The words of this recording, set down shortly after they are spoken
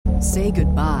Say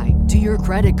goodbye to your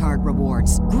credit card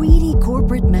rewards. Greedy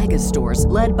corporate mega stores,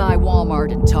 led by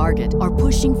Walmart and Target, are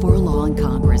pushing for a law in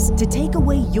Congress to take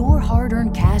away your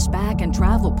hard-earned cash back and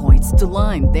travel points to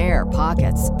line their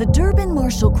pockets. The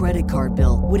Durbin-Marshall credit card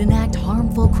bill would enact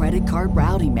harmful credit card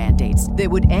routing mandates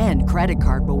that would end credit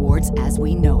card rewards as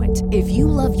we know it. If you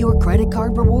love your credit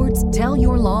card rewards, tell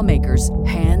your lawmakers,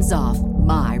 hands off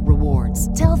my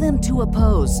rewards. Tell them to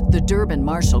oppose the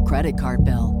Durbin-Marshall credit card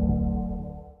bill.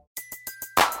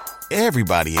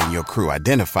 Everybody in your crew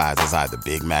identifies as either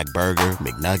Big Mac Burger,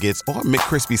 McNuggets, or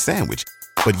McCrispy Sandwich.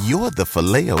 But you're the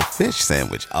Filet-O-Fish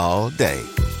Sandwich all day.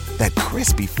 That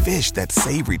crispy fish, that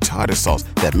savory tartar sauce,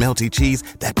 that melty cheese,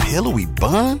 that pillowy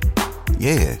bun.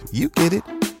 Yeah, you get it.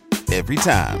 Every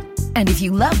time. And if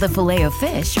you love the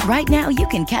Filet-O-Fish, right now you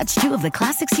can catch two of the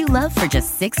classics you love for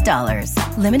just $6.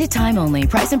 Limited time only.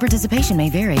 Price and participation may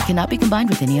vary. Cannot be combined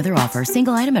with any other offer.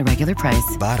 Single item at regular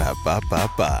price.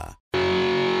 Ba-da-ba-ba-ba.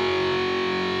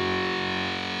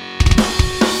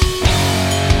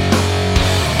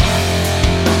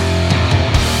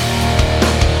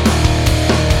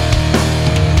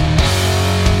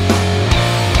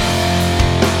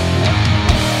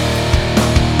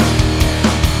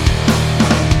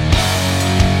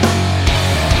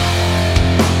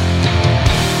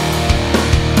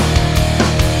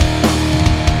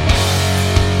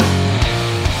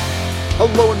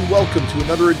 Hello and welcome to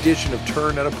another edition of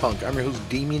Turn Out a Punk. I'm your host,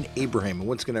 Damian Abraham, and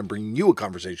once again I bring you a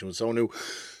conversation with someone who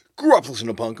grew up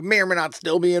listening to punk, may or may not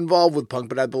still be involved with punk,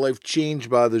 but had the life changed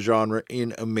by the genre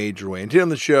in a major way. And today on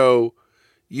the show,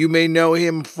 you may know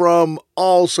him from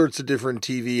all sorts of different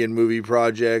TV and movie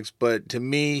projects, but to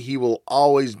me, he will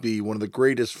always be one of the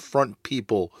greatest front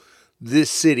people this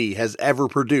city has ever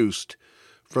produced.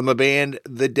 From the band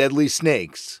The Deadly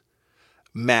Snakes,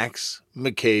 Max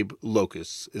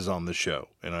McCabe-Lokos is on the show,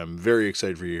 and I'm very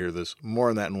excited for you to hear this. More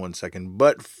on that in 1 second.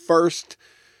 But first,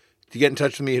 to get in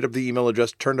touch with me, hit up the email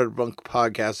address,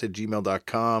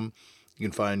 turnedoutapunkpodcast@gmail.com. You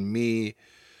can find me.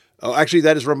 Oh, actually,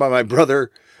 that is run by my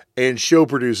brother and show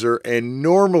producer and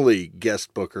normally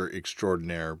guest booker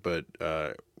extraordinaire, but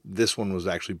this one was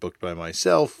actually booked by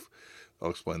myself.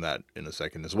 I'll explain that in a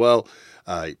second as well.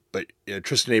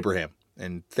 Tristan Abraham.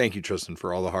 And thank you, Tristan,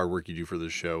 for all the hard work you do for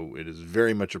this show. It is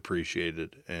very much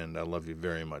appreciated, and I love you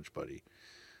very much, buddy.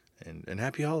 And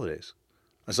happy holidays.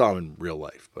 I saw him in real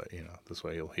life, but, this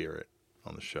way he'll hear it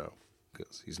on the show,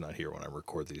 because he's not here when I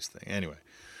record these things. Anyway,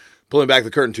 pulling back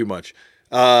the curtain too much.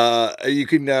 You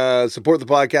can support the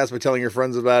podcast by telling your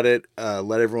friends about it,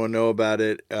 let everyone know about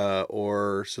it,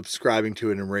 or subscribing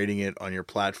to it and rating it on your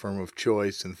platform of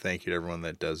choice, and thank you to everyone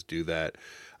that does do that.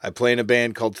 I play in a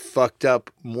band called Fucked Up.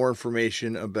 More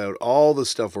information about all the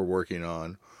stuff we're working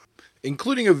on,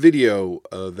 including a video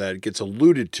that gets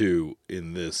alluded to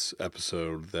in this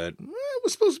episode that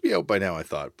was supposed to be out by now, I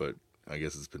thought, but I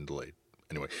guess it's been delayed.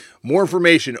 Anyway, more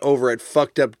information over at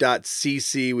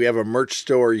fuckedup.cc. We have a merch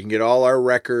store. You can get all our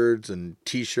records and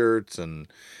t-shirts, and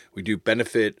we do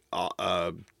benefit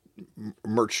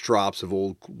merch drops of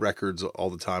old records all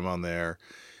the time on there.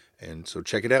 And so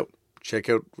check it out.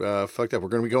 Check out Fucked Up. We're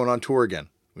going to be going on tour again.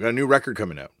 We got a new record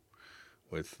coming out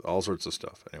with all sorts of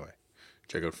stuff. Anyway,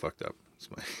 check out Fucked Up. It's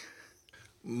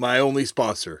my only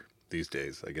sponsor these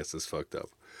days, I guess, is Fucked Up.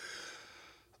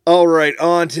 All right,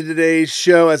 on to today's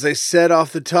show. As I said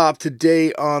off the top,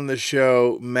 today on the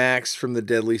show, Max from The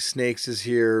Deadly Snakes is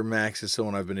here. Max is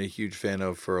someone I've been a huge fan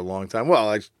of for a long time.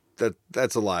 Well,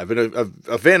 that's a lie. I've been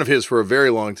a fan of his for a very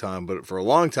long time, but for a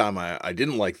long time I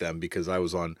didn't like them because I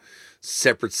was on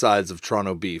separate sides of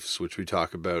Toronto beefs, which we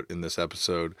talk about in this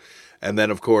episode. And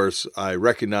then, of course, I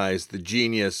recognized the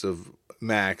genius of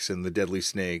Max and The Deadly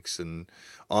Snakes and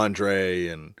Andre,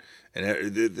 and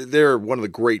they're one of the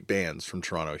great bands from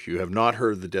Toronto. If you have not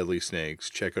heard The Deadly Snakes,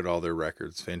 check out all their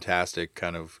records. Fantastic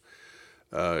kind of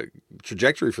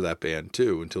trajectory for that band,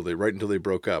 too, until they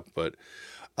broke up. But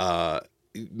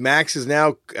Max is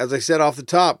now, as I said off the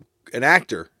top, an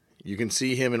actor. You can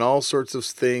see him in all sorts of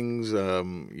things.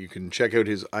 You can check out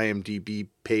his IMDb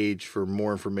page for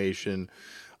more information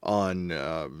on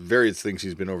various things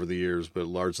he's been over the years, but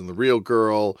Lars and the Real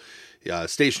Girl,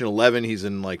 Station 11, he's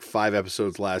in like 5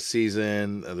 episodes last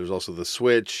season. There's also The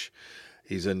Switch.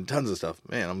 He's in tons of stuff.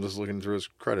 Man, I'm just looking through his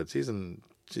credits. He's in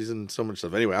so much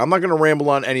stuff. Anyway, I'm not going to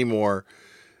ramble on anymore.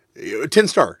 Tin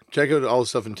Star. Check out all the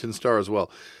stuff in Tin Star as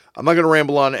well. I'm not going to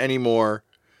ramble on anymore.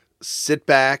 Sit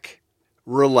back,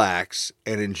 relax,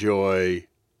 and enjoy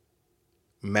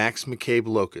Max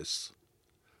McCabe-Lokos,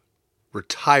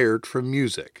 retired from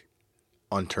music,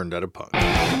 on Turned Out a Punk.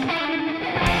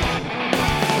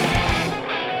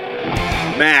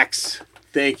 Max,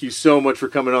 thank you so much for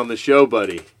coming on the show,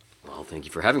 buddy. Well, thank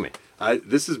you for having me.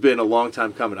 This has been a long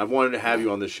time coming. I've wanted to have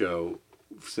you on the show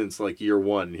since like year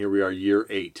 1. And here we are, year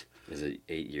 8. Is it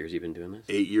 8 years you've been doing this?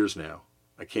 8 years now.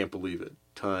 I can't believe it.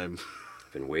 Time.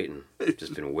 Been waiting.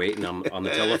 Just been waiting on the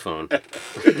telephone.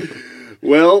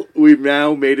 Well, we've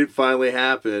now made it finally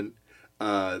happen.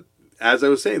 As I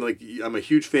was saying, like I'm a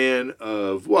huge fan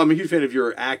of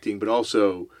your acting, but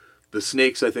also the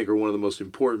Snakes. I think are one of the most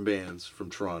important bands from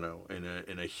Toronto,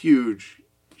 and a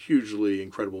hugely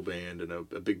incredible band, and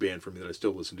a big band for me that I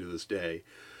still listen to this day.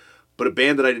 But a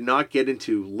band that I did not get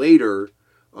into later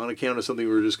on account of something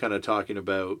we were just kind of talking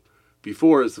about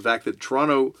before is the fact that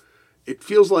Toronto. It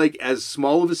feels like as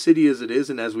small of a city as it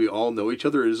is, and as we all know each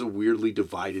other, it is a weirdly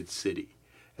divided city.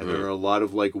 And there are a lot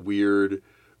of like weird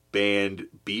band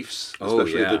beefs,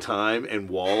 especially at the time, and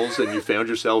walls, and you found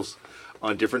yourselves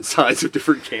on different sides of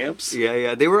different camps.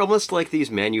 Yeah. They were almost like these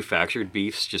manufactured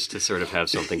beefs just to sort of have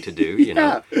something to do, you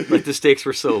know? Like the stakes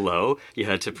were so low, you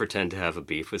had to pretend to have a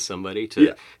beef with somebody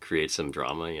to create some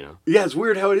drama, you know? Yeah, it's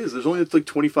weird how it is. There's only like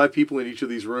 25 people in each of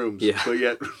these rooms. Yeah. But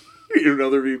yet,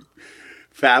 there'd be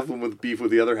half of them with beef with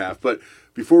the other half. But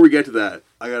before we get to that,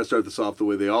 I got to start this off the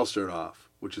way they all start off,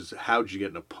 which is how'd you get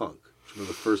into punk? Which was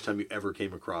the first time you ever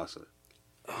came across it.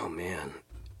 Oh man,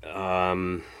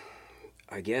 I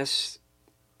guess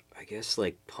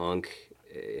like punk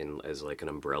as like an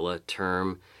umbrella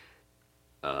term.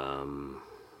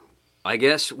 I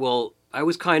guess I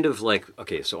was kind of like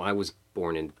so I was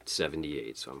born in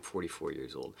 '78, so I'm 44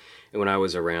 years old, and when I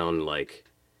was around like,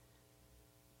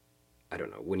 I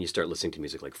don't know, when you start listening to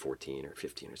music like 14 or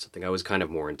 15 or something, I was kind of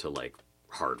more into like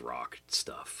hard rock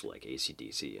stuff, like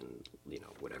AC/DC and,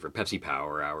 whatever, Pepsi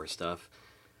Power Hour stuff.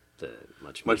 The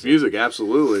Much Music,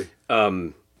 absolutely.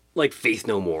 Like Faith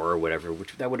No More or whatever,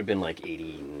 which that would have been like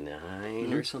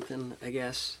 89 or something, I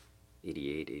guess.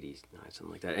 88, 89,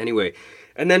 something like that. Anyway,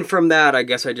 and then from that, I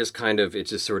guess I just it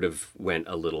just sort of went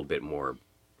a little bit more,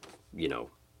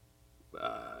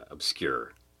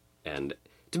 obscure. And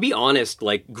to be honest,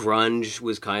 like grunge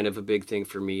was kind of a big thing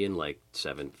for me in like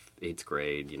 7th, 8th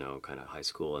grade, kind of high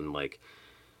school. And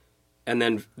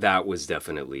then that was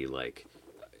definitely like,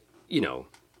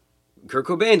 Kurt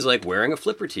Cobain's like wearing a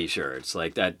Flipper t-shirt. It's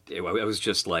like that. It was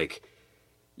just like,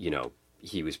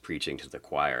 he was preaching to the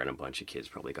choir and a bunch of kids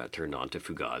probably got turned on to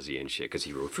Fugazi and shit because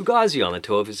he wrote Fugazi on the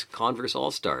toe of his Converse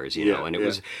All-Stars, and it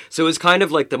was, so it was kind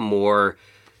of like the more,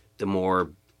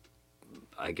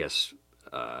 I guess,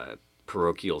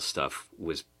 parochial stuff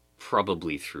was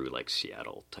probably through like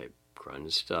Seattle type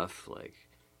grunge stuff. Like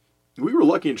we were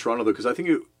lucky in Toronto though, because I think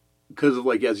because of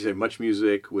like, as you say, Much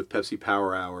Music with Pepsi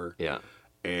Power Hour,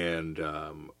 and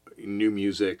new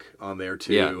music on there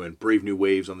too, and Brave New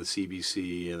Waves on the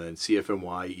CBC, and then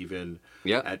CFMY even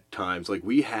at times. Like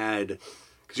we had,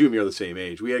 because you and me are the same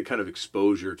age, we had kind of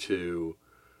exposure to,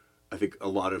 I think, a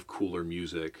lot of cooler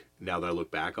music. Now that I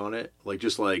look back on it, like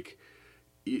just like.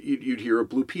 You'd hear a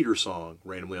Blue Peter song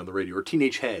randomly on the radio, or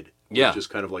Teenage Head,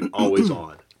 just kind of like always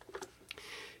on.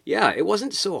 Yeah, it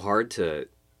wasn't so hard to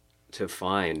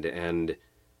find, and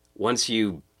once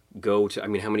you go to, I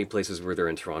mean, how many places were there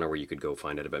in Toronto where you could go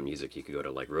find out about music? You could go to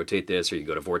like Rotate This, or you could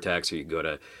go to Vortex, or you could go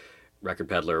to Record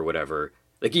Peddler or whatever.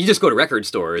 Like you just go to record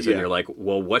stores and you're like,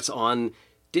 well, what's on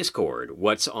Discord?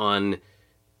 What's on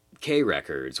K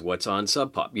Records? What's on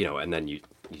Sub Pop? And then you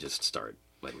just start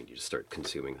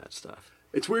consuming that stuff.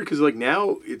 It's weird because like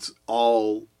now it's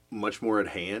all much more at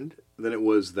hand than it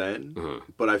was then,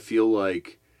 but I feel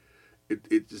like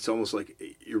it's almost like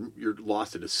you're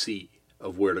lost at a sea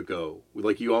of where to go.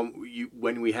 Like you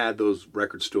when we had those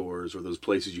record stores or those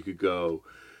places you could go,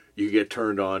 you could get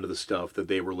turned on to the stuff that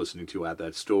they were listening to at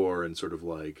that store, and sort of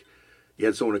like you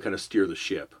had someone to kind of steer the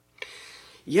ship.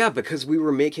 Yeah, because we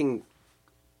were making.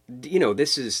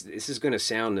 This is going to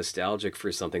sound nostalgic for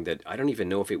something that I don't even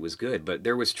know if it was good, but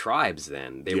there was Tribes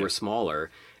then. They were smaller,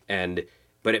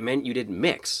 but it meant you didn't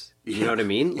mix. You know what I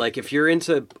mean? Like if you're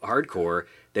into hardcore,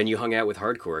 then you hung out with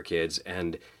hardcore kids,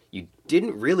 and you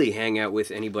didn't really hang out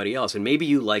with anybody else. And maybe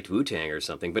you liked Wu-Tang or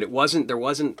something, but there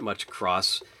wasn't much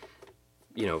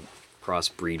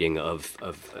crossbreeding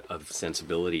of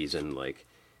sensibilities, and like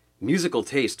musical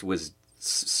taste was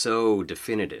so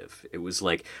definitive. It was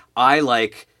like, I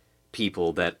like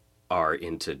people that are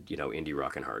into, indie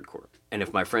rock and hardcore. And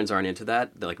if my friends aren't into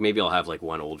that, like maybe I'll have like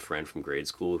one old friend from grade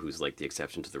school who's like the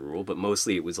exception to the rule. But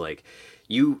mostly it was like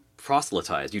you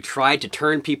proselytized. You tried to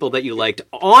turn people that you liked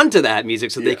onto that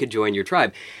music so they could join your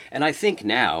tribe. And I think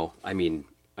now, I mean,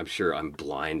 I'm sure I'm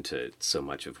blind to so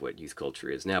much of what youth culture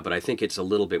is now, but I think it's a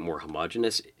little bit more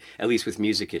homogenous. At least with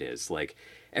music it is. Like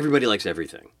everybody likes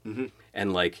everything.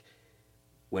 And like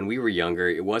when we were younger,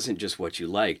 it wasn't just what you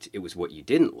liked, it was what you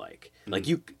didn't like.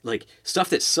 Like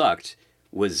stuff that sucked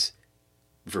was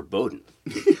verboten.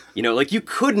 Like you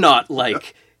could not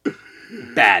like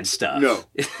bad stuff. No,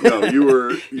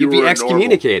 you'd be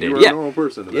excommunicated. You were a normal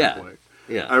person at that point.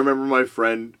 Yeah. I remember my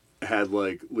friend had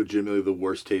like legitimately the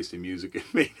worst taste in music and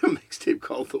made a mixtape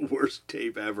called The Worst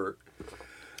Tape Ever.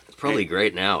 It's probably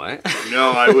great now, eh?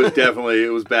 No,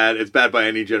 it was bad. It's bad by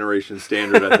any generation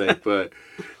standard, I think, but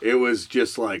it was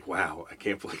just like, wow, I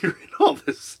can't believe you're in all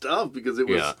this stuff, because it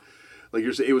was like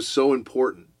you're saying, it was so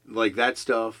important. Like that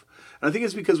stuff. And I think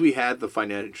it's because we had the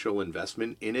financial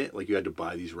investment in it. Like you had to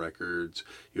buy these records,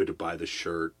 you had to buy the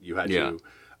shirt, you had to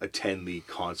attend the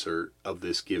concert of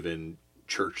this given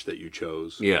church that you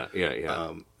chose. Yeah.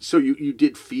 So you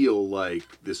did feel like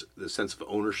this sense of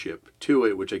ownership to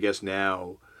it, which I guess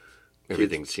now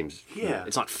everything seems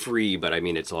it's not free, but I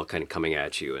mean it's all kind of coming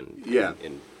at you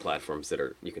in platforms that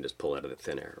are you can just pull out of the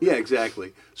thin air. Right? Yeah,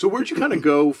 exactly. So where'd you kind of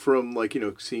go from like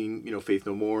seeing Faith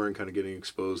No More and kind of getting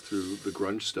exposed through the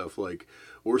grunge stuff? Like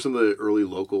what were some of the early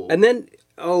local? And then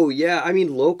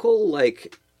local,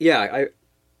 like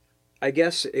I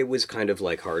guess it was kind of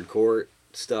like hardcore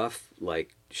stuff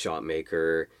like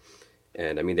Shotmaker,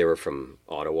 and I mean they were from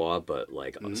Ottawa, but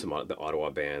like some of the Ottawa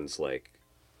bands like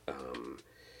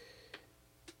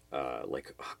oh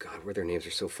god, where their names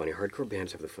are so funny. Hardcore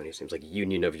bands have the funniest names, like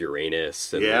Union of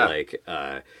Uranus and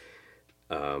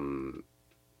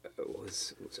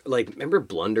was like remember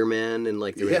Blunderman and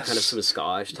like there was kind of some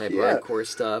Scottish type hardcore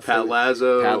stuff. Pat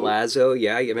Lazo,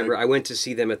 yeah. I remember I went to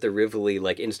see them at the Rivoli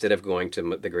like instead of going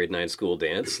to the grade 9 school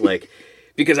dance like.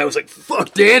 Because I was like,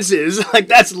 fuck dances! Like,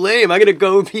 that's lame. I'm going to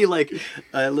go be like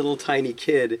a little tiny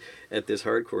kid at this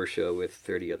hardcore show with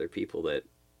 30 other people that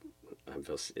I'm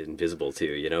just invisible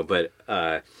to, But,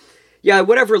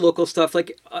 whatever local stuff.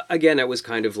 Like, again, I was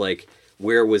kind of like,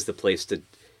 where was the place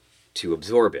to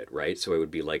absorb it, right? So it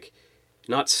would be like,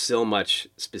 not so much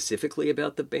specifically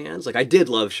about the bands. Like, I did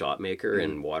love Shotmaker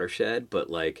and Watershed, but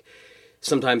like,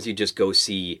 sometimes you just go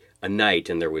see a night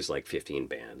and there was like 15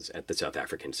 bands at the South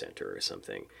African Center or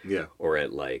something. Yeah. Or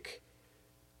at like,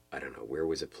 I don't know, where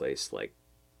was a place like...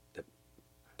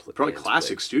 Probably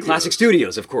Classic Studios. Classic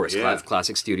Studios, of course. Yeah.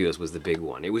 Classic Studios was the big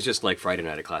one. It was just like Friday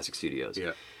night at Classic Studios.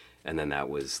 Yeah. And then that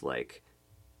was like...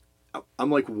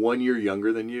 I'm like 1 year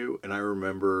younger than you, and I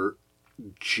remember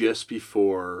just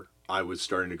before I was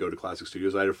starting to go to Classic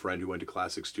Studios, I had a friend who went to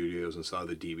Classic Studios and saw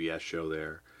the DBS show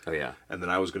there. Oh, yeah. And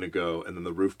then I was going to go, and then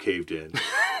the roof caved in.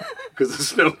 Because the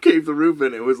snow caved the roof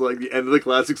in. It was like the end of the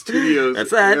Classic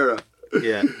Studios era.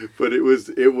 Yeah. But it was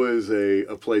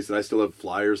a place that I still have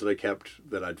flyers that I kept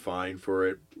that I'd find for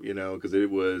it, because it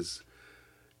was...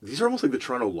 These are almost like the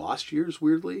Toronto Lost Years,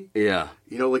 weirdly. Yeah.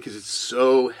 Because it's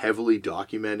so heavily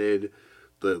documented,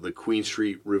 the Queen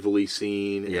Street Rivoli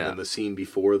scene, and then the scene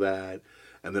before that.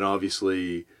 And then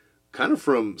obviously, kind of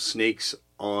from Snakes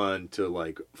on to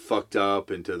like Fucked Up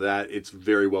and to that, it's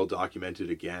very well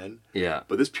documented again. Yeah.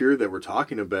 But this period that we're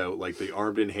talking about, like the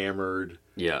Armed and Hammered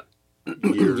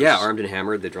years. Yeah, Armed and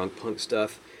Hammered, the drunk punk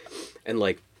stuff. And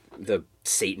like the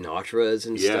Satan Otras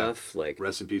and stuff. Like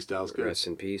Rest in Peace, Dallas Good. Rest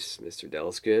in Peace, Mr.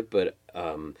 Dallas Good. But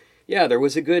there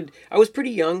was I was pretty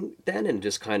young then and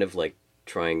just kind of like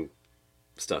trying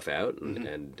stuff out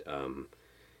and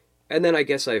then I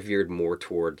guess I veered more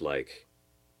toward like,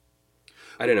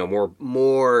 I don't know,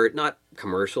 more not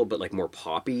commercial, but like more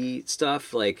poppy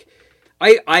stuff. Like,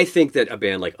 I think that a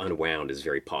band like Unwound is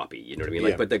very poppy, you know what I mean?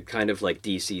 Like, but the kind of like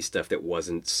DC stuff that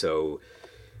wasn't so,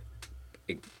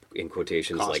 in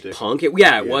quotations, caustic. Like punk. It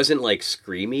wasn't like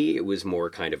screamy. It was more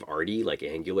kind of arty, like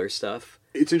Angular stuff.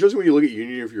 It's interesting when you look at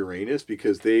Union of Uranus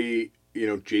because they...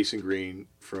 Jason Green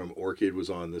from Orchid was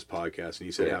on this podcast, and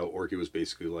he said how Orchid was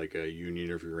basically like a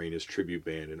Union of Uranus tribute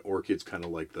band, and Orchid's kind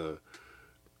of like the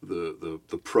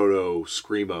proto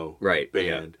screamo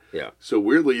band. Yeah. So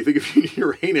weirdly, you think of Union of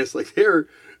Uranus, like they're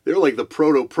like the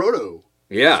proto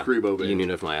screamo band. Union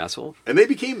of My Asshole. And they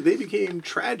became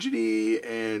Tragedy,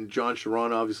 and John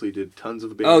Sharon obviously did tons of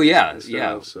the bands. Oh yeah, and stuff,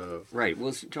 yeah. So right.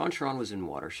 Well, John Sharon was in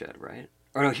Watershed, right?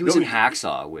 Oh, no, he was in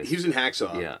Hacksaw. He was in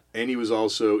Hacksaw. Yeah. And he was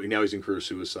also... Now he's in Career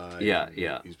Suicide. Yeah.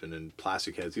 He's been in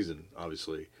Plastic Heads. He's in,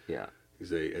 obviously... Yeah.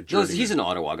 He's a no, he's an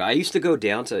Ottawa guy. I used to go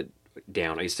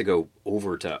I used to go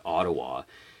over to Ottawa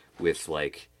with,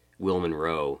 like, Will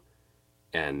Monroe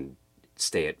and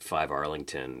stay at 5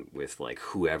 Arlington with, like,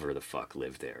 whoever the fuck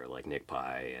lived there. Like, Nick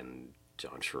Pye and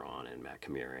John Sharon and Matt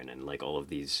Cameron and, like, all of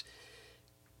these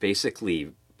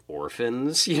basically...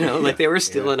 orphans, like they were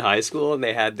still in high school and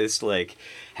they had this like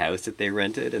house that they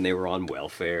rented and they were on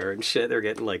welfare and shit. They're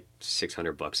getting like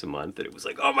 $600 a month and it was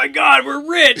like, oh my god,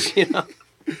 we're rich,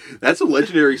 That's a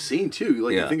legendary scene too.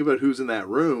 Like Yeah. you think about who's in that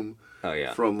room. Oh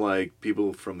yeah. From like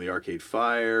people from the Arcade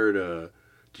Fire to.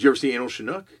 Did you ever see Anal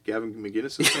Chinook? Gavin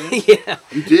McGinnis' band? Yeah.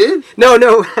 You did? No.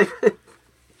 No,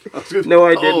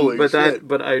 I Holy didn't. shit.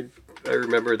 But I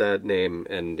remember that name,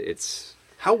 and it's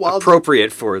How wild.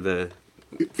 appropriate for the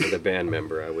band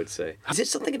member, I would say. Is it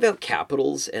something about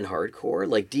capitals and hardcore?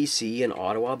 Like DC and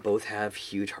Ottawa both have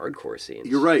huge hardcore scenes.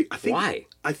 You're right. Why?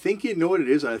 I think you know what it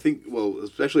is. And I think, well,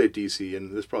 especially at DC,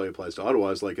 and this probably applies to Ottawa,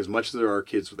 is like as much as there are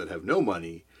kids that have no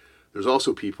money, there's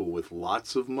also people with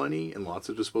lots of money and lots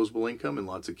of disposable income and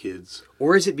lots of kids.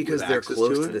 Or is it because with they're access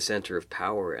close to to it? the center of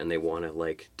power and they want to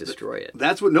like destroy it?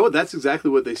 That's exactly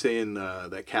what they say in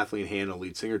that Kathleen Hanna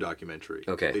lead singer documentary.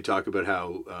 Okay. They talk about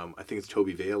how I think it's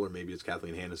Toby Vale or maybe it's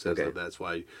Kathleen Hanna says Okay. that that's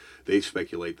why they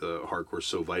speculate the hardcore's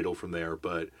so vital from there.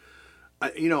 But I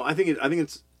think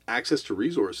it's access to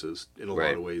resources in a lot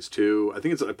Right. of ways too. I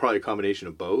think it's probably a combination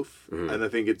of both, and I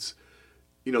think it's.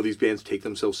 These bands take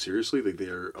themselves seriously. Like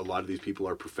a lot of these people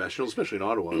are professionals, especially in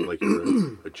Ottawa. Like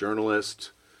you're a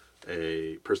journalist,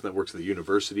 a person that works at the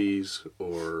universities,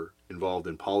 or involved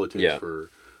in politics Yeah. for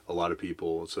a lot of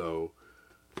people. So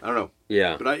I don't know.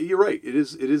 Yeah. But you're right. It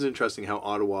is interesting how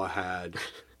Ottawa had,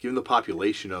 given the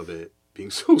population of it being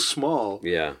so small,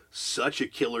 Yeah. such a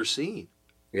killer scene.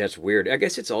 Yeah, it's weird. I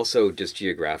guess it's also just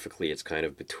geographically, it's kind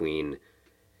of between,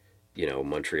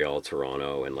 Montreal,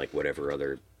 Toronto, and like whatever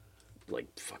other, like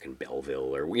fucking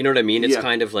Belleville or you know what I mean? It's Yeah.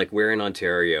 kind of like where in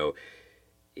Ontario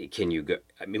can you go?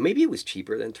 I mean, maybe it was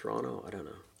cheaper than Toronto. I don't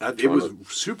know. It was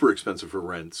super expensive for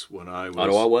rents when I was.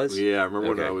 Ottawa was? Yeah, I remember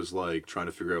when Okay. I was like trying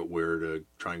to figure out where to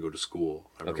try and go to school.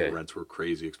 I remember Okay. rents were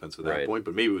crazy expensive at that Right. point,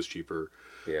 but maybe it was cheaper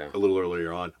Yeah. a little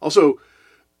earlier on. Also,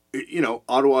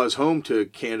 Ottawa is home to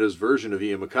Canada's version of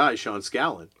Ian MacKaye, Sean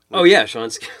Scallon. Oh yeah,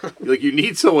 Sean's. Like you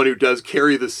need someone who does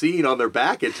carry the scene on their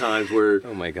back at times where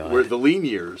Oh my God. where the lean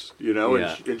years,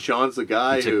 Yeah. and Sean's the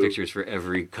guy Took who pictures for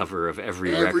every cover of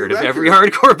every Every record of every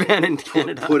hardcore band in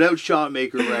Canada. put out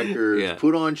Shotmaker records, Yeah.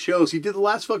 put on shows. He did the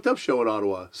last Fucked Up show in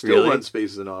Ottawa. Still Really? runs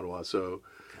spaces in Ottawa. So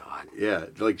God. yeah,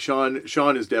 like Sean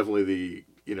is definitely the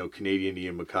Canadian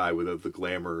Ian MacKaye without the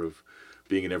glamour of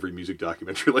being in every music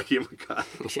documentary like Ian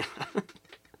MacKaye. Yeah.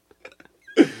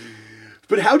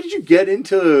 But how did you get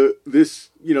into this,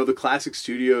 the Classic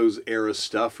Studios era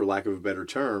stuff, for lack of a better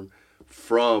term,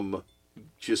 from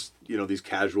just, these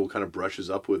casual kind of brushes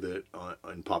up with it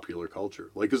on popular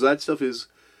culture? Like, because that stuff is,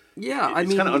 Yeah,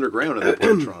 it's kind of underground at that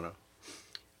point in Toronto.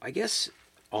 I guess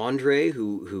Andre,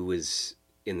 who was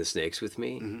in the Snakes with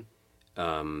me,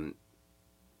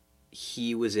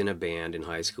 he was in a band in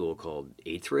high school called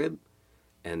Eighth Rib,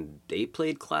 and they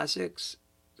played classics.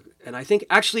 And I think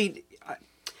actually,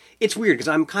 it's weird because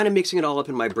I'm kind of mixing it all up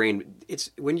in my brain. It's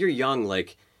when you're young,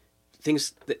 like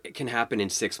things that can happen in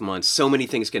 6 months. So many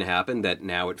things can happen that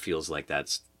now it feels like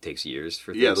takes years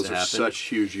for things Yeah, to those happen. are such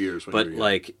huge years. When But you're young.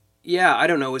 like, yeah, I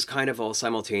don't know. It was kind of all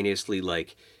simultaneously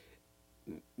like,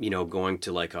 going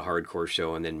to like a hardcore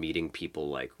show and then meeting people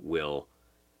like Will,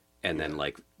 and then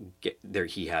like get there.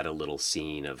 He had a little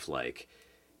scene of like,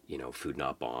 Food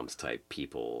Not Bombs type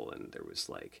people, and there was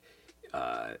like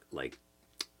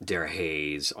Dara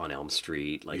Hayes on Elm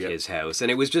Street, like Yep. his house,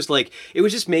 and it was just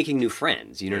making new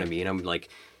friends. You know what I mean? I'm like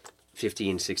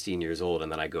 15, 16 years old,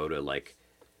 and then I go to like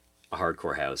a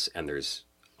hardcore house, and there's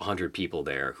 100 people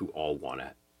there who all want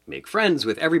to make friends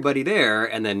with everybody there,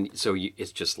 and then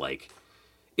it's just like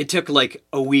it took like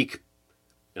a week,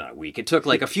 not a week. It took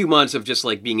like a few months of just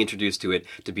like being introduced to it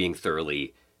to being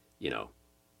thoroughly,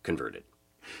 converted.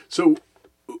 So,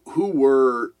 who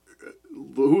was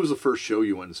the first show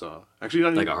you went and saw? Actually,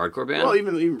 not Like even, a hardcore band? Well,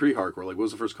 even pre-hardcore. Like, what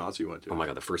was the first concert you went to? Oh my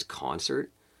God, the first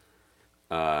concert?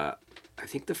 I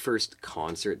think the first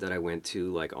concert that I went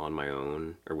to, like, on my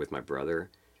own or with my brother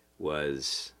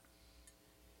was...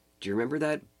 Do you remember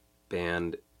that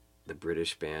band, the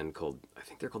British band called... I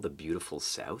think they're called The Beautiful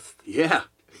South? Yeah.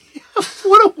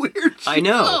 What a weird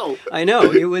show. I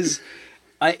know. It was...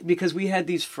 because we had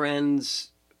these friends...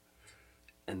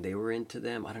 And they were into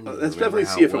them. I don't know. That's definitely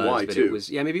CFNY but too. It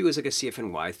was, maybe it was like a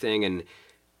CFNY thing, and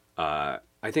I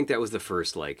think that was the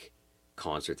first like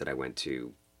concert that I went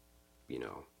to,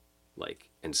 like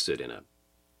and stood in a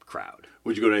crowd.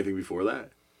 Would you go to anything before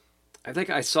that? I think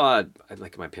I saw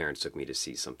like my parents took me to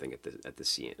see something at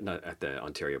the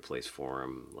Ontario Place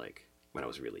Forum, like when I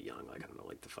was really young, like I don't know,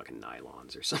 like the fucking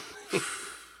Nylons or something.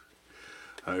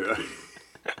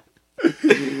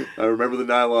 I remember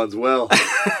the Nylons well.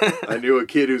 I knew a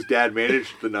kid whose dad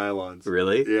managed the Nylons.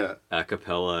 Really? Yeah. A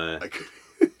cappella,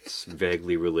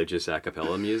 vaguely religious a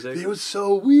cappella music. It was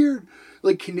so weird.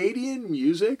 Like Canadian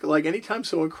music, like anytime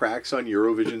someone cracks on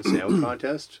Eurovision Sound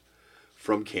Contest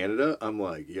from Canada, I'm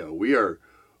like, yo, we are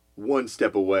one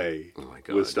step away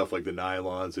with stuff like the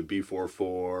Nylons and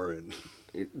B44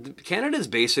 and Canada's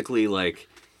basically like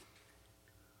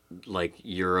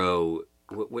Euro.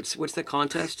 What's the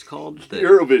contest called?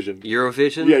 Eurovision.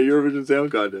 Eurovision. Yeah, Eurovision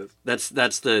Sound Contest. That's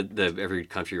the every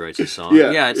country writes a song.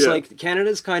 It's like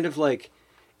Canada's kind of like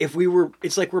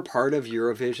it's like we're part of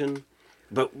Eurovision,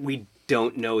 but we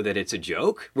don't know that it's a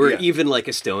joke. Even like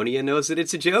Estonia knows that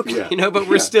it's a joke, but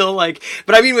we're still like,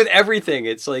 but I mean with everything,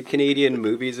 it's like Canadian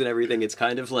movies and everything, it's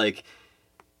kind of like,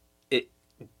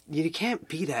 you can't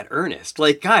be that earnest.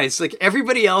 Like, guys, like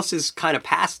everybody else is kind of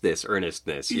past this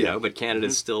earnestness, you know, but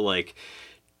Canada's still like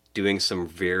doing some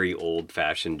very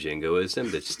old-fashioned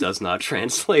jingoism that just does not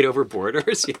translate over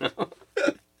borders, you know?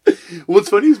 Well, it's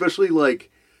funny, especially like,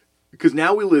 because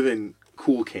now we live in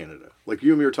cool Canada. Like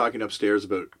you and me were talking upstairs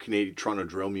about Canadian Toronto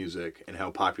drill music and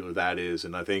how popular that is.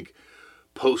 And I think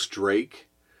post-Drake,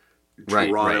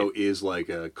 Toronto is like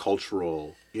a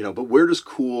cultural, you know, but where does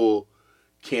cool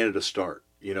Canada start?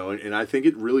 You know, and I think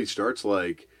it really starts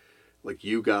like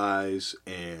you guys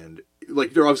and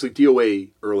like they're obviously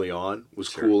DOA early on was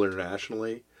cool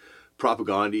internationally.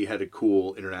 Propaganda had a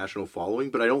cool international following,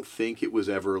 but I don't think it was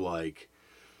ever like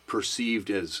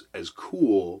perceived as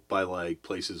cool by like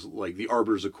places like the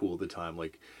Arbors are cool at the time,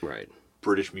 like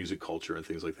British music culture and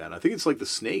things like that. And I think it's like the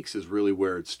Snakes is really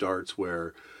where it starts,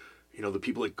 where you know the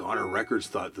people at Goner Records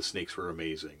thought the Snakes were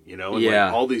amazing, you know, and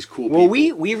like all these cool people. Well,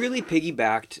 we really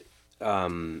piggybacked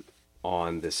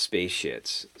on the space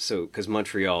shits. So, because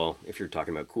Montreal, if you're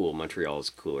talking about cool, Montreal is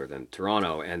cooler than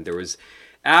Toronto. And there was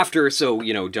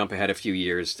jump ahead a few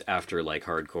years after like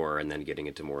hardcore and then getting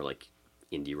into more like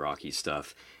indie rocky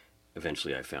stuff.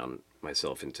 Eventually I found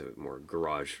myself into more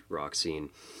garage rock scene.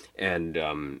 And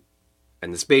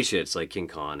the space shits like King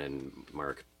Khan and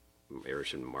Mark,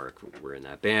 Irish and Mark were in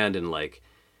that band. And like,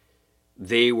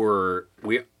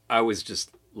 I was just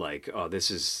like, oh,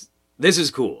 this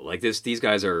is cool. Like these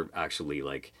guys are actually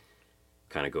like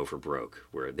kind of go for broke,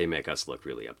 where they make us look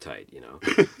really uptight, you know.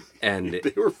 And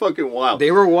they were fucking wild.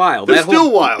 They were wild. They're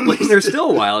still wild. They're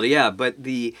still wild, yeah. But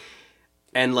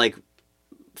like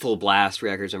Full Blast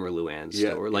Records and Luann's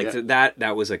store, like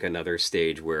that was like another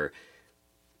stage where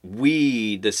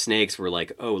the Snakes were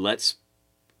like, oh, let's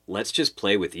just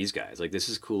play with these guys. Like this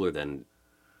is cooler than.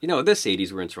 You know, the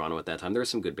Sadies were in Toronto at that time. There were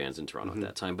some good bands in Toronto at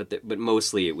that time, but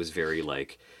mostly it was very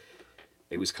like.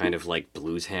 It was kind of like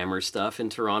blues hammer stuff in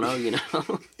Toronto, you know?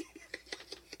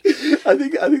 I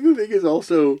think the thing is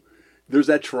also there's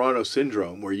that Toronto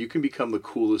syndrome where you can become the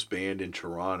coolest band in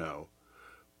Toronto,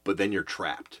 but then you're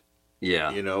trapped.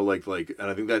 Yeah. You know, like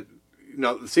and I think that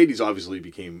now the Sadies obviously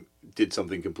did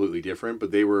something completely different,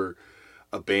 but they were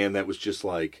a band that was just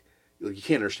like you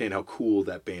can't understand how cool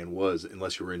that band was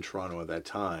unless you were in Toronto at that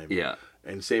time. Yeah.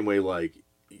 And same way like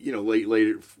you know,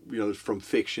 later, you know, from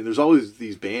Fiction, there's always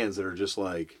these bands that are just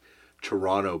like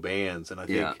Toronto bands, and I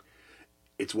think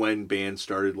it's when bands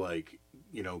started like,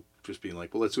 you know, just being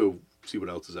like, well, let's go see what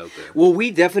else is out there. Well,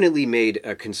 we definitely made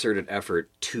a concerted effort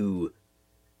to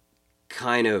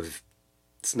kind of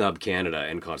snub Canada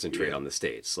and concentrate on the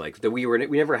States. Like we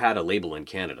never had a label in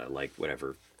Canada. Like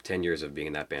 10 years of being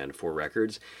in that band, 4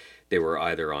 records, they were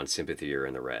either on Sympathy or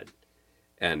in the Red,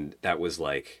 and that was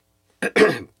like.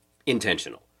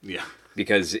 Intentional. Yeah.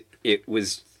 Because it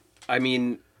was, I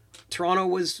mean, Toronto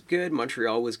was good,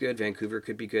 Montreal was good, Vancouver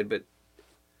could be good, but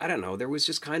I don't know, there was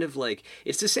just kind of like,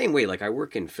 it's the same way, like I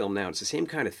work in film now, it's the same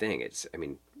kind of thing. I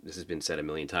mean, this has been said a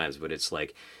million times, but it's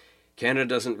like, Canada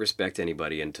doesn't respect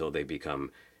anybody until they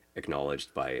become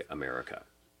acknowledged by America.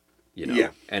 You know? Yeah.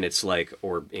 And it's like,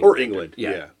 or England.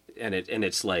 Yeah. And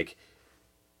it's like,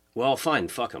 well, fine,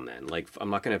 fuck them then. Like, I'm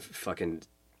not going to fucking...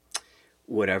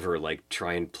 whatever, like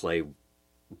try and play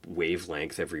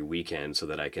Wavelength every weekend so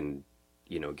that I can,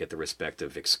 you know, get the respect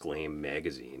of Exclaim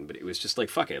magazine. But it was just like,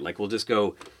 fuck it. Like, we'll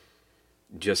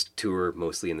just tour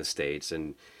mostly in the States,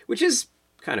 and which is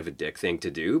kind of a dick thing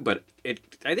to do, but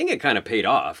I think it kind of paid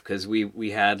off because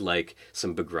we had like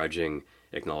some begrudging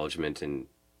acknowledgement in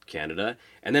Canada,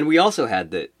 and then we also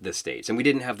had the States, and we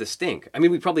didn't have the stink. I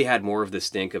mean, we probably had more of the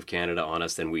stink of Canada on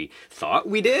us than we thought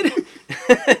we did.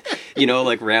 You know,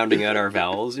 like rounding out our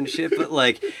vowels and shit.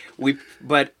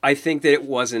 But I think that it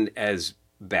wasn't as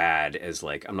bad as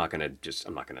like I'm not gonna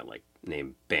like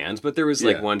name bands, but there was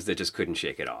like ones that just couldn't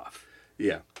shake it off.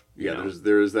 Yeah.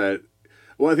 There's that.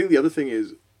 Well, I think the other thing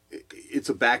is it's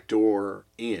a backdoor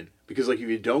in, because like if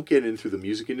you don't get in through the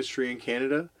music industry in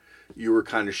Canada, you were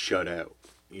kind of shut out.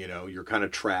 You know, you're kind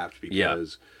of trapped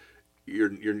because your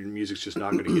music's just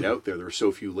not going to get out there. There are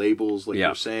so few labels, like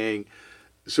you're saying.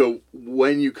 So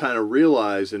when you kind of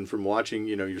realize, and from watching,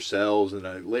 yourselves,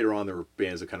 and later on there were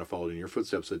bands that kind of followed in your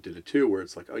footsteps that did it too, where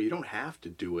it's like, oh, you don't have to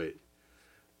do it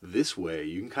this way.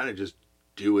 You can kind of just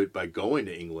do it by going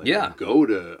to England, and go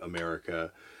to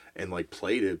America, and like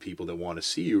play to people that want to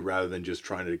see you, rather than just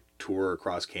trying to tour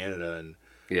across Canada and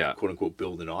quote unquote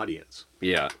build an audience.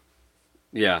 Yeah.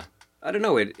 I don't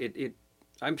know. It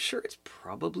I'm sure it's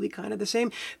probably kind of the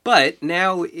same, but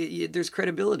now there's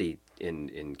credibility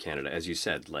in Canada, as you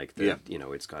said. Like,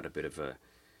 it's got a bit of a.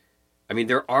 I mean,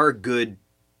 there are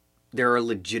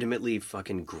legitimately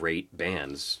fucking great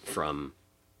bands from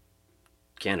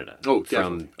Canada. Oh,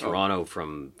 from Toronto,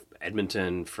 from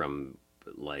Edmonton, from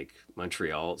like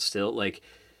Montreal. Still, like,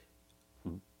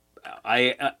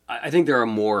 I think there are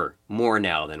more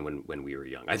now than when we were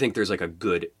young. I think there's like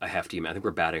a hefty amount. I think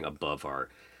we're batting above our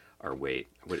weight.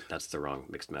 That's the wrong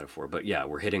mixed metaphor, but yeah,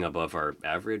 we're hitting above our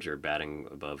average or batting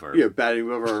above our... Yeah, batting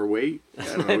above our weight. I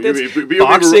don't know.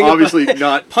 Boxing, we're obviously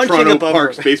not Toronto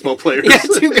Parks baseball players. Yeah,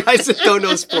 two guys that don't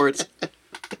know sports.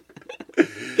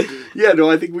 Yeah, no,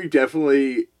 I think we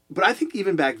definitely... But I think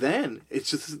even back then, it's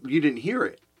just, you didn't hear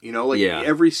it.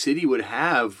 Every city would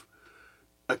have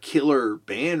a killer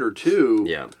band or two.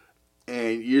 Yeah.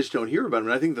 And you just don't hear about them.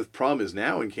 And I think the problem is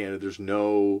now in Canada, there's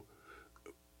no...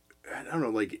 I don't know,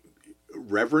 like,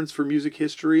 reverence for music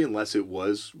history unless it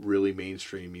was really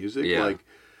mainstream music. Yeah. Like,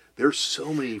 there's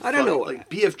so many. I don't know, like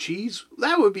BFGs.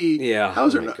 That would be. Yeah.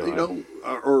 How's there not?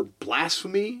 Or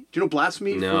Blasphemy. Do you know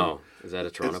Blasphemy? No. Is that a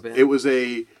Toronto band? It was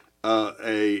a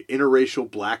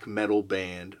interracial black metal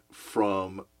band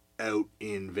from out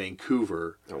in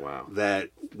Vancouver. Oh wow.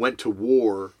 That went to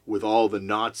war with all the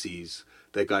Nazis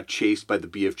that got chased by the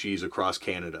BFGs across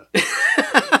Canada.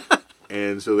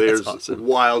 And so there's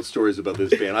wild stories about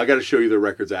this band. I got to show you the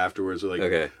records afterwards.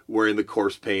 Like wearing the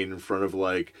corpse paint in front of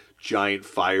like giant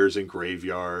fires in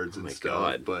graveyards and stuff.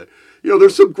 God. But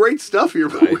there's some great stuff here.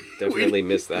 But I definitely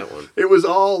missed that one. It was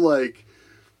all like,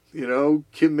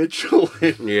 Kim Mitchell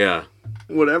and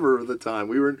whatever at the time.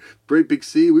 We were in Great Big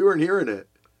Sea. We weren't hearing it.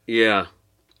 Yeah.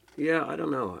 I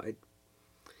don't know. I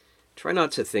try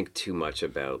not to think too much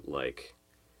about like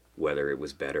whether it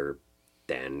was better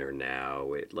then or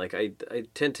now. I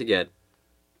tend to get...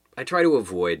 I try to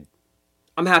avoid...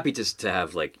 I'm happy to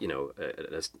have like,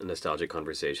 a nostalgic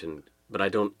conversation, but I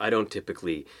don't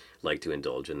typically like to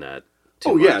indulge in that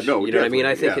too much. Yeah, no, you know what I mean?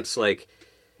 I think it's like...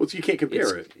 Well, you can't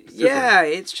compare it.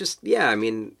 It's just... Yeah, I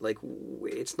mean, like,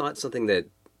 it's not something that...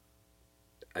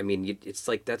 I mean, it's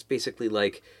like, that's basically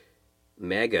like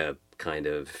mega kind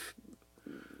of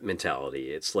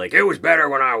mentality. It's like, it was better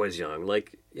when I was young.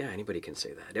 Like, yeah, anybody can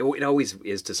say that. It always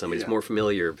is to somebody. It's more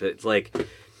familiar, but it's like,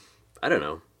 I don't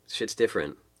know. Shit's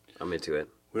different. I'm into it.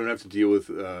 We don't have to deal with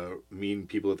mean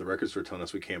people at the record store telling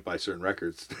us we can't buy certain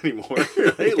records anymore.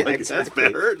 Right? Like, exactly.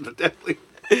 That's better. Definitely.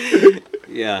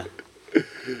 Yeah.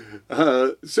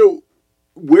 So,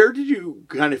 where did you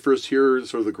kind of first hear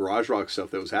sort of the garage rock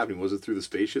stuff that was happening? Was it through the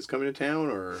Spaceships coming to town,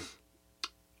 or?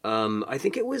 I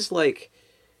think it was like,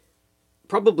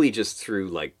 probably just through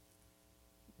like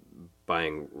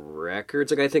buying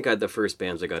records. Like, I think the first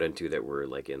bands I got into that were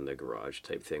like in the garage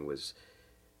type thing was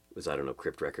I don't know,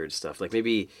 Crypt Records stuff. Like,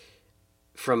 maybe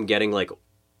from getting like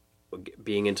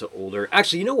being into older.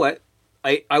 Actually, you know what?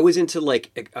 I was into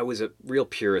like, I was a real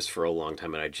purist for a long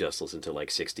time, and I just listened to like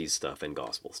 60s stuff and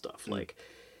gospel stuff, like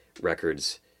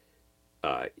records,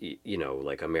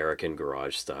 like American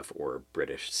garage stuff or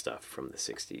British stuff from the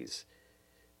 60s,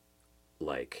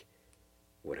 like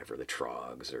whatever, the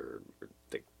Trogs or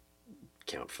the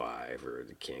Count Five or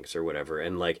the Kinks or whatever,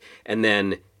 and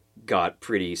then got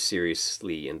pretty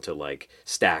seriously into like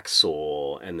Stax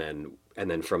Soul, and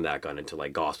then from that got into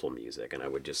like gospel music, and I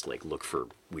would just like look for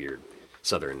weird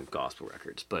Southern gospel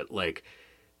records, but like,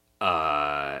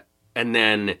 and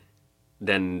then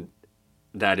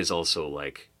that is also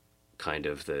like kind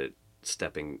of the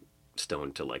stepping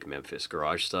stone to like Memphis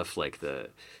garage stuff, like the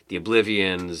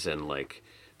Oblivions and like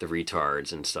the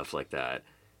Retards and stuff like that.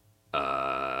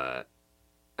 I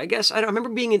guess I remember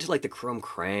being into like the Chrome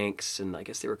Cranks, and I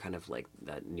guess they were kind of like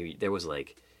that new. There was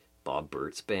like Bob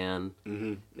Burt's band.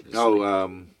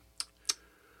 Mm-hmm.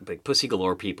 Like Pussy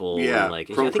Galore people. Yeah, and like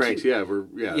Chrome Cranks. Yeah.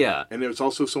 And there was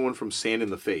also someone from Sand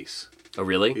in the Face. Oh,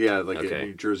 really? Yeah, like a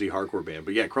New Jersey hardcore band.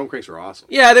 But yeah, Chrome Cranks are awesome.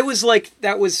 Yeah, that was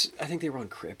I think they were on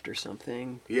Crypt or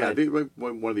something. Yeah, they were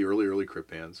one of the early Crypt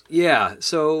bands. Yeah,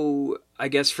 so I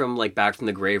guess from like Back from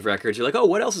the Grave records, you're like, oh,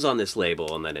 what else is on this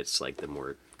label? And then it's like the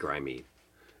more grimy,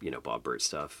 Bob Burt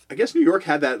stuff. I guess New York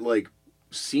had that like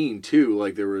scene too.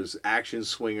 Like there was Action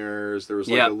Swingers. There was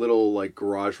like a little like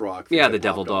garage rock. Yeah, the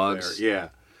Devil Dogs. Yeah.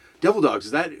 Devil Dogs,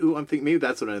 is that who I'm thinking? Maybe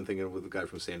that's what I'm thinking of with the guy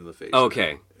from Stand in the Face.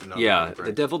 Okay. Not Yeah, right.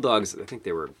 the Devil Dogs, I think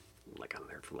they were, like, I don't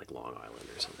know, from, like, Long Island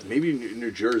or something. Maybe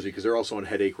New Jersey, because they're also on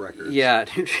Headache Records. Yeah,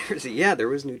 New Jersey. Yeah, there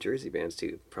was New Jersey bands,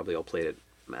 too. Probably all played at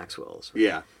Maxwell's.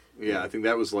 Yeah. Yeah, I think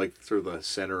that was, like, sort of the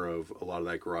center of a lot of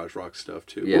that garage rock stuff,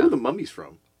 too. Yeah. Where were the Mummies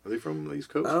from? Are they from the East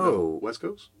Coast? Oh. No, West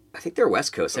Coast? I think they're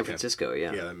West Coast, San Okay. Francisco,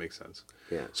 yeah. Yeah, that makes sense.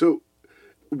 Yeah. So,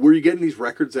 were you getting these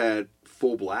records at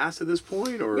full blast at this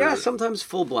point? Or Yeah, sometimes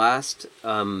Full Blast.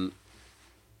 I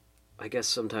guess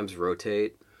sometimes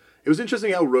Rotate. It was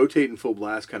interesting how Rotate and Full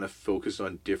Blast kind of focused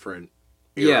on different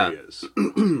Yeah. areas.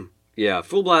 Yeah,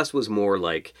 Full Blast was more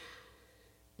like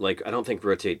I don't think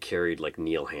Rotate carried like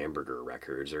Neil Hamburger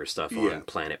records or stuff on Yeah.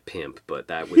 Planet Pimp, but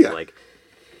that was Yeah. like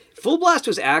Full Blast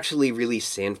was actually really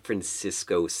San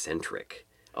Francisco centric.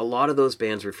 A lot of those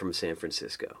bands were from San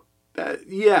Francisco. That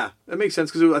makes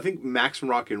sense, because I think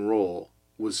Maximum Rock and Roll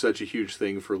was such a huge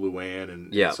thing for Luann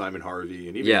and Yeah. Simon Harvey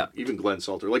and Yeah. even Glenn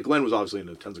Salter. Like, Glenn was obviously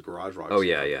into tons of garage rock Oh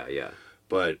stuff. yeah.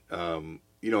 But,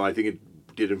 I think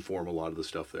it did inform a lot of the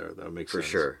stuff there. That makes For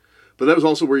sense. sure. But that was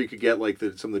also where you could get like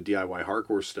some of the DIY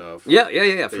hardcore stuff. Yeah,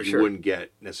 that for you sure. wouldn't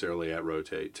get necessarily at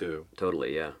Rotate, too.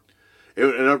 Totally, yeah.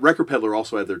 And a Record Peddler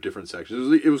also had their different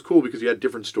sections. It was cool because you had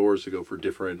different stores to go for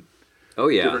different... Oh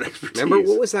yeah. Different expertise. Remember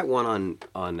what was that one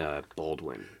on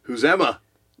Baldwin? Who's Emma?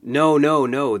 No,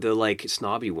 the like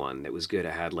snobby one that was good.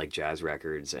 It had like jazz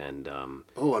records and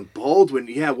Oh, on Baldwin.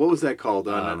 Yeah, what was that called?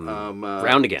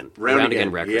 Round Again. Round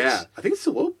Again Records. Yeah. I think it's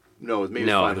still open. No, maybe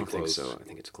No, I it's don't finally think closed. so. I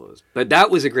think it's closed. But that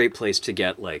was a great place to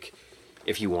get like,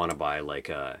 if you want to buy like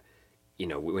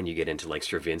when you get into like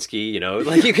Stravinsky,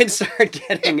 like you can start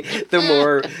getting the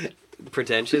more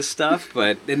pretentious stuff.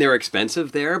 But then they're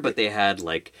expensive there. But they had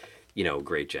like,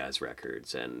 great jazz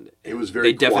records, and It was very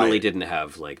They definitely quiet. didn't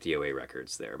have like DOA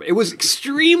records there, but it was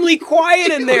extremely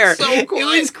quiet in there. so It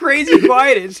quiet. was crazy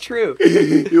quiet. It's true.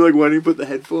 You're like, why don't you put the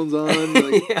headphones on?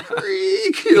 Like,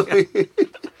 creak. You're like-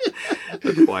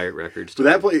 The quiet records. So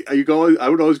that place, I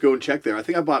would always go and check there. I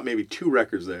think I bought maybe 2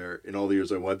 records there in all the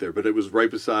years I went there, but it was right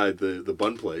beside the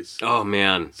bun place. Oh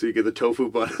man, So you get the tofu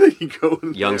bun, and you go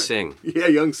in Young there. Sing. Yeah,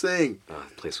 Young Sing. Oh,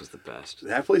 the place was the best.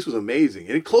 That place was amazing,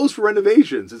 and it closed for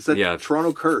renovations. It's that Yeah.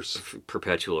 Toronto curse.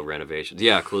 Perpetual renovations.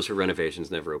 Yeah, closer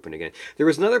renovations, never open again. There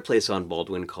was another place on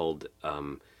Baldwin called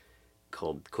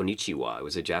Konichiwa. It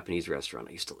was a Japanese restaurant.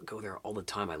 I used to go there all the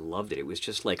time. I loved it. It was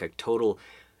just like a total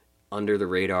under the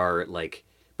radar, like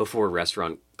before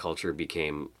restaurant culture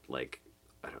became like,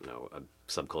 I don't know, a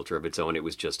subculture of its own. It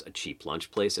was just a cheap lunch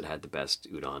place. It had the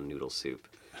best udon noodle soup.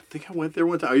 I think I went there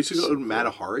one time. I used to go to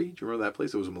Matahari. Do you remember that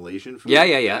place? It was a Malaysian food. Yeah.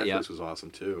 That place was awesome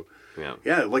too. Yeah.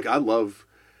 Yeah, like I love.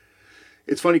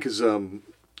 It's funny because I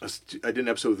did an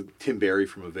episode with Tim Barry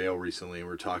from Avail recently, and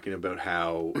we were talking about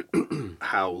how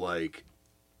like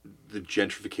the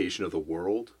gentrification of the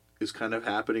world is kind of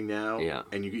happening now. Yeah.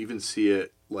 And you even see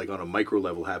it like on a micro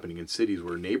level happening in cities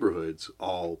where neighborhoods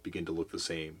all begin to look the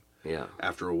same. Yeah.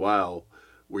 After a while,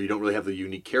 where you don't really have the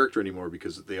unique character anymore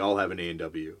because they all have an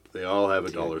A&W. They all have a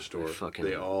dollar store.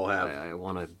 They all have... I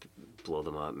want to blow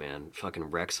them up, man. Fucking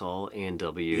Rexall,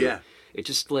 A&W. Yeah. It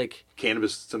just like... some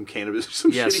shitty cannabis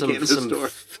some store.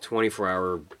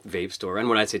 24-hour vape store. And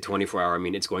when I say 24-hour, I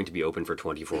mean it's going to be open for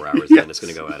 24 hours, then it's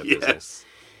going to go out of business.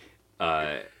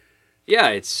 Yeah,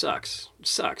 it sucks. It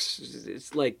sucks.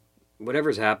 It's like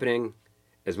whatever's happening,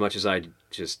 as much as I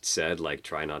just said, like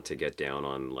try not to get down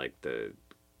on like the,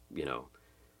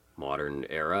 modern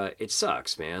era. It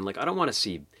sucks, man. Like I don't want to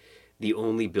see the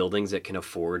only buildings that can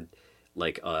afford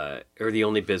or the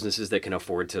only businesses that can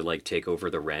afford to like take over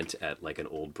the rent at like an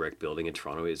old brick building in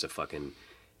Toronto is a fucking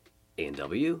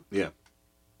A&W. Yeah.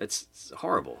 It's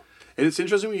horrible. And it's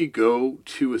interesting when you go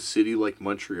to a city like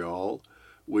Montreal,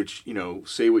 which,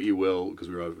 say what you will, because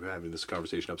we were having this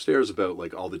conversation upstairs about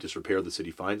like all the disrepair the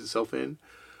city finds itself in,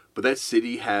 but that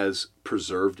city has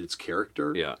preserved its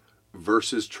character. Yeah.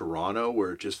 Versus Toronto,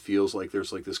 where it just feels like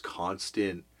there's like this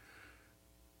constant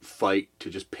fight to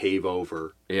just pave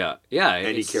over. Yeah,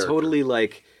 any it's character. totally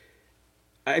like.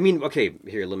 I mean, okay,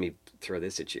 here, let me throw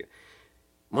this at you.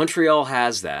 Montreal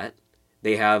has that.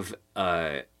 They have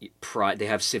pride. They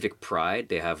have civic pride.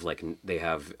 They have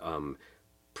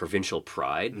provincial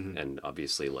pride, and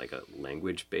obviously like a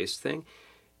language-based thing,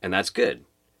 and that's good.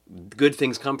 Good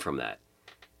things come from that.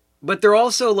 But they're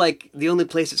also like the only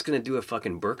place that's going to do a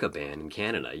fucking burqa ban in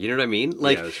Canada. You know what I mean?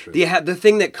 Like that's true. the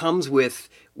thing that comes with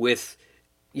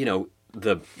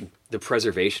the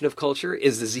preservation of culture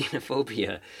is the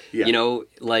xenophobia. Yeah.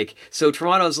 So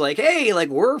Toronto's like, hey, like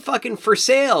we're fucking for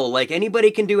sale. Like anybody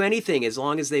can do anything as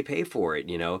long as they pay for it.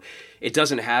 It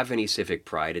doesn't have any civic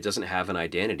pride. It doesn't have an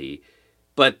identity.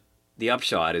 But the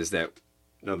upshot is that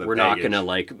No, the we're not baggage. gonna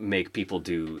like make people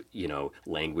do, you know,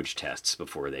 language tests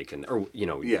before they can, or you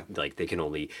know, Yeah. like they can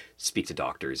only speak to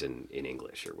doctors in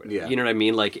English or whatever. Yeah. You know what I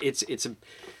mean? Like it's a,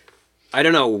 I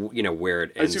don't know, you know, where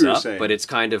it I see ends what you're up, saying. but it's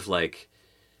kind of like,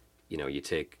 you know, you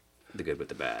take the good with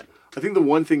the bad. I think the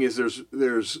one thing is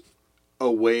there's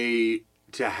a way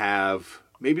to have,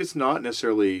 maybe it's not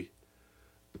necessarily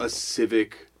a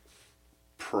civic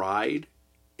pride,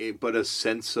 but a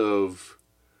sense of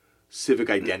civic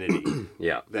identity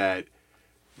Yeah. that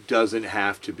doesn't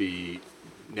have to be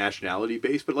nationality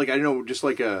based, but like I don't know, just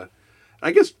like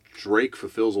I guess Drake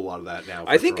fulfills a lot of that now.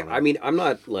 I think, Toronto. I mean, I'm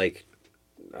not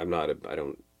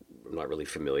really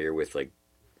familiar with like,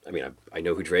 I mean, I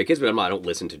know who Drake is, but I don't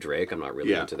listen to Drake. I'm not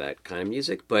really Yeah. into that kind of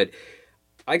music, but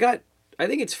I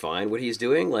think it's fine what he's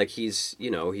doing. Like he's,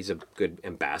 you know, he's a good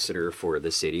ambassador for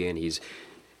the city and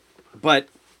but,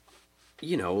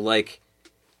 you know, like,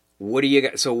 what do you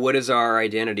got? So what is our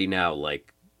identity now?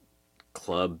 Like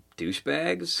club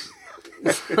douchebags?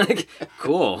 Like,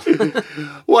 cool.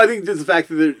 Well, I think the fact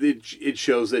that it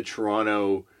shows that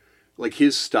Toronto, like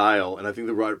his style, and I think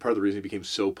part of the reason he became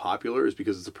so popular is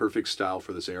because it's a perfect style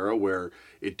for this era where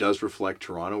it does reflect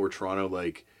Toronto, where Toronto,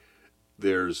 like,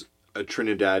 there's a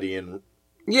Trinidadian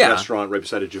restaurant right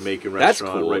beside a Jamaican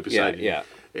restaurant, cool. right beside Yeah.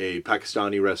 a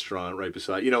Pakistani restaurant, right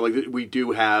beside, you know, like we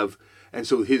do have, and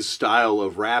so his style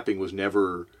of rapping was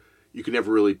never, you could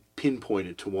never really pinpoint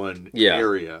it to one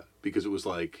area because it was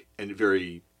like, and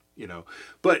very, you know,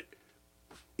 but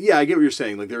yeah, I get what you're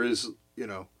saying. Like there is, you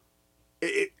know,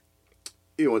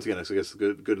 you know, once again, I guess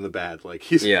the good and the bad. Like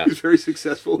he's very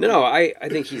successful. No, I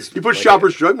think he's. He put like,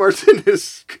 Shoppers Drug Marts in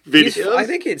his videos. I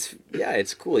think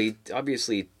it's cool. He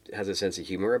obviously has a sense of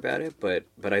humor about it, but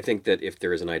I think that if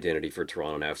there is an identity for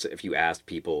Toronto now, if you asked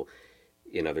people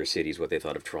in other cities what they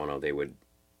thought of Toronto, they would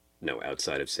know,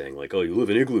 outside of saying like, oh, you live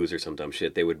in igloos or some dumb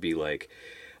shit, they would be like,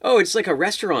 oh, it's like a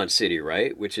restaurant city,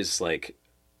 right? Which is like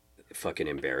fucking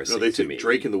embarrassing. No, they to say me.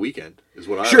 Drake in the Weekend is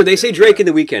what I. Sure, they say Drake in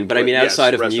the Weekend, but I mean,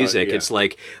 outside of restaurant, music, yeah. it's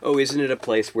like, oh, isn't it a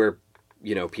place where,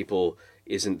 you know, people,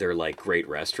 isn't there like great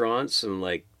restaurants? And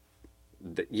like,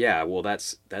 yeah, well,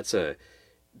 that's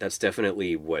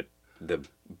definitely what the,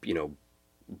 you know,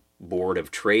 Board of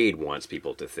Trade wants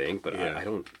people to think, but I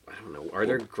don't know. Are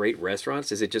there great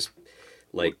restaurants? Is it just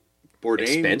like Bourdain,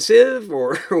 expensive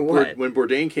or what? When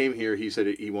Bourdain came here, he said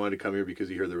he wanted to come here because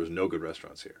he heard there was no good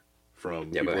restaurants here.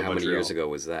 From Yeah, people but in how many Montreal. years ago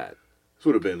was that? This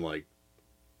would have been like,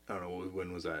 I don't know,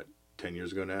 when was that? 10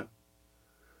 years ago now?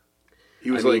 He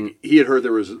was he had heard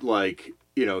there was like,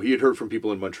 you know, he had heard from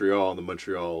people in Montreal,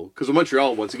 because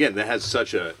Montreal, once again, that has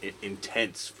such a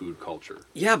intense food culture.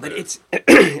 Yeah, but it's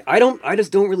I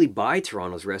just don't really buy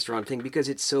Toronto's restaurant thing because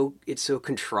it's so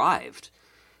contrived.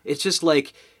 It's just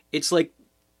like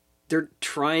they're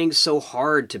trying so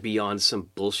hard to be on some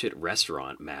bullshit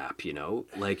restaurant map, you know?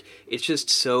 Like it's just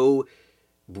so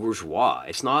bourgeois.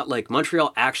 It's not like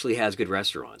Montreal actually has good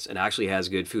restaurants and actually has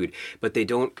good food, but they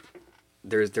don't.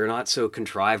 They're not so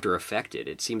contrived or affected.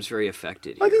 It seems very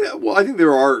affected here. I think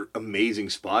there are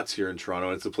amazing spots here in Toronto.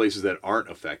 And it's the places that aren't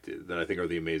affected that I think are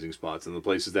the amazing spots, and the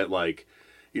places that, like,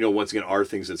 you know, once again, are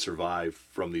things that survive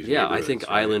from these. Yeah, I neighborhoods, think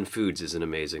right? Island Foods is an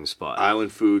amazing spot.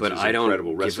 Island Foods, but is I don't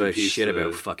incredible. give Rest in a peace shit to-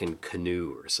 about fucking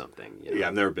Canoe or something. You know? Yeah,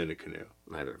 I've never been to Canoe.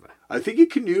 Neither have I. I think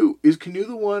Canoe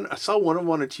the one. I saw one of them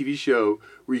on a TV show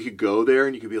where you could go there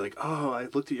and you could be like, oh, I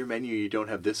looked at your menu, you don't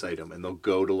have this item, and they'll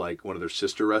go to like one of their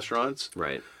sister restaurants.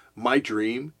 Right. My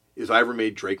dream, if I ever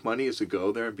made Drake money, is to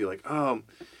go there and be like,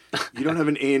 you don't have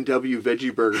an A&W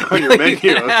veggie burger on your menu.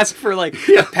 Ask for like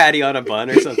a patty on a bun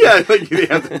or something. Yeah, like you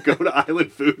have to go to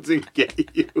Island Foods and get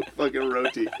you a fucking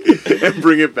roti and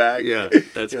bring it back. Yeah,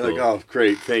 that's You're cool. like, oh,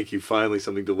 great, thank you. Finally,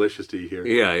 something delicious to eat here.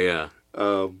 Yeah.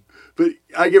 But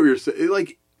I get what you're saying.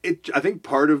 Like, I think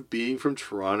part of being from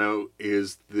Toronto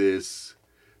is this,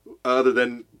 other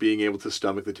than being able to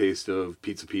stomach the taste of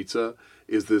pizza,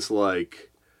 is this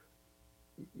like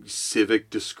civic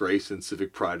disgrace and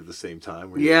civic pride at the same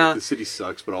time. Where you're like, the city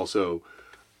sucks, but also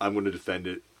I'm going to defend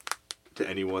it to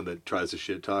anyone that tries to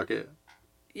shit talk it.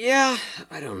 Yeah,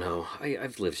 I don't know.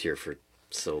 I've lived here for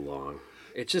so long.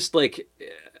 It's just like,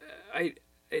 it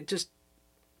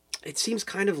seems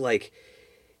kind of like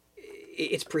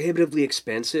it's prohibitively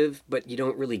expensive, but you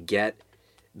don't really get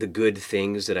the good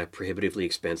things that a prohibitively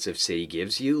expensive city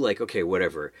gives you. Like, okay,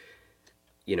 whatever.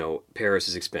 You know, Paris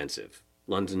is expensive.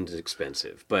 London's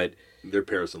expensive, but they're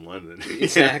Paris and London.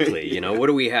 Exactly. You know, what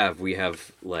do we have? We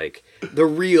have like the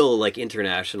real like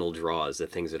international draws, the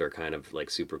things that are kind of like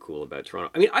super cool about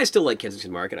Toronto. I mean, I still like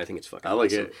Kensington Market. I think it's fucking I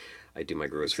like awesome. it. I do my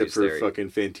groceries Except for there. fucking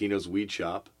Fantino's weed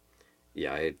shop.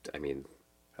 Yeah, I mean,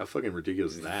 how fucking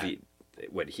ridiculous is that?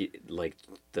 what he like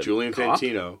the Julian cop?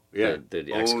 Fantino, yeah,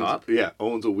 the ex-cop.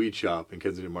 Owns a weed shop in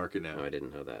Kensington Market now. No, I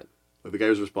didn't know that. Like, the guy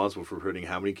was responsible for putting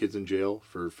how many kids in jail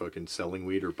for fucking selling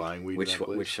weed or buying weed. Which in that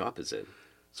place? which shop is it?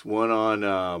 It's one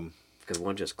on. Because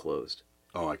one just closed.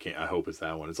 Oh, I can't. I hope it's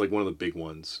that one. It's like one of the big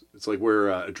ones. It's like where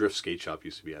a drift skate shop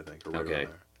used to be, I think. Or right Okay, around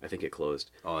there. I think it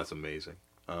closed. Oh, that's amazing.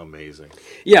 Amazing.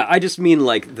 Yeah, I just mean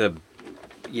like the,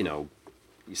 you know,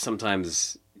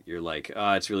 sometimes you're like,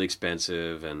 it's really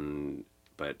expensive,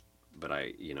 but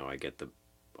I, you know, I get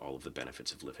all of the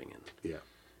benefits of living in Yeah.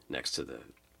 next to the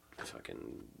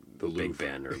fucking The Big Louvre.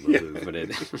 Ben or the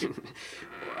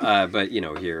Louvre, but you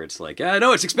know, here it's like,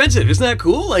 no, it's expensive. Isn't that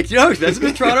cool? Like, you know, how expensive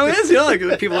in Toronto is. You know, like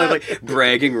people have like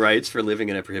bragging rights for living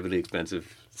in a prohibitively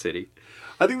expensive city.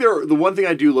 I think the one thing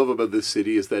I do love about this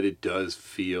city is that it does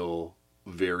feel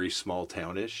very small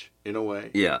townish in a way.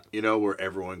 Yeah. You know, where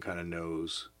everyone kind of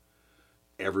knows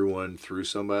everyone through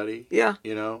somebody. Yeah.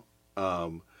 You know?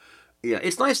 Yeah,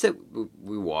 it's nice that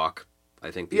we walk. I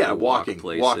think people walking,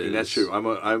 places. that's true.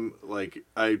 I'm like,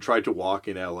 I tried to walk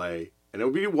in LA, and it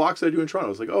would be walks that I do in Toronto.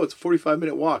 It's like, oh, it's a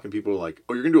 45-minute walk, and people are like,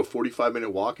 oh, you're gonna do a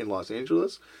 45-minute walk in Los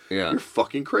Angeles? Yeah, you're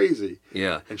fucking crazy.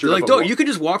 Yeah, and they're like, don't you can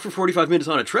just walk for 45 minutes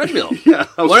on a treadmill? Yeah,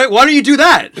 why don't you do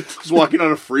that? I was walking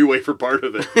on a freeway for part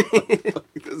of it.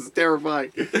 This is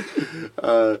terrifying.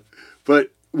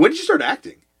 But when did you start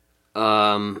acting?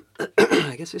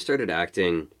 I guess I started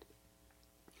acting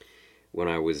when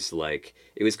I was like,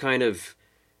 it was kind of,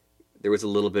 there was a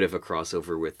little bit of a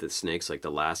crossover with the Snakes, like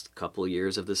the last couple of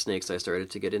years of the Snakes I started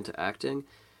to get into acting.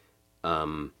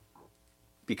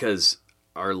 Because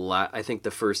I think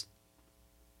the first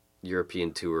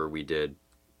European tour we did,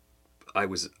 I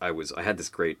had this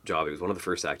great job. It was one of the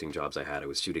first acting jobs I had. I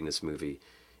was shooting this movie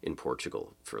in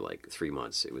Portugal for like 3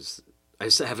 months. I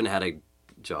just haven't had a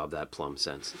job that plumb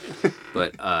since.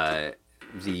 But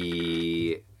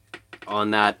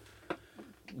on that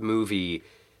movie,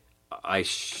 I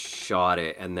shot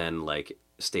it and then like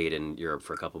stayed in Europe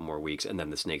for a couple more weeks, and then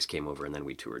the Snakes came over, and then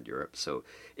we toured Europe. So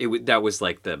that was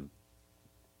the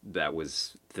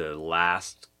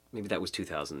last, maybe that was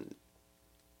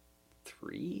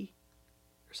 2003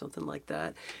 or something like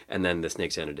that, and then the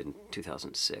Snakes ended in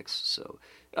 2006. So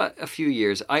a few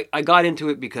years. I got into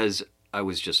it because I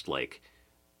was just like,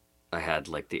 I had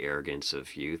like the arrogance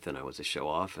of youth, and I was a show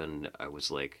off, and I was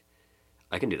like,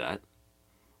 I can do that.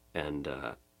 And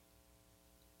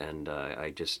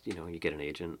I just, you know, you get an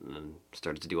agent and then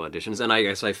started to do auditions. And I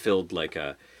guess I filled like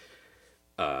a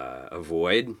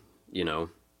void, you know.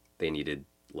 They needed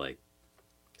like,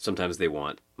 sometimes they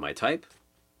want my type,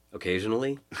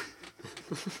 occasionally.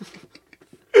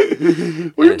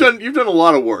 Well, you've done a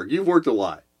lot of work. You've worked a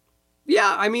lot.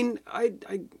 Yeah, I mean,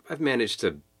 I've managed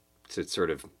to sort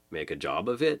of make a job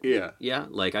of it. Yeah. Yeah,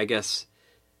 like I guess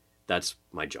that's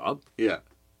my job. Yeah.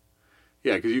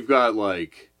 Yeah, because you've got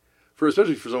like,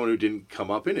 especially for someone who didn't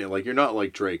come up in it, like you're not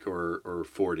like Drake or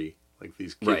 40, like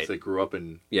these kids Right. that grew up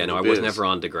in. Yeah, no, I biz. was never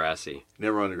on Degrassi.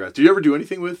 Never on the grass. Did you ever do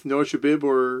anything with Noah Shabib,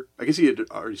 or I guess he had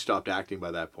already stopped acting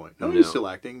by that point? No, he's still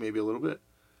acting, maybe a little bit.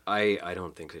 I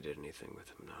don't think I did anything with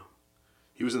him, no.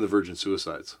 He was in the Virgin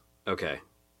Suicides. Okay.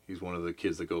 He's one of the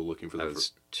kids that go looking for the. I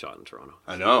was shot in Toronto.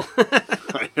 I know.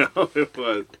 I know it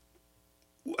was.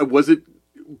 Was it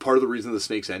part of the reason the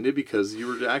Snakes ended because you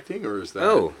were acting, or is that?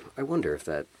 Oh, I wonder if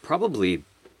that probably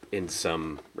in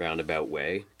some roundabout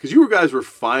way. Because you guys were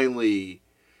finally,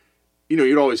 you know,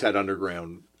 you'd always had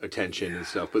underground attention and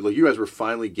stuff, but like you guys were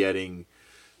finally getting,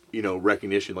 you know,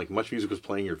 recognition. Like Much Music was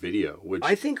playing your video, which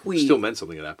I think still meant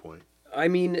something at that point. I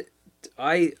mean,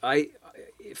 I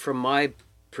from my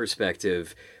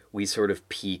perspective, we sort of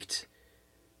peaked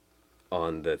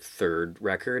on the third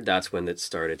record. That's when it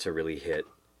started to really hit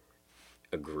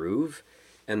a groove,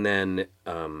 and then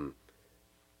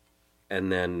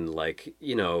like,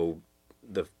 you know,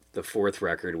 the fourth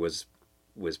record was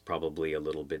probably a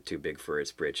little bit too big for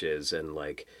its britches, and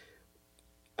like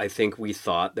I think we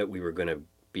thought that we were going to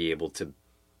be able to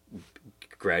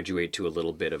graduate to a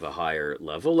little bit of a higher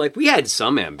level. Like we had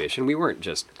some ambition. We weren't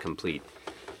just complete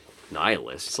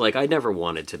nihilists. Like I never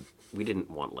wanted to. We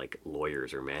didn't want like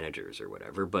lawyers or managers or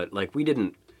whatever. But like we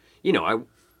didn't. You know, I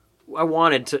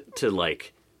wanted to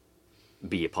like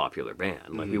be a popular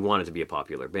band. Like we wanted to be a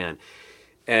popular band,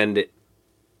 and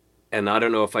I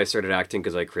don't know if I started acting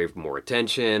because I craved more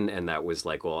attention, and that was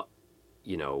like, well,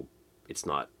 you know, it's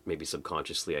not, maybe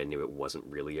subconsciously I knew it wasn't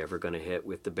really ever going to hit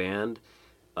with the band,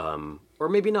 or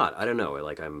maybe not. I don't know.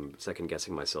 Like I'm second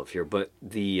guessing myself here, but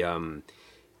the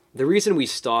reason we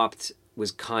stopped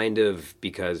was kind of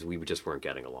because we just weren't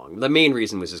getting along. The main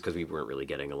reason was just because we weren't really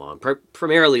getting along.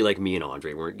 Primarily, like me and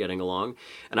Andre weren't getting along,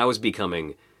 and I was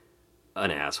becoming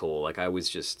an asshole. Like I was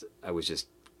just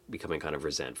becoming kind of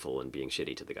resentful and being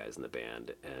shitty to the guys in the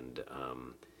band,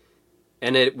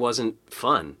 and it wasn't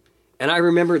fun. And I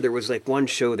remember there was like one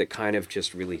show that kind of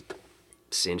just really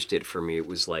cinched it for me. It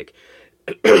was like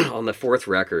on the fourth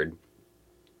record,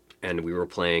 and we were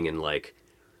playing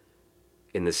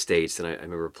in the States, and I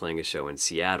remember playing a show in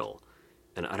Seattle,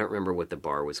 and I don't remember what the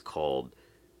bar was called,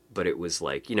 but it was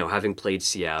like, you know, having played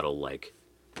Seattle like,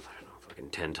 I don't know, fucking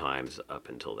 10 times up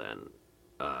until then,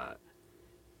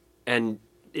 and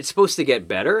it's supposed to get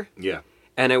better. Yeah.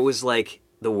 And it was like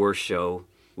the worst show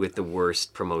with the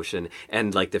worst promotion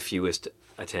and like the fewest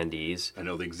attendees. I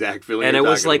know the exact feeling. And you're I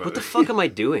was talking like, about. what the fuck am I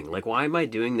doing? Like, why am I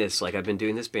doing this? Like, I've been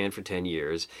doing this band for 10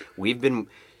 years. We've been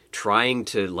trying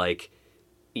to like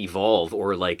evolve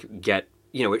or like get,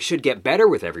 you know, it should get better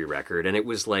with every record. And it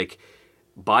was like,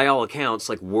 by all accounts,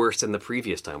 like worse than the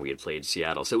previous time we had played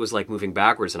Seattle. So it was like moving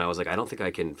backwards. And I was like, I don't think I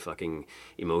can fucking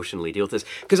emotionally deal with this.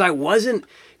 Because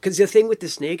the thing with the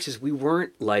Snakes is we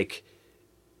weren't like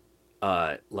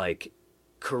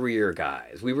career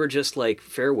guys. We were just like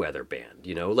fair weather band,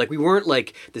 you know? Like we weren't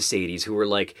like the Sadies who were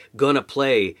like gonna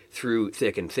play through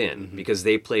thick and thin because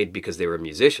they played because they were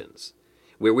musicians.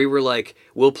 Where we were like,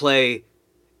 we'll play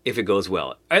if it goes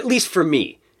well. At least for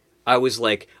me. I was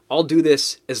like, I'll do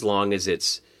this as long as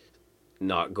it's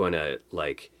not gonna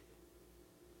like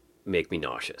make me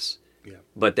nauseous. Yeah.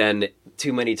 But then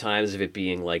too many times of it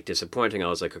being like disappointing, I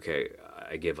was like, okay,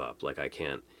 I give up. Like I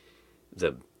can't.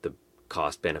 The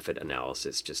cost benefit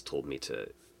analysis just told me to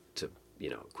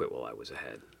quit while I was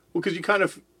ahead. Well, because you kind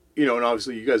of, you know, and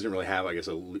obviously you guys didn't really have, I guess,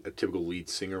 a typical lead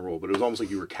singer role, but it was almost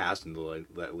like you were cast into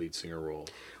that lead singer role.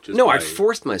 I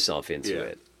forced myself into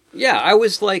it. Yeah, I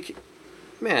was like,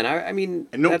 man, I mean,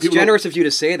 that's generous of you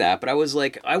to say that, but I was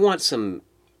like, I want some,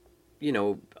 you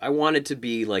know, I wanted to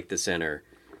be like the center.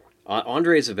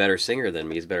 Andre's a better singer than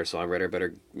me. He's a better songwriter,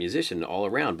 better musician all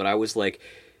around. But I was like,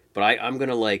 I'm going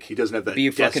to like he doesn't have that be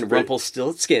a fucking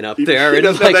Rumpelstiltskin up he there. He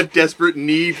doesn't have that desperate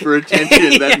need for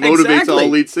attention that motivates all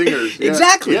lead singers. Yeah.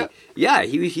 Exactly. Yeah,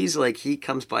 he's like, he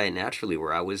comes by it naturally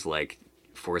where I was like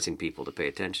forcing people to pay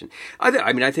attention.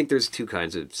 I think there's two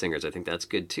kinds of singers. I think that's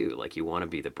good too. Like you want to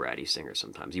be the bratty singer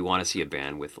sometimes. You want to see a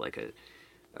band with like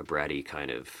a bratty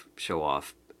kind of show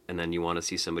off. And then you want to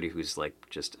see somebody who's like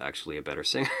just actually a better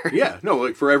singer. Yeah, no,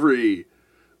 like for every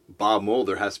Bob Mould,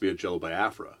 there has to be a Jello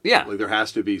Biafra. Yeah. Like there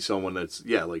has to be someone that's,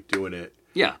 like doing it.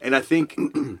 Yeah. And I think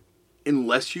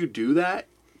unless you do that,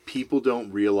 people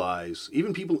don't realize,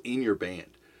 even people in your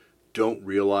band, don't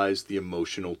realize the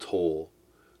emotional toll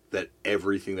that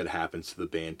everything that happens to the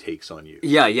band takes on you.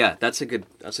 Yeah. That's a good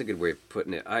way of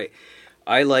putting it.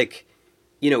 I like,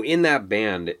 you know, in that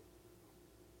band,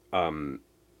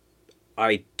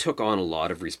 I took on a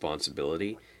lot of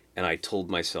responsibility, and I told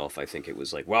myself, I think it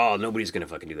was like, well, nobody's going to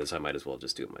fucking do this. I might as well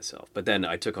just do it myself. But then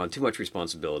I took on too much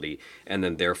responsibility, and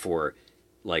then therefore,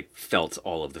 like, felt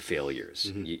all of the failures.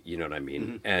 Mm-hmm. You know what I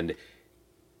mean? Mm-hmm.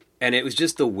 And it was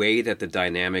just the way that the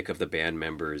dynamic of the band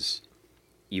members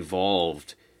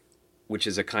evolved, which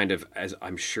is a kind of, as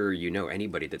I'm sure you know,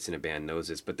 anybody that's in a band knows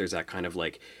this, but there's that kind of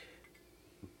like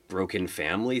broken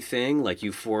family thing. Like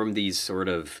you form these sort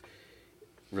of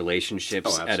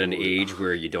relationships at an age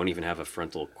where you don't even have a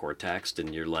frontal cortex,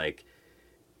 and you're like,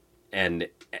 and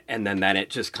then that it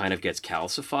just kind of gets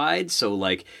calcified. So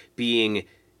like being,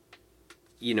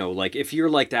 you know, like if you're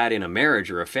like that in a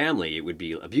marriage or a family, it would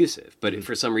be abusive. But if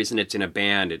for some reason it's in a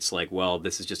band, it's like, well,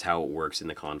 this is just how it works in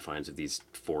the confines of these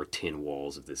 4 tin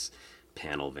walls of this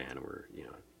panel van we're, you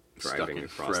know, driving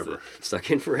across stuck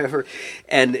in forever.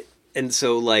 And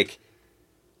so like,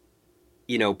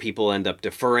 you know, people end up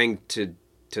deferring to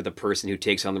the person who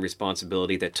takes on the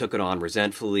responsibility that took it on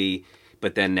resentfully,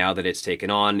 but then now that it's taken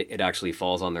on, it actually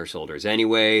falls on their shoulders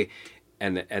anyway.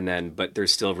 And then, but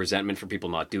there's still resentment for people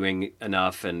not doing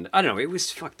enough. And I don't know, it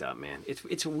was fucked up, man.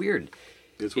 It's weird.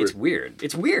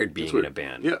 It's weird being in a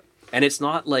band. Yeah. And it's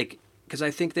not like, because I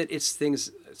think that it's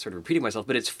things, sort of repeating myself,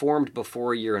 but it's formed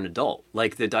before you're an adult.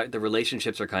 Like the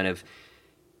relationships are kind of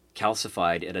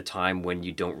calcified at a time when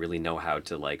you don't really know how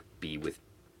to like be with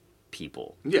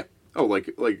people. Yeah. Oh,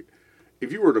 like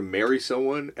if you were to marry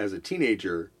someone as a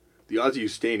teenager, the odds of you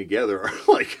staying together are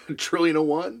like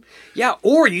 1,000,000,000,000. Yeah,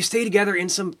 or you stay together in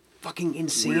some fucking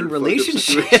insane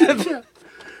relationship.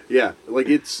 Yeah, like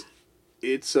it's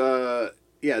a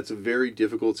very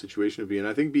difficult situation to be in.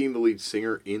 I think being the lead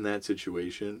singer in that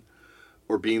situation,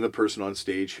 or being the person on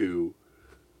stage who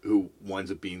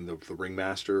winds up being the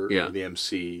ringmaster or the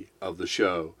MC of the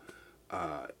show,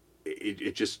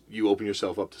 it just, you open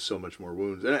yourself up to so much more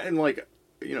wounds. And like,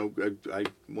 you know, I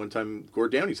one time,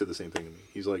 Gord Downey said the same thing to me.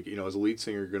 He's like, you know, as a lead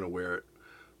singer, you're going to wear it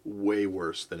way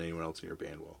worse than anyone else in your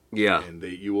band will. Yeah. And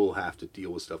you will have to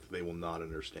deal with stuff that they will not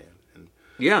understand. And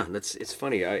yeah, it's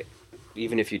funny.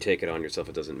 Even if you take it on yourself,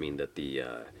 it doesn't mean that the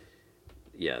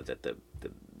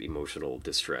emotional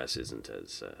distress isn't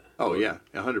as. Oh yeah,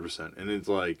 100%. And it's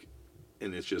like,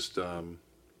 and it's just, I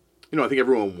think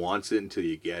everyone wants it until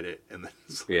you get it, and then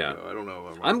it's like, yeah, I don't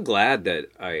know. I'm glad that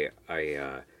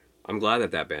I'm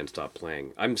glad that band stopped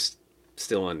playing. I'm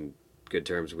still on good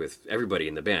terms with everybody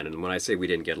in the band, and when I say we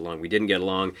didn't get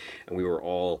along, and we were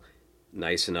all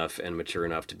nice enough and mature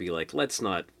enough to be like, let's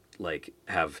not like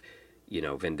have,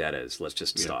 vendettas. Let's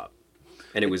just stop.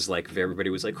 And it was like everybody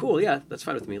was like, cool, yeah, that's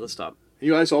fine with me. Let's stop.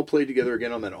 You guys all played together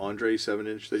again on that Andre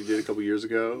 7-inch that you did a couple years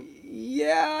ago?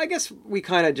 Yeah, I guess we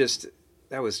kind of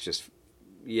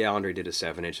Andre did a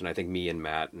 7-inch, and I think me and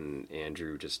Matt and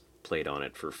Andrew just played on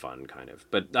it for fun, kind of.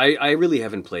 But I really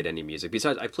haven't played any music.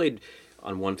 Besides, I played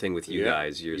on one thing with you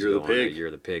guys years ago.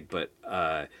 You're the Pig. But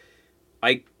our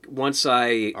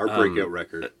breakout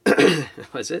record.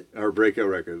 Was it? Our breakout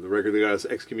record. The record that got us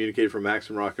excommunicated from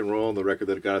Maximum Rock and Roll, and the record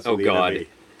that got us in the enemy.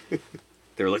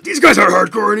 They were like, these guys aren't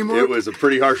hardcore anymore. It was a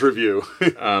pretty harsh review.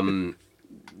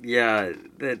 Yeah,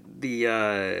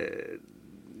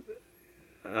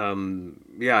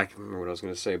 I can't remember what I was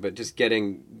going to say, but just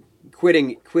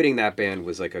quitting that band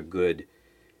was like a good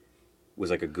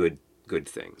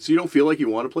thing. So you don't feel like you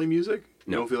want to play music?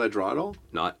 You No. don't feel that draw at all?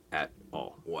 Not at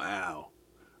all. Wow.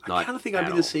 I Not kind of think I'd be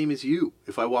at the all. same as you.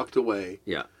 If I walked away,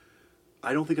 Yeah.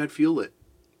 I don't think I'd feel it.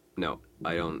 No,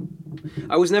 I don't.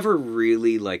 I was never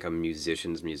really like a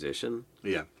musician's musician.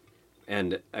 Yeah.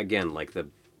 And again, like the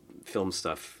film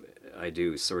stuff I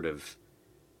do sort of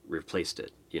replaced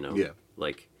it, Yeah.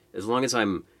 Like, as long as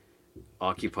I'm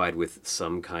occupied with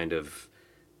some kind of,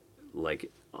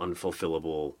 like,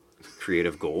 unfulfillable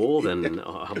creative goal, then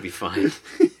I'll be fine.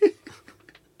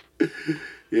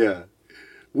 Yeah.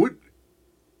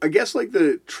 I guess, like,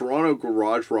 the Toronto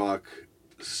garage rock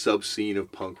sub-scene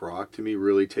of punk rock, to me,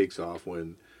 really takes off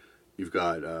when you've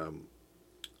got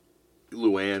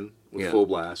Luann with Full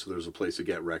Blast, so there's a place to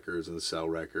get records and sell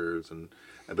records,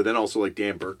 but then also, like,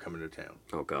 Dan Burke coming to town.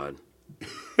 Oh, God.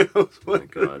 Oh my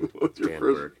God. Dan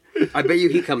Burke. I bet you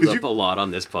he comes up a lot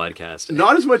on this podcast.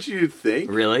 Not as much as you'd think.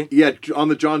 Really? Yeah, on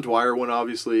the John Dwyer one,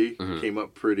 obviously, came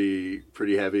up pretty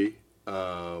heavy.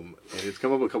 And it's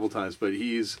come up a couple times, but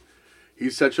he's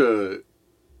such a,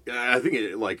 I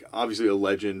think, obviously a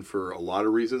legend for a lot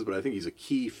of reasons, but I think he's a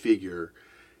key figure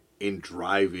in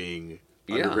driving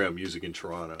underground music in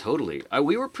Toronto. Totally.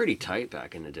 We were pretty tight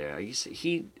back in the day.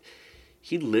 He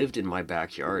lived in my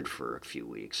backyard for a few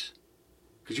weeks.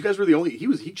 Because you guys were the only,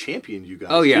 he championed you guys.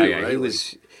 Oh yeah, too, yeah.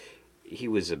 Right? He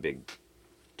was a big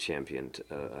champion,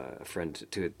 a friend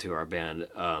to our band.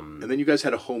 And then you guys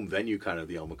had a home venue, kind of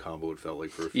the El Macambo. It felt like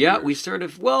for a few yeah, years. we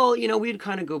started. Well, we'd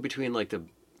kind of go between like the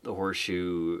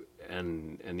Horseshoe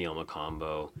and the El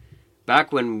Macambo.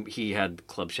 Back when he had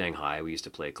Club Shanghai, we used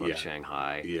to play Club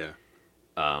Shanghai. Yeah.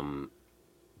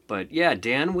 But yeah,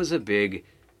 Dan was a big.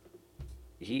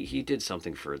 He did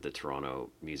something for the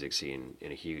Toronto music scene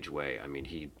in a huge way. I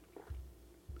mean,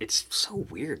 it's so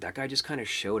weird. That guy just kind of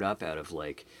showed up out of,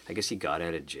 like, I guess he got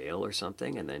out of jail or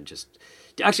something, and then just...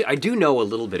 Actually, I do know a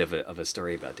little bit of a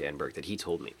story about Dan Burke that he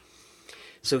told me.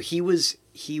 So he was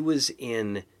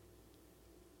doing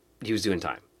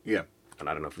time. Yeah. And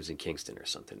I don't know if it was in Kingston or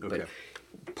something. Okay.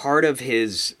 But part of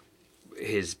his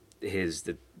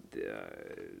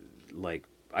like,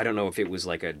 I don't know if it was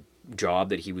like a job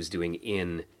that he was doing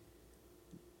in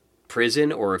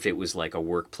prison or if it was like a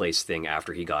workplace thing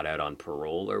after he got out on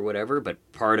parole or whatever, but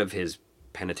part of his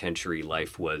penitentiary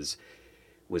life was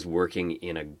working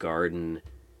in a garden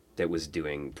that was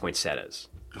doing poinsettias.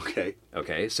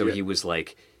 Okay, so he was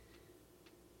like,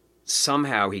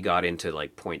 somehow he got into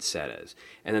like poinsettias,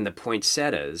 and then the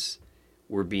poinsettias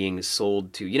were being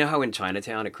sold to, how in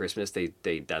Chinatown at Christmas they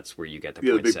that's where you get the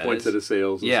poinsettias. The big poinsettia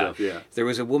sales and stuff. Yeah. There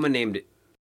was a woman named,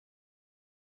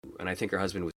 and I think her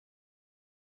husband was,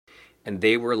 and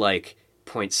they were like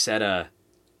poinsettia,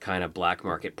 kind of black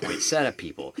market poinsettia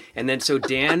people. And then so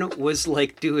Dan was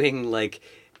like doing like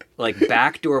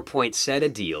backdoor poinsettia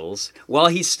deals while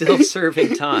he's still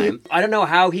serving time. I don't know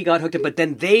how he got hooked up, but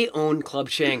then they own Club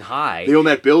Shanghai. They own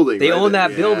that building. They own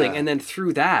that building, and then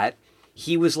through that,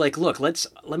 he was like, "Look, let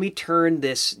me turn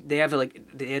this." They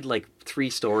had like 3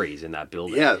 stories in that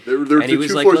building. Yeah, there were the 2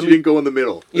 like, floors you didn't go in the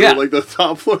middle. They were like the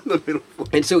top floor and the middle floor.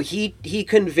 And so he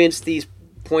convinced these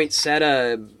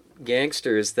poinsettia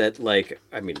gangsters that, like,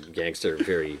 I mean, gangster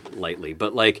very lightly,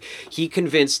 but like he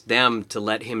convinced them to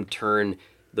let him turn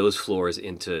those floors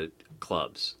into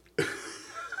clubs.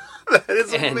 That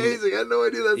is amazing. I had no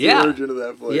idea that's the origin of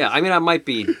that place. Yeah, I mean, I might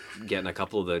be getting a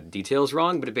couple of the details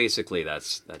wrong, but basically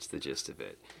that's the gist of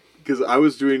it. Because I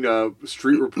was doing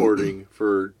street reporting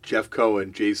for Jeff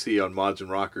Cohen, JC, on Mods and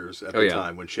Rockers at the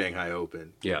time when Shanghai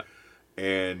opened. Yeah.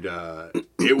 And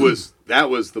that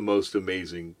was the most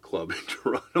amazing club in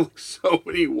Toronto. So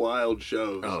many wild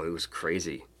shows. Oh, it was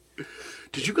crazy.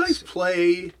 Did you guys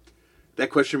play that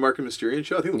Question Mark and Mysterian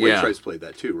show? I think the White Stripes played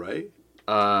that too, right?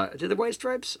 Did the White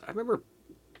Stripes? I remember.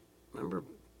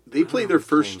 They played their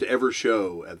first ever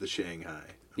show at the Shanghai.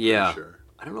 I'm sure.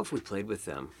 I don't know if we played with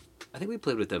them. I think we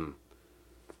played with them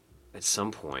at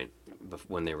some point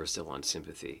when they were still on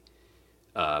Sympathy.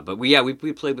 But we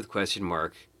played with Question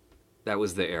Mark. That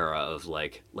was the era of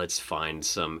like, let's find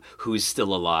some who's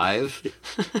still alive.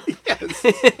 Yes.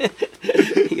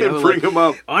 Bring like, him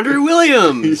up. Andre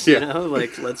Williams. You know,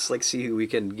 like let's see who we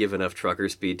can give enough trucker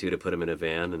speed to put him in a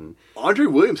van. And Andre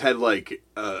Williams had like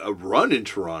a run in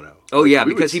Toronto. Oh like, yeah,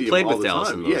 because he played with Dallas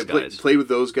and those guys. Played with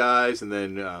those guys, and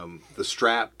then the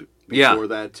Strap before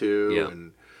that too. Yeah.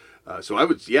 And so I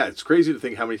would. Yeah, it's crazy to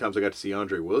think how many times I got to see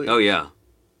Andre Williams. Oh yeah,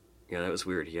 yeah, that was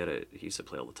weird. He used to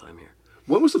play all the time here.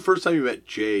 When was the first time you met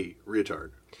Jay Reatard?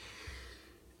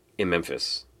 In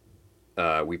Memphis.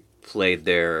 We played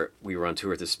there. We were on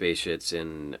tour with the Spaceshits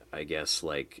in, I guess,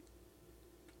 like,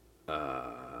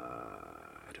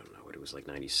 I don't know what it was, like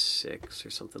 96 or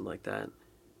something like that.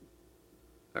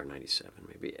 Or 97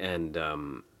 maybe. And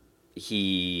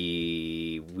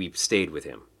we stayed with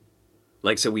him.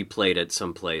 Like, so we played at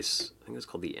some place, I think it was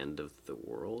called The End of the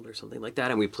World or something like that.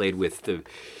 And we played with the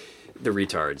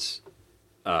Retards.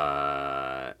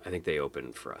 I think they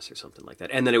opened for us or something like that.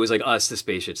 And then it was like us, the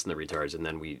Spaceshits, and the Retards,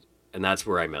 and that's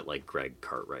where I met like Greg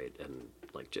Cartwright and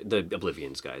like the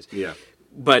Oblivions guys. Yeah.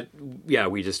 But yeah,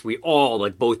 we all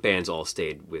like both bands all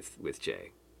stayed with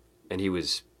Jay, and he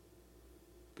was,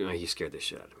 he scared the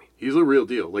shit out of me. He's a real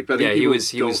deal. Like I think he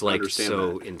was like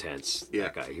so intense. Yeah.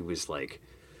 That guy. He was like.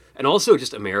 And also,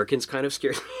 just Americans kind of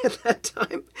scared me at that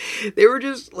time. They were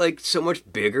just, like, so much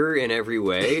bigger in every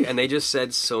way, and they just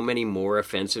said so many more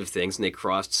offensive things, and they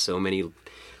crossed so many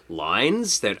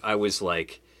lines that I was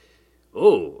like,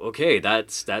 oh, okay,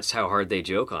 that's how hard they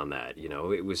joke on that, you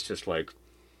know? It was just like,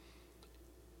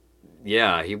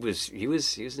 yeah, he was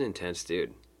an intense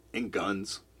dude. And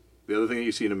guns. The other thing that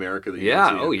you see in America that you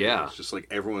yeah. It's just like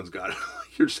everyone's got it.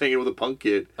 You're just hanging with a punk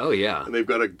kid. Oh, yeah. And they've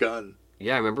got a gun.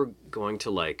 Yeah, I remember going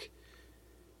to like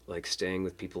staying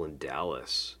with people in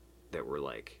Dallas that were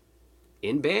like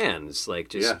in bands, like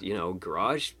just,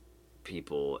 garage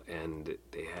people, and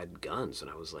they had guns,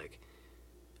 and I was like,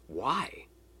 why?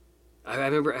 I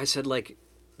remember I said like,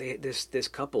 this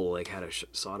couple like had a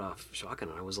sawed-off shotgun,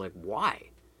 and I was like,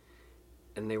 why?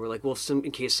 And they were like, well,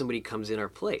 in case somebody comes in our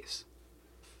place.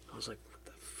 I was like, what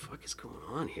the fuck is going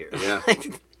on here? Yeah.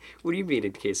 What do you mean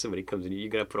in case somebody comes in? You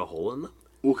gotta put a hole in them?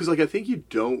 Well, because, like, I think you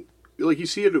don't... Like, you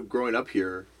see it growing up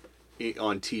here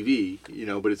on TV,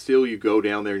 but it's still you go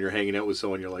down there and you're hanging out with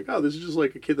someone, you're like, oh, this is just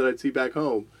like a kid that I'd see back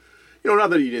home.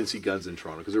 Not that you didn't see guns in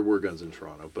Toronto, because there were guns in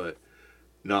Toronto, but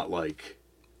not like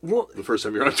the first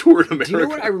time you're on tour in America. Do you know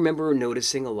what I remember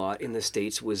noticing a lot in the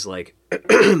States was, like,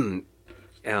 that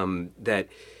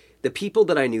the people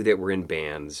that I knew that were in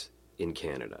bands in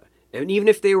Canada, and even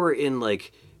if they were in,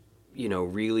 like...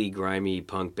 really grimy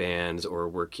punk bands or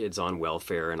were kids on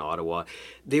welfare in Ottawa,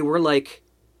 they were like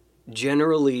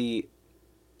generally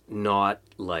not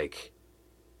like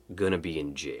gonna be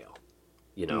in jail,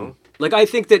 Like I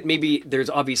think that maybe there's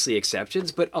obviously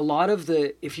exceptions, but a lot of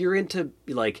if you're into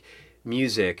like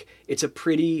music, it's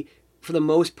for the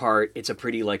most part, it's a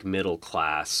pretty like middle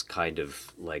class kind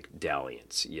of like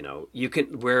dalliance, You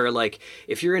can, where like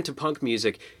if you're into punk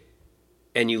music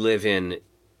and you live in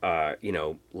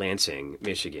Lansing,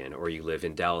 Michigan, or you live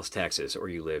in Dallas, Texas, or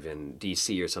you live in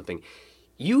DC or something,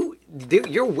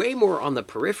 you're way more on the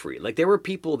periphery. Like there were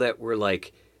people that were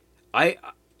like, I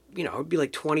would be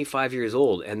like 25 years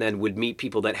old and then would meet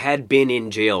people that had been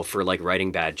in jail for like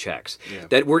writing bad checks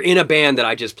that were in a band that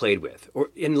I just played with.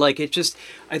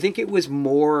 I think it was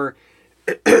more,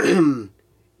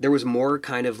 there was more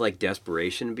kind of like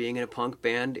desperation being in a punk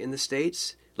band in the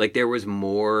States. Like there was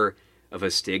more of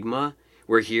a stigma.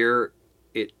 Where here,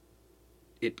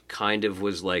 it kind of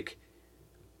was like,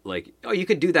 oh, you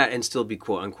could do that and still be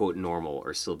quote unquote normal,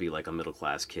 or still be like a middle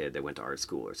class kid that went to art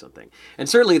school or something. And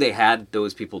certainly they had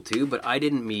those people too, but I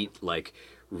didn't meet like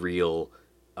real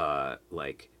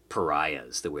like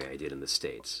pariahs the way I did in the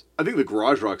States. I think the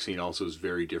garage rock scene also is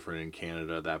very different in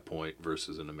Canada at that point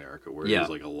versus in America, where there's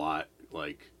like a lot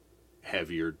like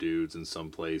heavier dudes in some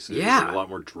places, and a lot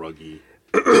more druggy.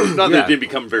 Not that it didn't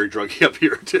become very druggy up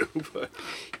here too, but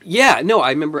Yeah, no, I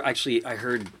remember actually. I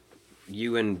heard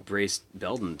you and Brace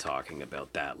Belden talking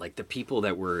about that, like the people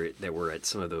that were at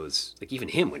some of those, like even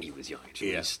him when he was young.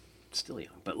 Actually, he's still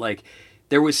young, but like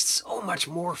there was so much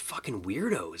more fucking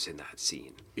weirdos in that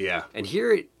scene. yeah. And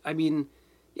here, I mean,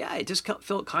 yeah, it just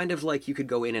felt kind of like you could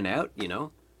go in and out, you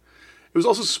know. It was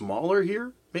also smaller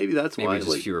here. Maybe that's why. Maybe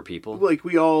just fewer people. Like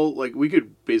we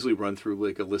could basically run through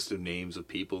like a list of names of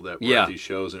people that were at these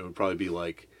shows, and it would probably be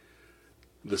like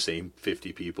the same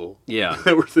 50 people. Yeah,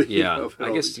 that we're thinking yeah. of.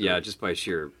 I guess just by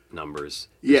sheer numbers,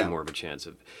 yeah, there's more of a chance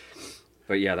of.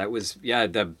 But yeah, that was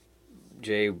the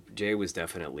Jay was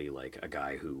definitely like a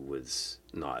guy who was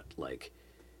not like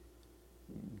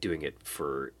doing it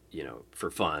for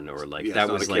fun or like that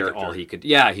was like character. All he could.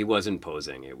 Yeah, he wasn't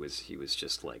posing. He was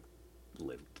just like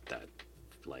lived that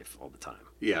life all the time.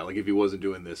 Yeah, like if he wasn't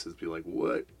doing this, it'd be like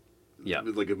what? Yeah,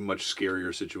 like a much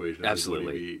scarier situation.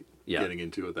 Absolutely. Be getting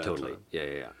into at that time.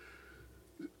 Yeah.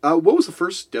 What was the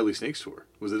first Deadly Snakes tour?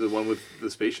 Was it the one with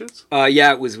the Space Shits?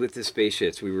 Yeah, it was with the Space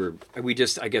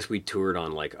Shits. I guess we toured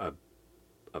on like a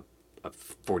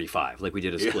 45. Like we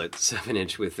did a split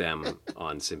 7-inch with them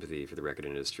on Sympathy for the Record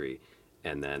Industry.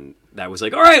 And then that was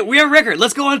like, all right, we have a record.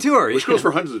 Let's go on tour. Which goes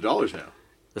for hundreds of dollars now.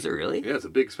 Is it really? Yeah, it's a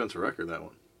big expensive record, that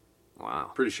one.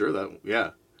 Wow. Pretty sure that,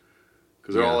 yeah.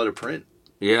 Because they're all out of print.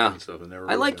 Yeah. And stuff, and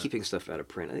I like keeping stuff out of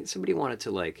print. I think somebody wanted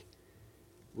to like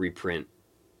reprint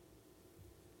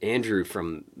Andrew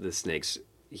from the Snakes.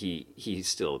 He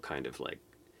still kind of like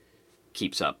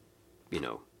keeps up,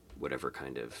 whatever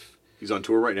kind of. He's on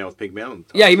tour right now with Pink Mountain.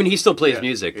 Yeah, even he still plays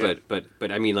music, but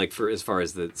I mean, like for as far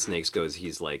as the Snakes goes,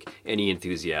 he's like any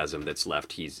enthusiasm that's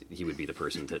left, he would be the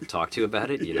person to talk to about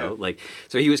it, you know. Like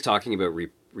so, he was talking about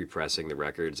repressing the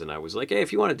records, and I was like, hey,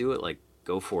 if you want to do it, like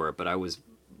go for it.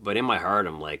 But in my heart,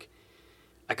 I'm like,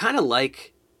 I kind of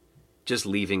like just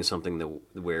leaving something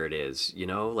where it is,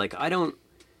 Like I don't.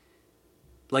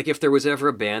 Like, if there was ever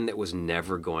a band that was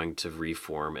never going to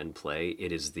reform and play,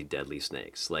 it is the Deadly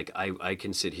Snakes. Like, I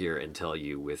can sit here and tell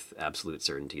you with absolute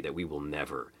certainty that we will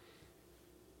never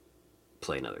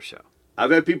play another show.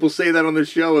 I've had people say that on the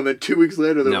show, and then 2 weeks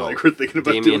later, they're like, we're thinking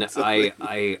about doing something.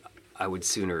 I would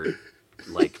sooner,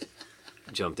 like,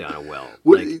 jump down a well.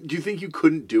 Do you think you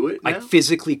couldn't do it now? I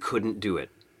physically couldn't do it.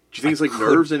 Do you think it's like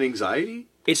nerves and anxiety?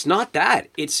 It's not that.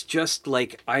 It's just,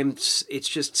 like, it's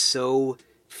just so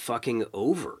fucking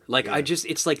over. Like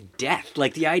it's like death.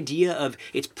 Like the idea of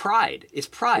it's pride.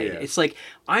 Yeah. It's like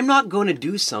I'm not going to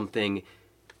do something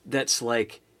that's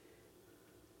like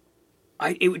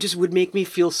it just would make me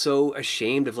feel so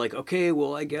ashamed of like, okay,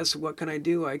 well, I guess what can I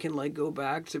do? I can like go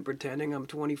back to pretending I'm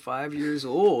 25 years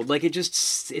old. Like it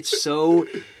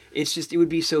would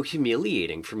be so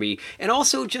humiliating for me. And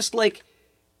also just like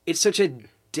it's such a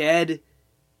dead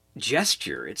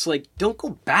gesture. It's like don't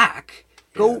go back.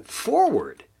 Go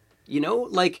forward,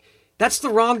 like that's the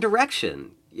wrong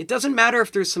direction. It doesn't matter if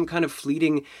there's some kind of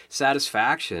fleeting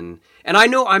satisfaction. And I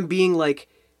know I'm being like,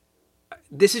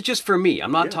 this is just for me.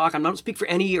 I'm not speaking for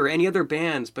any other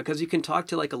bands because you can talk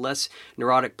to like a less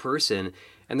neurotic person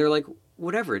and they're like,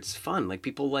 whatever, it's fun. Like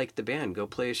people like the band, go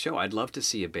play a show. I'd love to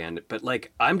see a band, but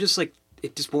like, I'm just like,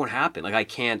 it just won't happen. Like I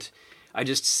can't, I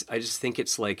just think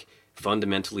it's like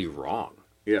fundamentally wrong.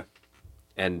 Yeah.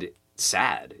 And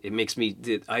sad. It makes me,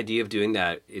 the idea of doing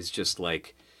that is just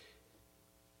like,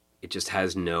 it just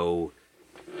has no,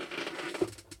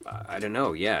 I don't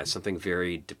know, something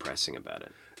very depressing about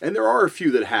it. And there are a few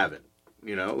that haven't,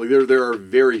 like there are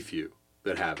very few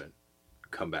that haven't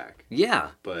come back. Yeah.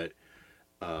 But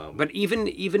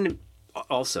even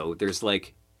also there's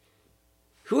like,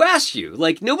 who asked you?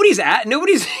 Like nobody's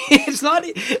it's not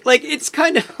like, it's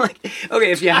kind of like,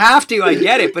 okay, if you have to, I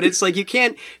get it, but it's like, you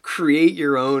can't create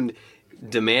your own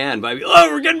demand by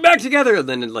we're getting back together, and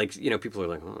then like people are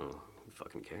like, who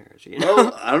fucking cares,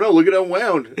 Well, I don't know, look at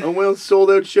Unwound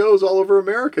sold out shows all over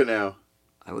America now.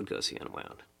 I would go see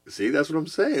Unwound. See, that's what I'm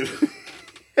saying.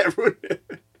 Everyone.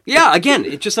 Yeah, again,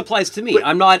 it just applies to me. But,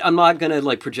 I'm not gonna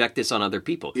like project this on other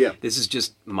people. Yeah, this is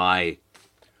just my.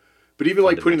 But even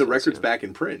like putting the records back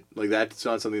in print, like that's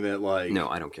not something that like. No,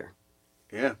 I don't care.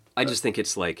 Yeah, I just think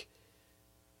it's like,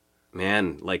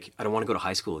 man, like I don't want to go to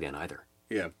high school again either.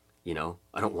 Yeah.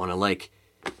 I don't want to like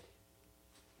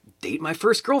date my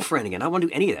first girlfriend again. I don't want to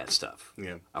do any of that stuff.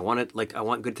 Yeah. I want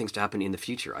good things to happen in the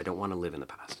future. I don't want to live in the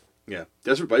past. Yeah.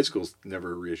 Desperate Bicycles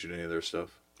never reissued any of their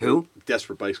stuff. Who?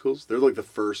 Desperate Bicycles. They're like the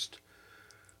first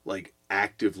like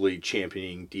actively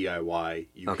championing DIY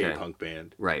UK punk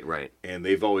band. Right. And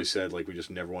they've always said like we just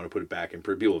never want to put it back in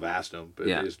print. People have asked them, but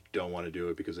they just don't want to do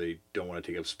it because they don't want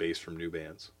to take up space from new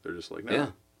bands. They're just like, no. Yeah.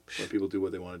 Let people do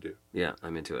what they want to do. Yeah,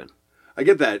 I'm into it. I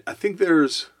get that. I think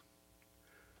there's,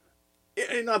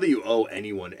 and not that you owe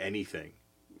anyone anything,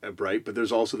 right? But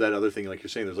there's also that other thing, like you're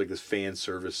saying, there's like this fan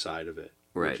service side of it,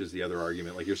 Right. which is the other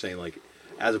argument. Like you're saying, like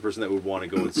as a person that would want to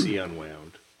go and see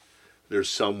Unwound, there's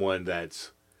someone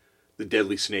that's the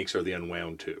Deadly Snakes are the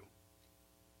Unwound too.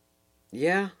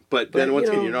 Yeah. But then once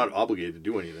again, you're not obligated to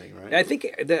do anything, right? I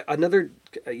think that another,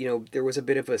 there was a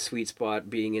bit of a sweet spot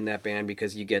being in that band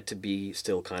because you get to be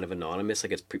still kind of anonymous.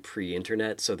 Like it's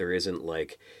pre-internet, so there isn't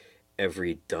like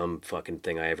every dumb fucking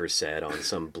thing I ever said on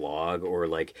some blog or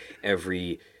like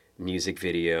every music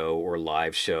video or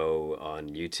live show on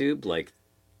YouTube. Like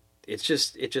it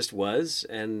just was,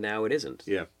 and now it isn't.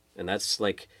 Yeah. And that's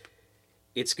like,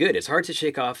 it's good. It's hard to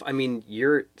shake off. I mean,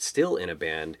 you're still in a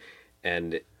band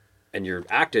and you're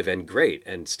active and great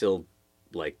and still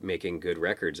like making good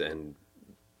records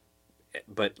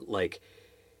but like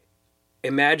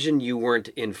imagine you weren't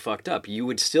in Fucked Up. You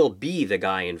would still be the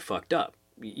guy in Fucked Up.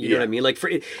 You know what I mean? Like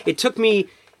it took me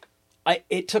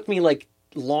like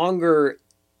longer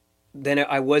than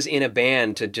I was in a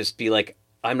band to just be like,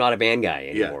 I'm not a band guy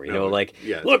anymore.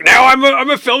 Look, now I'm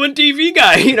a film and TV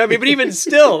guy. You know what I mean? But even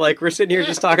still, like we're sitting here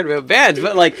just talking about bands.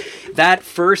 But like that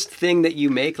first thing that you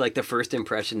make, like the first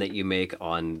impression that you make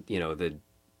on, the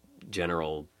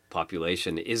general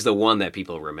population is the one that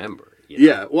people remember.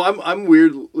 Yeah. Well, I'm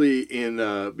weirdly in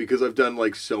because I've done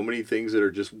like so many things that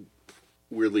are just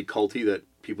weirdly culty that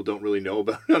people don't really know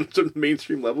about on some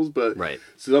mainstream levels. But right.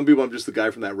 So some people, I'm just the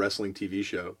guy from that wrestling TV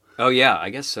show. Oh yeah,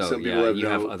 I guess so. Some people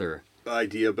have other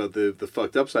idea about the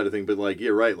Fucked Up side of thing, but like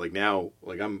you're right. Like now,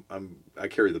 like I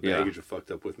carry the baggage of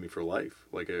Fucked Up with me for life.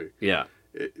 But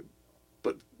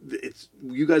it's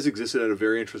you guys existed at a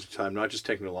very interesting time, not just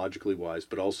technologically wise,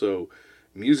 but also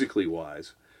musically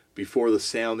wise. Before the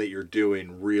sound that you're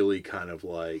doing really kind of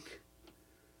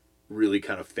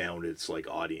found its like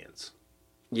audience.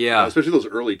 Yeah, especially those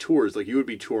early tours. Like you would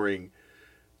be touring.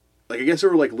 Like, I guess there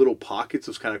were, like, little pockets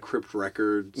of kind of crypt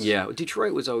records. Yeah,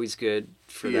 Detroit was always good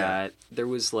for that. There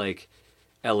was, like,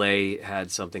 L.A. had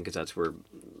something, because that's where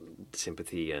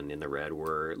Sympathy and In the Red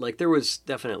were. Like, there was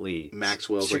definitely...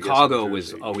 Maxwell's, Chicago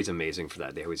was always amazing for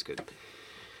that. They always good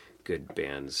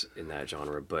bands in that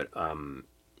genre. But,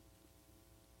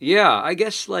 yeah, I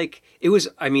guess, like, it was...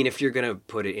 I mean, if you're going to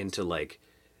put it into, like,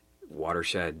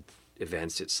 watershed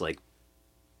events, it's, like,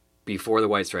 before the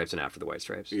White Stripes and after the White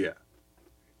Stripes. Yeah.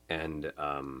 And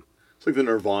it's like the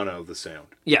Nirvana of the sound.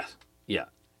 Yeah.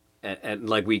 And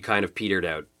like we kind of petered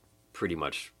out pretty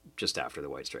much just after the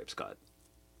White Stripes got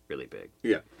really big.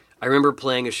 Yeah. I remember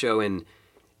playing a show in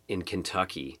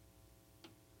Kentucky,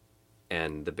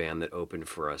 and the band that opened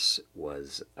for us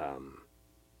was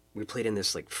we played in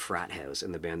this like frat house,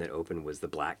 and the band that opened was the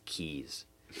Black Keys.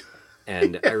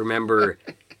 And I remember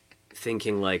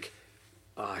thinking like,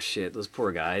 oh shit, those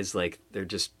poor guys, like they're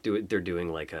doing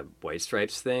like a White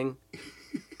Stripes thing,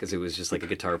 because it was just like a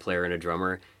guitar player and a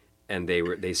drummer, and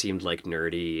they seemed like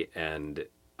nerdy, and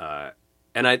I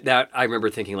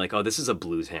remember thinking like, oh, this is a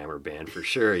blues hammer band for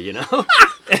sure, it's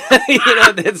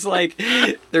like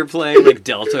they're playing like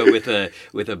Delta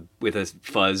with a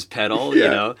fuzz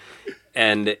pedal,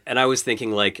 and I was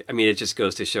thinking like, I mean, it just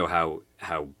goes to show how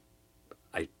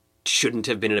I shouldn't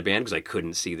have been in a band because I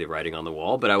couldn't see the writing on the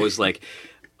wall, but I was like,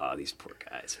 oh, these poor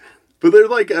guys, man. But they're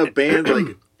like a band,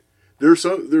 like there's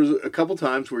a couple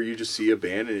times where you just see a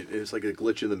band and it's like a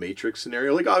glitch in the Matrix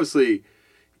scenario. Like obviously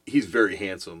he's very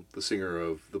handsome, the singer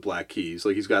of the Black Keys.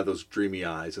 Like he's got those dreamy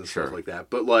eyes and stuff like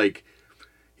that. But like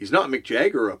he's not Mick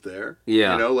Jagger up there.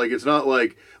 Yeah. Like it's not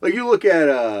like you look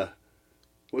at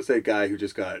what's that guy who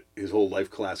just got his whole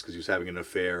life collapsed because he was having an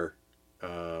affair. He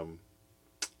was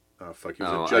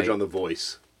a judge on The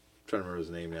Voice. I'm trying to remember his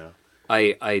name now.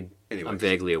 I'm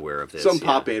vaguely aware of this. Some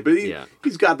pop band, but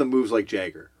he's got the moves like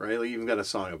Jagger, right? Like he even got a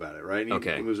song about it, right? And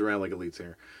he moves around like a lead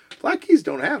singer. Black Keys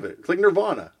don't have it. It's like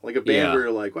Nirvana, like a band where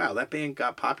you're like, wow, that band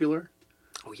got popular.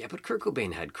 Oh yeah, but Kurt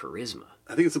Cobain had charisma.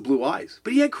 I think it's the blue eyes,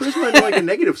 but he had charisma in like a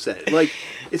negative set. Like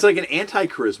it's like an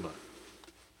anti-charisma.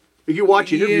 If you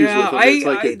watch interviews with him, it's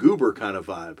like a goober kind of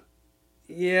vibe.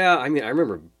 Yeah, I mean, I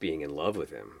remember being in love with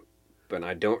him, but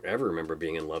I don't ever remember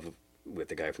being in love with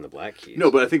the guy from the Black Keys. No,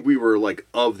 but I think we were like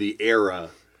of the era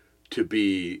to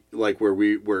be like where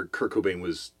Kurt Cobain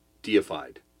was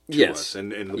deified to us,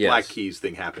 and the Black Keys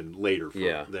thing happened later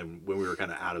than when we were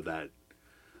kind of out of that.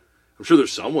 I'm sure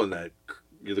there's someone that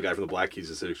you're the guy from the Black Keys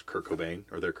that says Kurt Cobain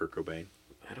or they're Kurt Cobain.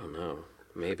 I don't know,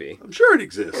 maybe. I'm sure it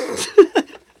exists.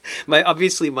 my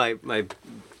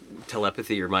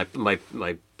telepathy or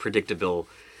my predictable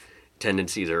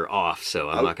tendencies are off, so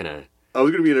I'm not gonna. I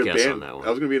was going to be in a band on that one. I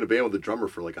was going to be in a band with a drummer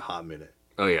for like a hot minute.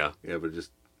 Oh yeah. Yeah, but it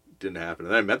just didn't happen.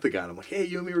 And then I met the guy, and I'm like, hey,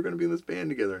 you and me were going to be in this band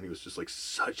together. And he was just like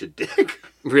such a dick.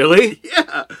 Really?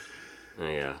 Yeah.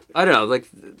 Yeah. I don't know. Like,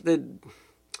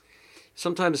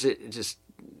 sometimes it just,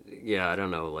 yeah, I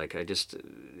don't know. Like,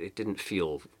 it didn't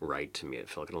feel right to me. It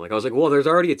felt kind of like, I was like, well, there's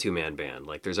already a 2-man band.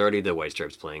 Like, there's already the White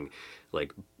Stripes playing,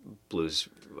 like, blues,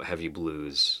 heavy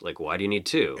blues. Like, why do you need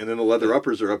 2? And then the Leather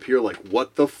Uppers are up here like,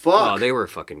 what the fuck? Oh, they were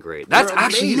fucking great. That's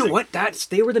actually, you know what?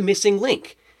 They were the missing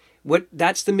link.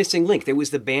 That's the missing link. There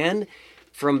was the band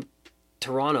from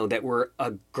Toronto that were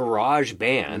a garage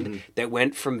band that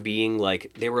went from being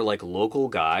like, they were like local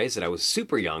guys that I was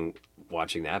super young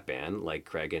watching that band, like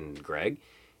Craig and Greg.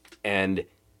 And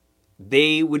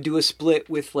they would do a split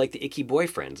with like the Icky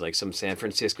Boyfriends, like some San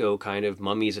Francisco kind of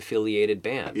Mummies affiliated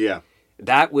band. Yeah.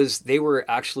 They were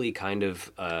actually kind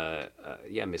of,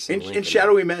 missing link. And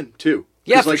Shadowy Men, too.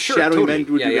 Yeah, for like sure. Shadowy Totally.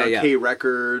 Men would be on Yeah. K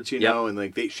Records, you know, and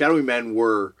like Shadowy Men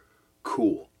were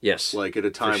cool. Yes. Like at a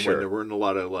time sure. when there weren't a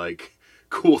lot of like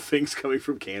cool things coming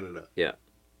from Canada. Yeah.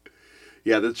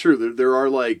 Yeah, that's true. There are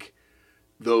like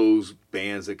those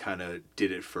bands that kind of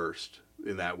did it first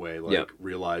in that way. Like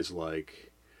realize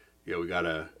like, we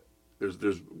gotta,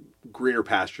 there's greener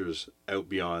pastures out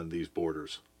beyond these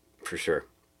borders. For sure.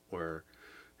 Where,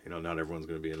 not everyone's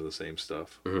going to be into the same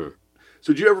stuff. Mm-hmm.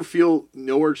 So, do you ever feel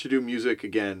no urge to do music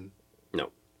again? No.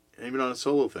 Even on a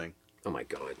solo thing? Oh my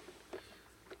God.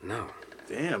 No.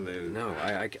 Damn, dude. No,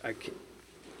 I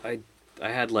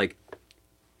had like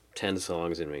 10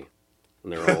 songs in me,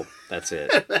 and they're all. That's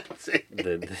it. That's it.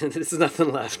 There's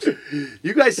nothing left.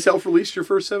 You guys self-released your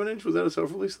first 7-inch? Was that a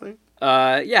self-release thing?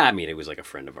 Yeah. I mean, it was like a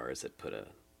friend of ours that put it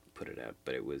out,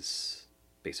 but it was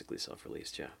basically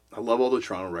self-released. Yeah. I love all the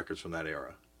Toronto records from that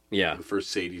era. Yeah. The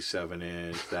first Sadie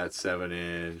 7-inch, that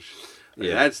 7-inch.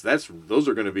 Yeah. Those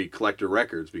are going to be collector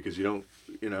records because you don't.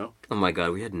 Oh my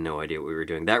God, we had no idea what we were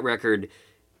doing. That record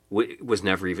was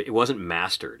never even. It wasn't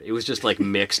mastered. It was just like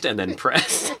mixed and then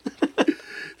pressed.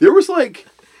 There was like,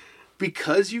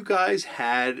 because you guys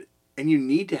had, and you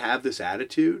need to have this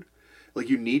attitude, like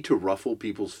you need to ruffle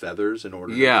people's feathers in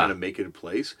order to kind of make it a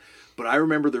place. But I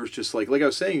remember there was just like I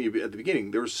was saying at the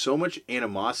beginning, there was so much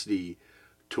animosity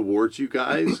towards you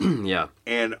guys. Yeah.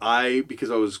 And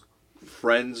because I was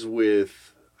friends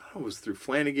with, I don't know, it was through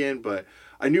Flanagan, but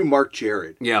I knew Mark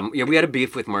Jarrett. Yeah, we had a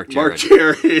beef with Mark Jarrett.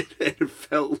 And it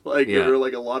felt like there were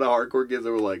like a lot of hardcore kids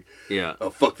that were like, oh,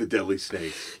 fuck the Deadly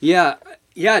Snakes. Yeah.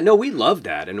 Yeah, no, we loved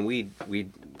that, and we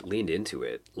leaned into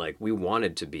it. Like, we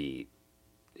wanted to be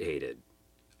hated.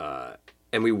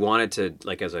 And we wanted to,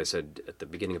 like, as I said at the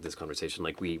beginning of this conversation,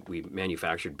 like, we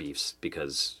manufactured beefs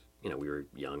because, we were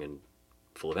young and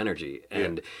full of energy.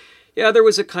 And, there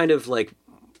was a kind of, like,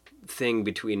 thing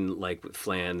between, like,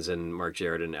 Flans and Mark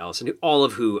Jarrett and Allison, all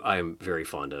of who I'm very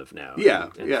fond of now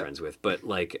and friends with. But,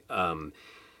 like, I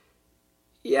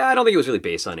don't think it was really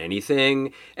based on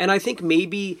anything. And I think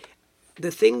maybe the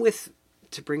thing with,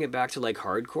 to bring it back to, like,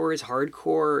 hardcore is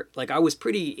hardcore, like, I was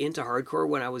pretty into hardcore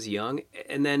when I was young,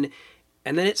 and then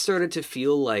it started to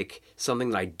feel like something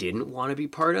that I didn't want to be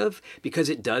part of, because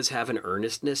it does have an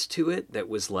earnestness to it that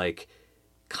was, like,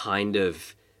 kind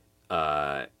of,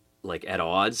 like, at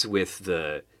odds with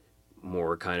the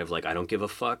more kind of, like, I don't give a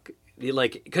fuck.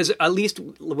 Like, because at least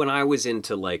when I was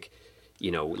into, like,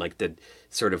 like the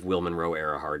sort of Will Monroe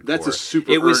era hardcore. That's a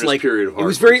super earnest period of hardcore. It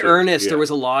was very earnest. Yeah. There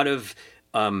was a lot of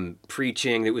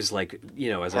preaching. It was like,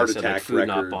 as Heart I said, like food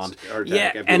records, not bombs.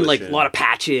 Yeah, and like a lot of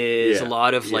patches, a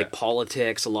lot of like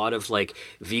politics, a lot of like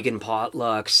vegan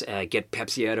potlucks, get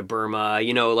Pepsi out of Burma,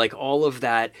 like all of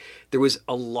that. There was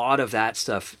a lot of that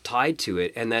stuff tied to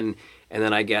it. And then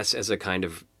I guess as a kind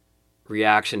of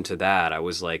reaction to that, I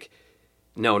was like,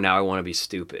 no, now I want to be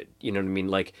stupid. You know what I mean?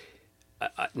 Like,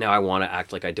 now I want to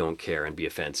act like I don't care and be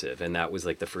offensive. And that was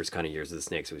like the first kind of years of the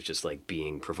Snakes. It was just like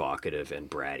being provocative and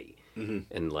bratty. Mm-hmm.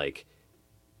 And like,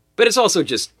 but it's also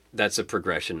just, that's a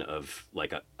progression of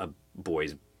like a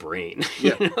boy's brain.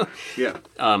 Yeah. Yeah.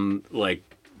 Like,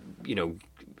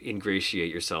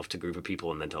 ingratiate yourself to a group of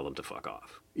people and then tell them to fuck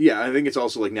off. Yeah. I think it's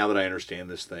also like, now that I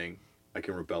understand this thing, I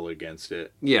can rebel against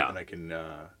it. Yeah. And I can,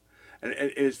 and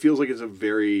it feels like it's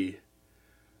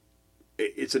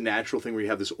a natural thing where you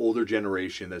have this older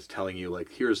generation that's telling you,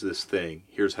 like, here's this thing,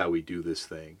 here's how we do this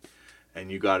thing. And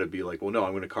you got to be like, well, no,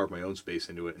 I'm going to carve my own space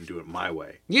into it and do it my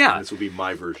way. Yeah. And this will be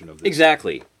my version of this.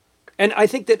 Exactly. Thing. And I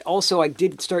think that also I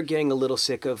did start getting a little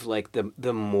sick of, like,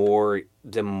 the more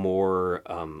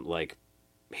like,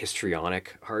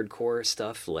 histrionic hardcore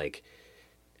stuff, like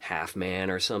Half Man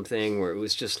or something, where it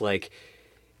was just, like,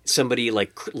 somebody,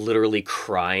 like, literally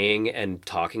crying and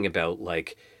talking about,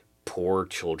 like, poor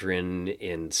children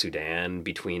in Sudan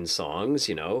between songs,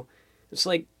 It's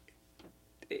like,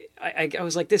 I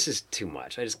was like, this is too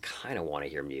much. I just kind of want to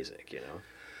hear music, you know?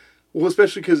 Well,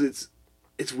 especially because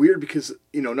it's weird because,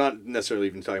 you know, not necessarily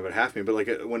even talking about Half Man, but like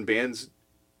when bands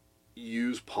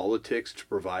use politics to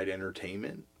provide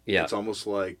entertainment, it's almost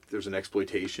like there's an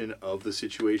exploitation of the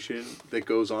situation that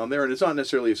goes on there. And it's not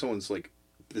necessarily if someone's like,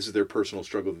 this is their personal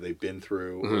struggle that they've been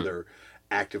through, or they're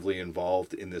actively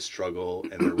involved in this struggle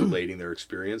and they're relating their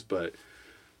experience, but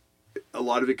a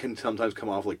lot of it can sometimes come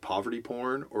off like poverty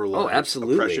porn or like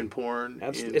oppression porn.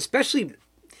 Especially,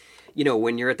 you know,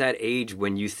 when you're at that age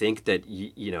when you think that,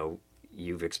 you know,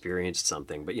 you've experienced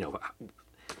something, but, you know,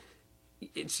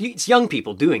 it's young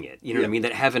people doing it, you know what I mean,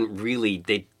 that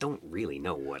they don't really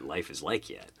know what life is like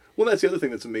yet. Well, that's the other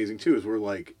thing that's amazing too, is we're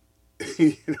like,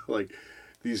 you know, like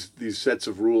these sets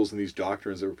of rules and these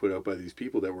doctrines that were put out by these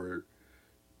people that were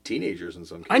teenagers in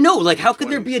some cases. I know, like, how could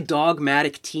there be a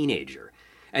dogmatic teenager?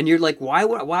 And you're like, why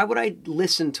would I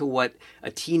listen to what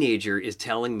a teenager is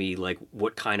telling me, like,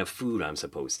 what kind of food I'm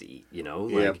supposed to eat, you know?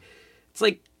 Like, it's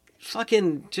like,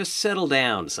 fucking just settle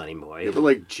down, sonny boy. Yeah, but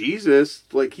like Jesus,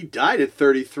 like he died at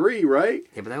 33, right?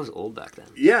 Yeah, but that was old back then.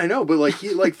 Yeah, I know, but like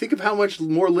think of how much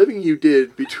more living you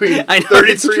did between I know,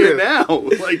 33 and now.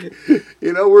 Like,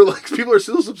 you know, we're like, people are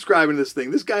still subscribing to this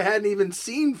thing. This guy hadn't even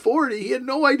seen 40. He had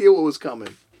no idea what was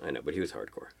coming. I know, but he was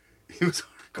hardcore. He was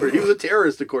hardcore. He was a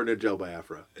terrorist, according to Joe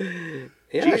Biafra.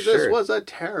 Yeah, Jesus was a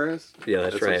terrorist. Yeah,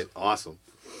 that's right. Awesome.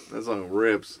 That song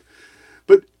rips.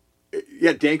 But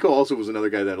yeah, Danko also was another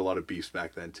guy that had a lot of beefs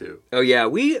back then too. Oh yeah,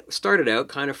 we started out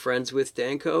kind of friends with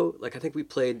Danko. Like I think we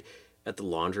played at the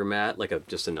Laundromat, like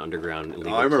just an underground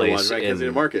illegal I remember place Laundromat,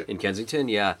 Kensington Market in Kensington.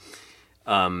 Yeah,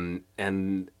 and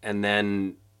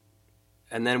then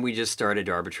we just started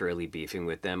arbitrarily beefing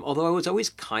with them. Although I was always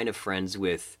kind of friends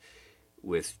with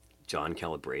John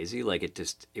Calabrese. Like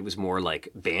it was more like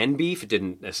band beef. It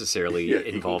didn't necessarily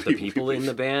involve the people in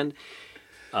the band.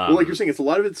 Well, like you're saying, a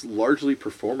lot of it's largely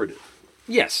performative.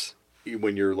 Yes.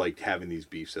 When you're like having these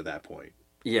beefs at that point.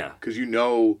 Yeah. Because you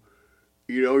know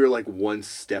you're like one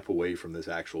step away from this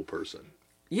actual person.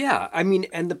 Yeah. I mean,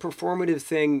 and the performative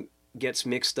thing gets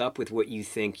mixed up with what you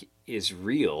think is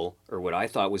real, or what I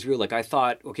thought was real. Like I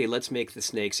thought, okay, let's make the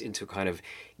Snakes into kind of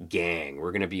gang.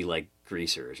 We're going to be like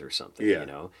Greasers or something, you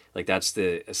know? Like that's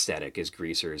the aesthetic is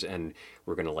Greasers, and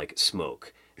we're going to like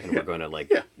smoke, and we're going to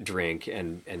like drink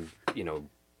and, you know,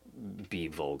 be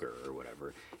vulgar or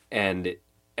whatever. And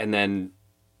then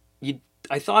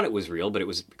I thought it was real, but it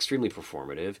was extremely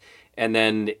performative. And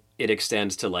then it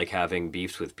extends to like having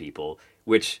beefs with people,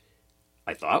 which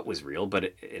I thought was real,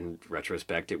 but in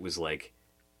retrospect, it was like,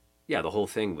 yeah, the whole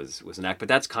thing was an act. But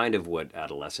that's kind of what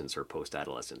adolescence or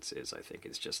post-adolescence is, I think.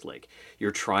 It's just like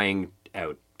you're trying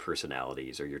out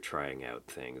personalities, or you're trying out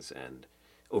things and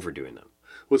overdoing them.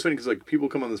 Well, it's funny because like people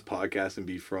come on this podcast and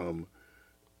be from,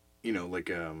 you know, like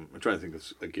I'm trying to think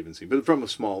of a given scene, but from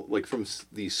from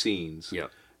these scenes,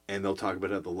 and they'll talk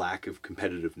about the lack of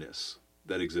competitiveness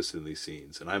that existed in these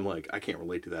scenes, and I'm like, I can't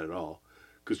relate to that at all,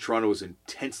 because Toronto was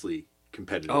intensely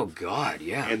competitive. Oh God,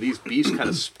 yeah. And these beefs kind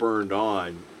of spurned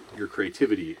on your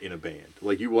creativity in a band.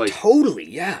 Like you like totally,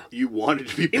 yeah. You wanted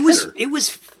to be better.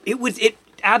 It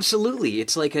absolutely.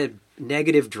 It's like a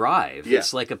negative drive. Yeah.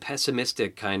 It's like a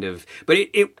pessimistic kind of. But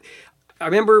I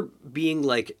remember being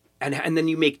like. And then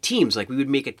you make teams. Like we would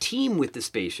make a team with the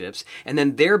Spaceships, and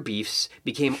then their beefs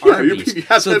became our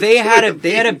beefs. So they had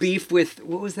a beef with,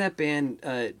 what was that band?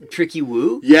 Tricky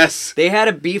Woo. Yes. They had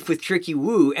a beef with Tricky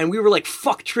Woo, and we were like,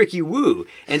 fuck Tricky Woo.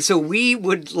 And so we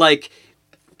would like,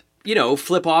 you know,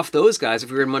 flip off those guys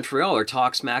if we were in Montreal, or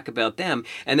talk smack about them,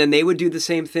 and then they would do the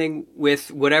same thing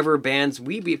with whatever bands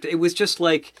we beefed. It was just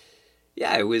like.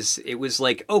 Yeah, it was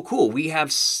like, oh, cool, we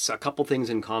have a couple things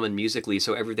in common musically,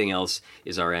 so everything else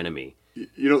is our enemy.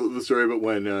 You know the story about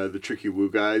when the Tricky Woo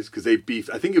guys, because they beefed,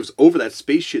 I think it was over that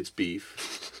Space Shits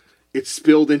beef, it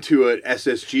spilled into an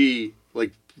SSG,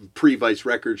 like pre-Vice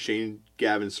Records, Shane,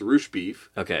 Gavin, Sarouche beef.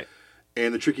 Okay.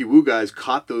 And the Tricky Woo guys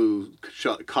caught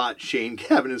Shane,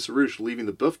 Gavin, and Sarouche leaving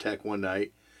the Buff Tech one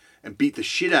night and beat the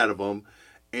shit out of them,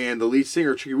 and the lead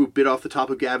singer, Tricky Woo, bit off the top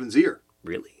of Gavin's ear.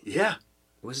 Really? Yeah.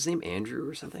 Was his name Andrew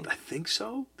or something? I think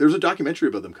so. There's a documentary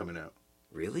about them coming out.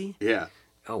 Really? Yeah.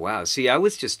 Oh, wow. See, I'm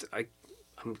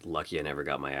lucky I never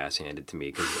got my ass handed to me,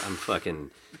 because I'm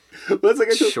fucking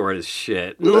short as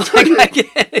shit. That's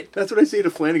what I say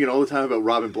to Flanagan all the time about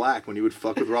Robin Black. When he would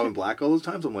fuck with Robin Black all those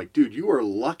times, I'm like, dude, you are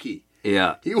lucky.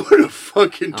 Yeah. He would have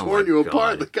fucking torn you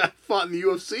apart. The guy fought in the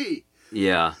UFC.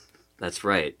 Yeah, that's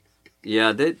right.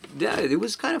 Yeah, it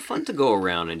was kind of fun to go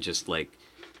around and just like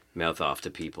mouth off to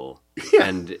people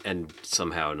and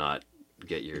somehow not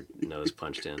get your nose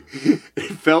punched in.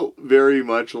 It felt very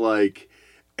much like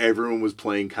everyone was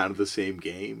playing kind of the same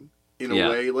game. in a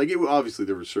way. Like, obviously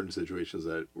there were certain situations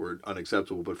that were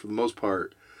unacceptable, but for the most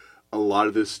part, a lot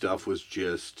of this stuff was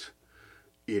just,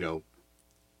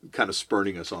 kind of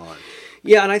spurning us on.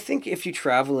 Yeah, and I think if you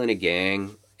travel in a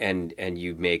gang and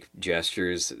you make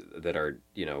gestures that are,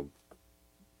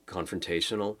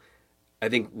 confrontational, I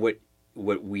think what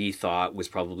we thought was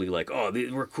probably like, oh,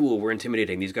 we're cool, we're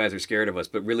intimidating, these guys are scared of us,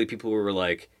 but really people were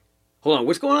like, hold on,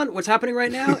 what's going on? What's happening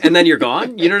right now? And then you're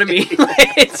gone. You know what I mean?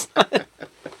 It's not...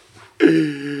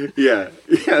 Yeah.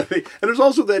 And there's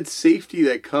also that safety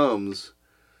that comes,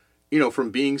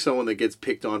 from being someone that gets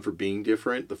picked on for being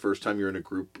different the first time you're in a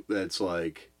group that's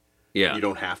like, you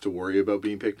don't have to worry about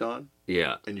being picked on.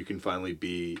 Yeah. And you can finally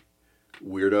be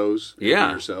weirdos and be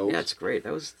yourselves. Yeah, it's great.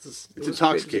 It's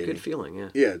intoxicating. It's a good feeling, yeah.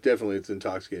 Yeah, definitely. It's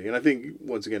intoxicating. And I think,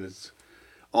 once again, it's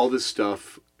all this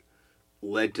stuff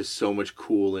led to so much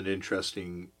cool and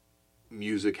interesting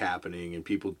music happening and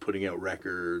people putting out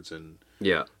records and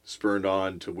spurned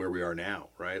on to where we are now,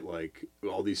 right? Like,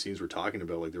 all these scenes we're talking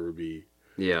about, like, there would be...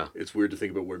 Yeah. It's weird to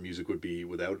think about where music would be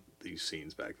without these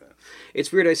scenes back then.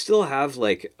 It's weird. I still have,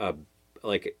 like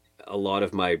a lot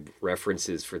of my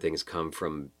references for things come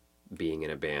from being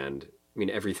in a band. I mean,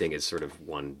 everything is sort of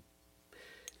one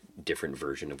different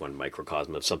version of one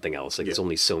microcosm of something else. Like, there's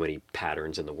only so many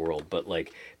patterns in the world. But,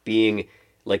 like, being,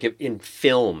 like, in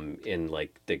film, in,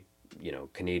 like, the,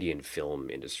 Canadian film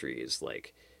industry is,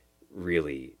 like,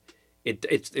 really...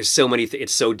 There's so many...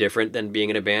 it's so different than being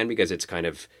in a band because it's kind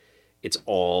of... It's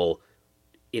all...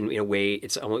 In a way,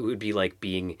 it would be like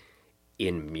being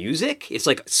in music. It's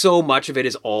like so much of it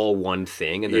is all one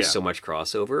thing and there's so much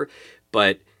crossover.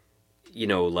 But,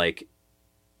 like...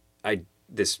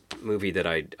 This movie that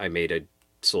I made, I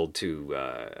sold to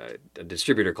a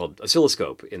distributor called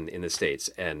Oscilloscope in the States,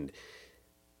 and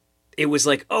it was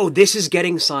like, oh, this is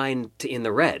getting signed to In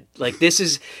the Red. Like, this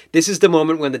is the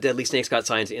moment when the Deadly Snakes got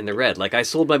signed to In the Red. Like, I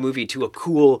sold my movie to a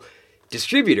cool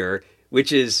distributor,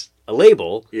 which is a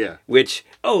label, which,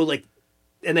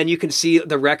 and then you can see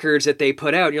the records that they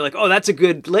put out. And you're like, oh, that's a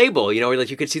good label. Or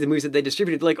like you could see the movies that they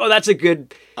distributed. Like, oh, that's a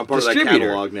good I'm part distributor. Of that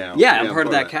catalog now. Yeah, I'm part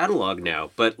of that catalog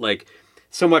now. But, like,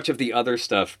 so much of the other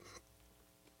stuff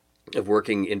of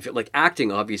working in, like,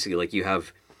 acting, obviously, like, you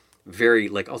have very,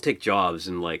 like, I'll take jobs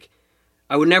and, like,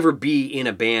 I would never be in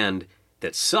a band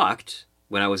that sucked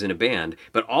when I was in a band,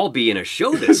 but I'll be in a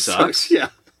show that sucks. Yeah.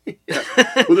 Well,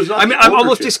 there's not I'm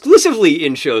almost exclusively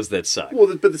in shows that suck.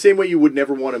 Well, but the same way you would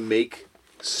never want to make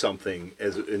something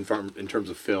as in terms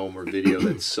of film or video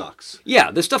that sucks.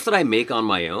 Yeah, the stuff that I make on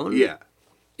my own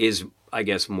is, I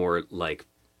guess, more like,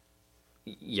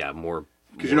 more...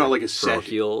 Because you're not like a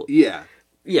parochial. Yeah.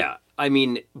 Yeah. I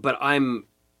mean, but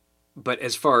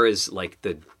as far as, like,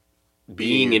 the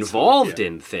being involved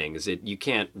in things, you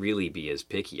can't really be as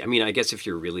picky. I mean, I guess if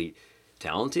you're really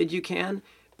talented, you can,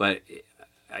 but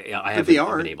I haven't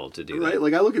been able to do that.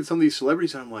 Like, I look at some of these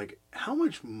celebrities and I'm like, how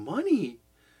much money?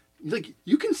 Like,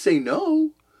 you can say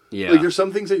no. Yeah. Like, there's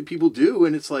some things that people do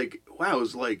and it's like, wow,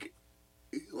 it's like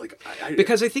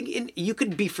because I think you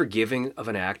could be forgiving of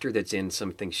an actor that's in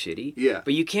something shitty,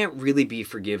 but you can't really be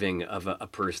forgiving of a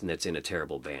person that's in a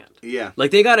terrible band. Yeah.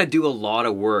 Like, they got to do a lot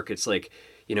of work. It's like,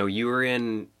 you were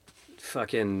in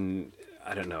fucking,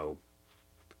 I don't know,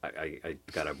 I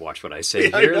gotta watch what I say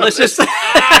here. Let's just...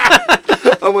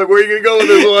 I'm like, where are you gonna go with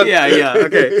this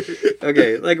one?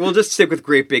 Okay. Like, we'll just stick with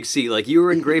Great Big Sea. Like, you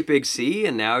were in Great Big Sea,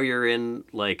 and now you're in,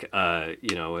 like, a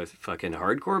fucking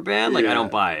hardcore band. Like, I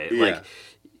don't buy it. Yeah. Like,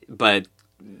 but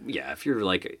yeah, if you're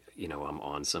like, I'm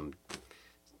on some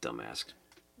dumbass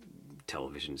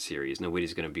television series,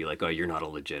 nobody's gonna be like, oh, you're not a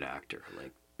legit actor.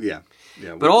 Like, yeah.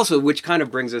 But also, which kind of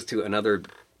brings us to another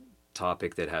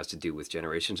topic that has to do with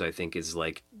generations, I think, is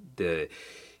like the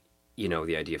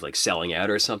idea of, like, selling out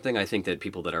or something. I think that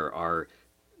people that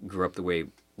grew up the way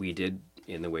we did,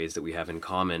 in the ways that we have in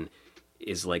common,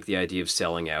 is like the idea of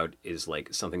selling out is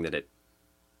like something that it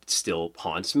still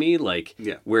haunts me, like,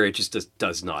 where it just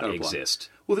does not exist.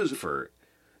 Well,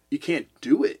 you can't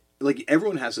do it. Like,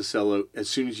 everyone has to sell out as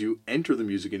soon as you enter the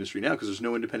music industry now, because there's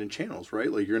no independent channels,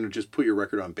 right? Like, you're going to just put your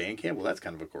record on Bandcamp. Well, that's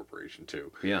kind of a corporation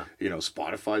too. Yeah.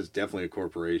 Spotify's definitely a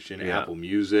corporation. Yeah. Apple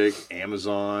Music,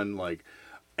 Amazon, like,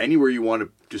 anywhere you want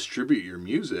to distribute your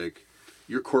music,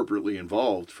 you're corporately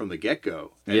involved from the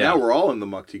get-go. And now we're all in the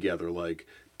muck together. Like,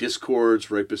 Discord's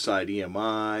right beside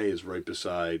EMI, is right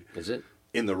beside... Is it?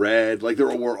 In the Red. Like,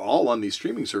 we're all on these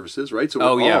streaming services, right? So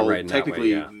we're all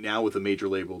technically now with a major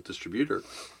label distributor.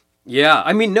 Yeah,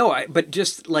 I mean, no, but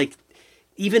just, like,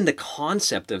 even the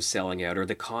concept of selling out, or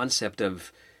the concept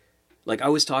of... Like, I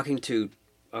was talking to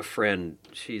a friend,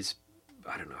 she's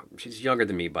younger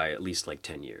than me by at least, like,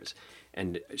 10 years.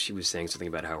 And she was saying something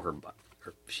about how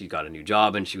she got a new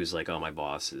job and she was like, oh, my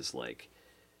boss is like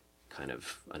kind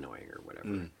of annoying or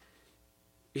whatever.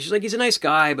 She's like, he's a nice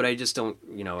guy, but I just don't,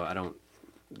 I don't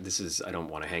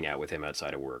want to hang out with him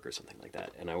outside of work or something like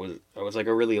that. And I was like,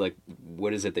 oh, really? Like,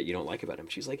 what is it that you don't like about him?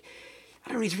 She's like, I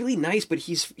don't know, he's really nice, but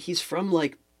he's from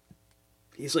like,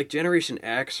 he's like Generation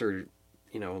X or,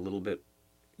 a little bit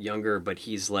younger, but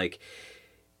he's like,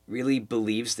 really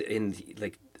believes in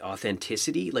like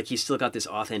authenticity. Like he's still got this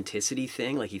authenticity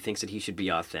thing. Like he thinks that he should be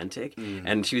authentic.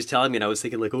 And she was telling me, and I was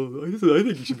thinking like, oh, I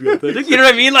think he should be authentic. You know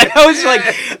what I mean? Like I was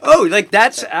like, oh, like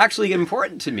that's actually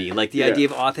important to me. Like the idea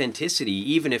of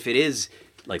authenticity, even if it is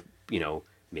like,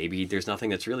 maybe there's nothing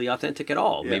that's really authentic at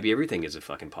all. Yeah. Maybe everything is a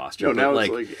fucking posture. No, now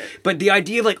like, it's like, but the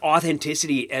idea of like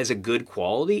authenticity as a good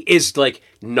quality is like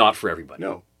not for everybody.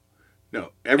 No.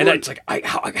 And it's like,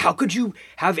 how could you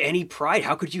have any pride?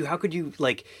 How could you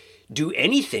like do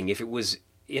anything if it was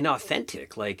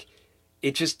inauthentic? Like,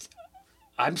 it just,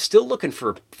 I'm still looking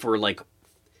for like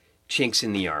chinks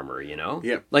in the armor,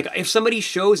 Yeah. Like if somebody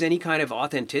shows any kind of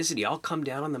authenticity, I'll come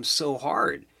down on them so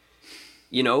hard,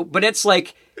 But it's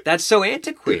like that's so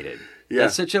antiquated. Yeah.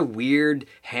 That's such a weird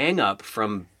hang up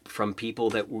from people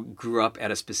that grew up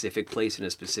at a specific place in a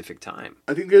specific time.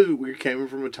 I think that we came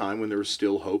from a time when there was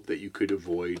still hope that you could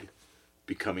avoid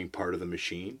becoming part of the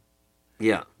machine.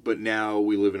 Yeah. But now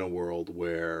we live in a world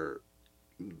where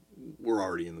we're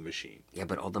already in the machine. Yeah,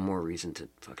 but all the more reason to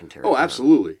fucking tear it Oh, down.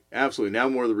 absolutely. Absolutely. Now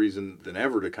more the reason than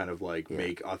ever to kind of like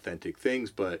make authentic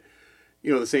things. But,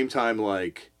 at the same time,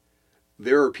 like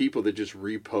there are people that just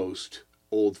repost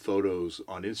old photos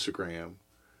on Instagram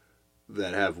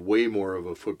that have way more of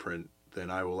a footprint than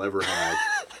I will ever have,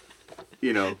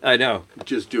 I know.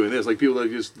 just doing this. Like people that are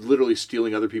just literally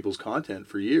stealing other people's content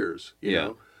for years, you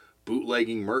know,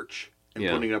 bootlegging merch and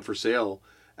putting it up for sale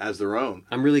as their own.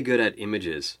 I'm really good at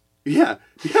images. Yeah.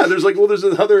 There's like, there's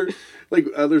another, like,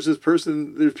 there's this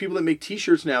person, there's people that make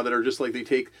t-shirts now that are just like, they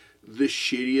take the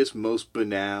shittiest, most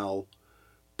banal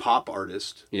pop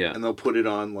artist and they'll put it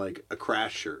on like a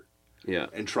Crash shirt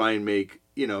and try and make,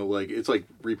 like it's like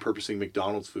repurposing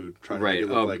McDonald's food, trying to make it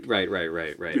look like right.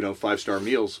 5-star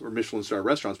meals or Michelin star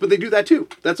restaurants. But they do that too.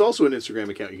 That's also an Instagram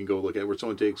account you can go look at where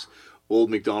someone takes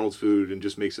old McDonald's food and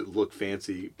just makes it look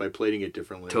fancy by plating it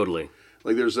differently. Totally.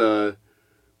 Like there's a.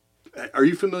 Are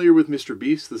you familiar with Mr.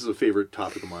 Beast? This is a favorite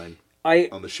topic of mine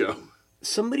on the show.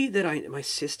 Somebody that my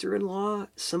sister-in-law,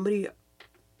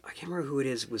 I can't remember who it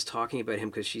is, was talking about him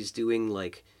because she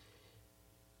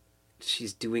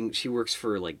works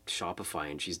for like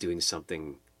Shopify and she's doing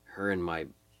something. Her and my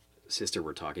sister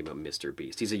were talking about Mr.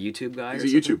 Beast. He's a YouTube guy.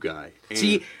 He's a YouTube guy.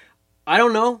 See, I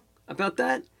don't know about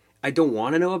that. I don't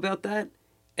want to know about that.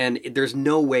 And there's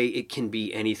no way it can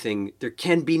be anything. There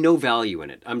can be no value in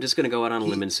it. I'm just going to go out on a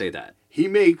limb and say that. He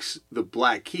makes the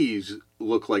Black Keys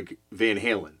look like Van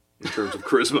Halen in terms of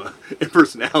charisma and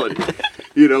personality.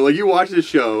 Like you watch this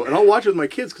show, and I'll watch it with my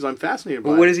kids because I'm fascinated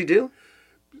by it. What does he do?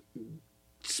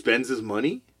 Spends his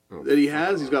money that he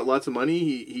has. He's got lots of money.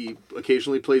 He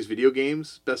occasionally plays video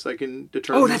games, best I can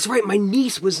determine. Oh, that's right. My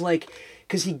niece was like,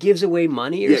 because he gives away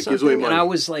money or something. Gives away money. And I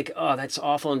was like, oh, that's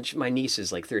awful. And my niece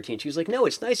is like 13. She was like, no,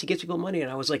 it's nice. He gives people money.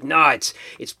 And I was like, nah, it's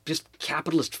just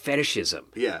capitalist fetishism.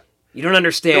 Yeah. You don't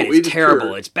understand. No, it's terrible.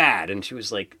 Pure. It's bad. And she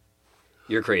was like,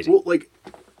 you're crazy. Well, like,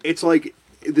 it's like,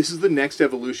 this is the next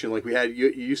evolution. Like we had, you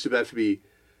used to have to be,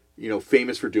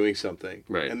 famous for doing something.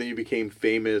 Right. And then you became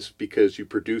famous because you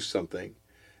produced something.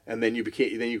 And then you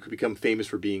could become famous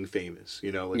for being famous.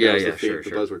 Like that was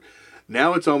the buzzword.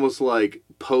 Now it's almost like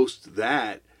post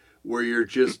that where you're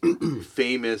just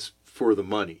famous for the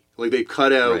money. Like they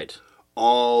cut out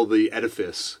all the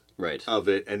edifice of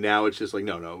it. And now it's just like,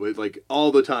 no. Like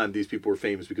all the time these people were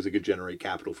famous because they could generate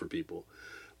capital for people.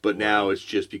 But now it's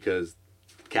just because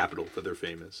capital that they're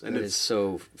famous. And it's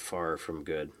so far from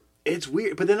good. It's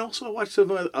weird. But then also I watch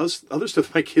some other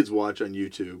stuff my kids watch on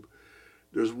YouTube.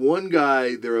 There's one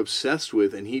guy they're obsessed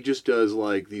with, and he just does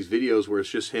like these videos where it's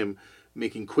just him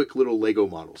making quick little Lego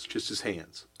models, just his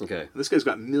hands. Okay. And this guy's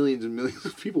got millions and millions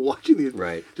of people watching these.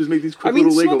 Right. Just make these quick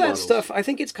little Lego some of that models. stuff, I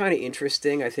think it's kind of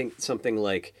interesting. I think something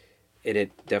like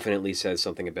it definitely says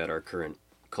something about our current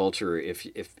culture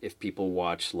if people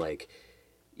watch like,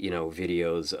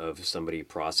 videos of somebody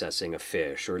processing a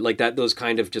fish or like that, those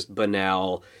kind of just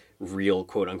banal, real,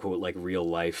 quote unquote, like real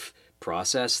life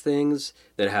process things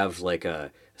that have like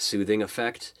a soothing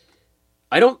effect.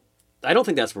 I don't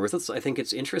think that's worthless. I think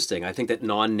it's interesting. I think that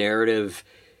non-narrative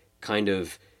kind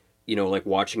of, like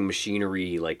watching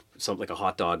machinery, like something like a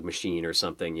hot dog machine or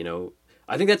something,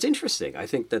 I think that's interesting. I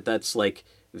think that that's like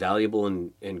valuable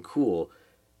and cool.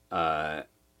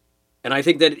 And I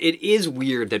think that it is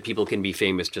weird that people can be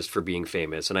famous just for being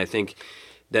famous. And I think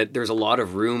that there's a lot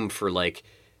of room for like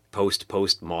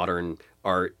postmodern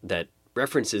art that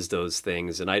references those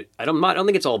things. And I don't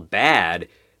think it's all bad.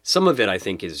 Some of it I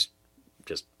think is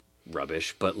just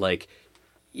rubbish, but like,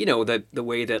 you know, the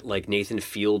way that like Nathan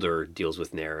Fielder deals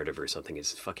with narrative or something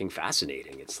is fucking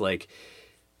fascinating. It's like,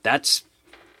 that's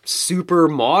super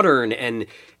modern and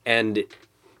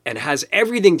has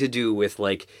everything to do with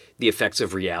like the effects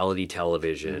of reality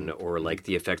television or like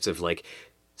the effects of like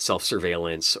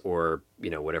self-surveillance or, you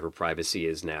know, whatever privacy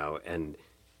is now.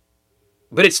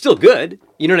 But it's still good.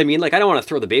 You know what I mean? Like, I don't want to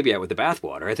throw the baby out with the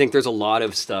bathwater. I think there's a lot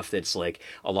of stuff that's like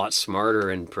a lot smarter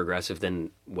and progressive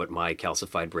than what my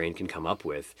calcified brain can come up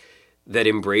with, that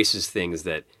embraces things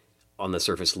that on the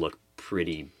surface look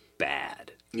pretty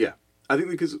bad. Yeah. I think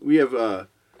because we have,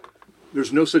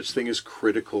 there's no such thing as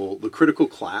the critical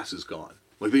class is gone.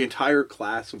 Like the entire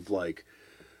class of like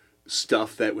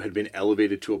stuff that had been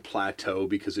elevated to a plateau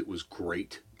because it was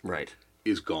great. Right.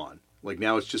 Is gone. Like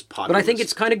now it's just popular. But I think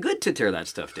it's kind of good to tear that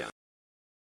stuff down.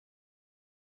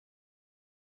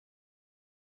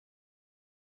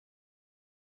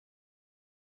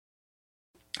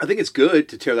 I think it's good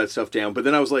to tear that stuff down. But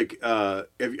then I was like,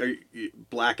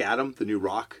 Black Adam, the new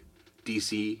Rock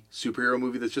DC superhero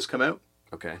movie that's just come out.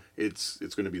 Okay. It's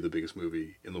going to be the biggest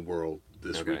movie in the world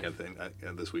this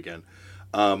weekend.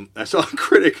 I saw a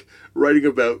critic writing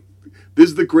about, this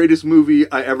is the greatest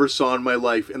movie I ever saw in my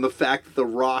life. And the fact that The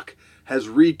Rock has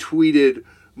retweeted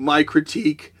my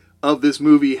critique of this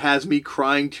movie has me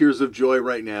crying tears of joy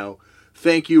right now.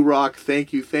 Thank you, Rock.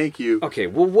 Thank you. Thank you. Okay.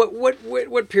 Well,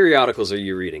 what periodicals are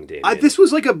you reading, Damien? This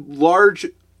was like a large,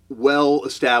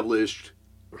 well-established,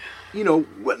 you know,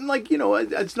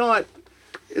 it's not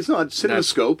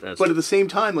CinemaScope, but at the same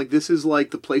time, like this is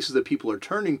like the places that people are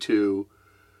turning to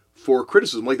for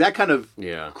criticism. Like that kind of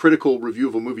critical review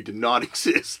of a movie did not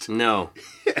exist. No.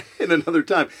 In another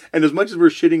time. And as much as we're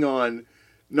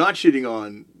not shitting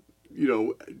on, you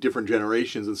know, different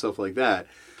generations and stuff like that,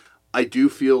 I do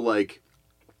feel like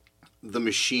the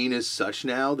machine is such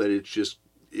now that it's just,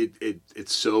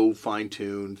 it's so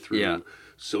fine-tuned through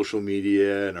social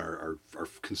media and our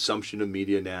consumption of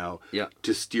media now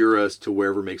to steer us to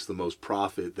wherever makes the most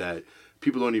profit that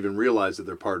people don't even realize that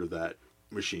they're part of that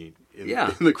machine in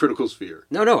the critical sphere.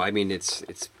 No. I mean, it's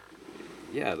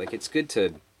like it's good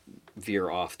to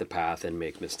veer off the path and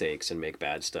make mistakes and make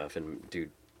bad stuff and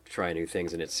try new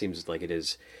things. And it seems like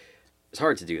it's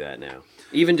hard to do that now.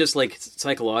 Even just like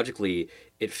psychologically,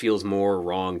 it feels more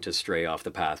wrong to stray off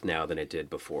the path now than it did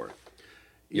before.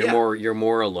 You're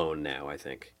more alone now, I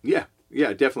think. Yeah,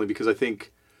 definitely. Because I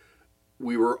think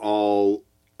we were all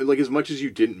like, as much as you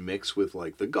didn't mix with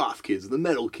like the goth kids, the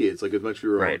metal kids, like as much as we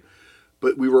were all,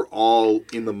 but we were all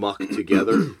in the muck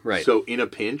together. Right. So in a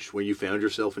pinch, when you found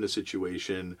yourself in a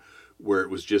situation where it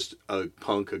was just a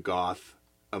punk, a goth,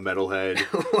 a metalhead,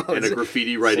 and a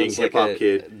graffiti writing hip hop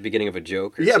kid, beginning of a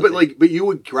joke. Or something. but you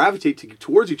would gravitate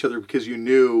towards each other because you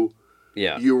knew.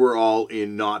 Yeah. You were all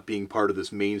in not being part of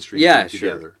this mainstream thing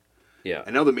together. Yeah.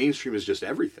 And now the mainstream is just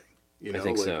everything. You know, I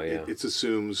think like, so, yeah. It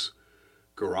assumes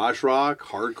garage rock,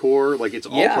 hardcore, like it's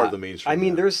all part of the mainstream. I mean,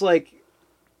 now. there's like,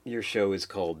 your show is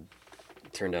called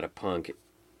Turned Out a Punk.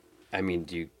 I mean,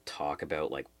 do you talk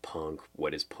about like punk?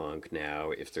 What is punk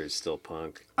now, if there's still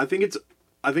punk? I think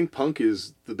punk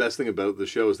is, the best thing about the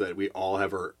show is that we all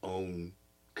have our own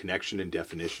connection and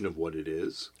definition of what it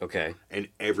is. Okay. And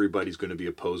everybody's going to be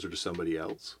a poser to somebody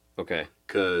else. Okay.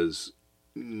 Because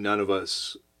none of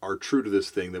us are true to this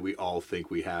thing that we all think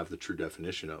we have the true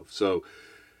definition of. So,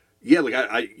 yeah, like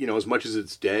I you know, as much as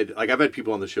it's dead, like I've had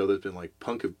people on the show that've been like,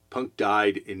 punk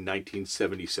died in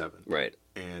 1977. Right.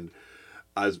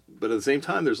 But at the same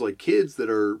time, there's like kids that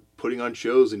are putting on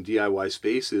shows in DIY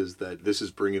spaces that this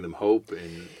is bringing them hope,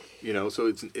 and you know, so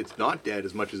it's not dead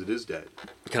as much as it is dead.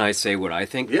 Can I say what I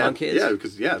think punk is? Yeah,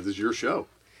 because this is your show.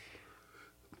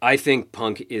 I think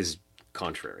punk is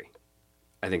contrary.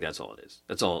 I think that's all it is.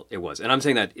 That's all it was, and I'm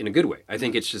saying that in a good way. I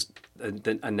think it's just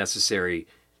a necessary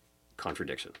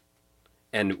contradiction,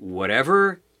 and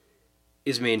whatever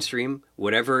is mainstream,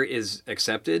 whatever is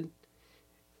accepted,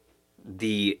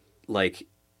 the like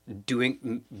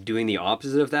doing the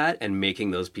opposite of that and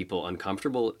making those people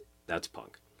uncomfortable, that's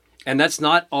punk. And that's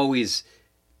not always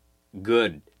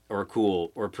good or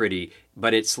cool or pretty,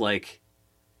 but it's like,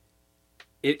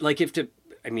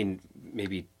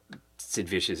 maybe Sid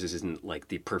Vicious isn't like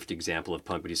the perfect example of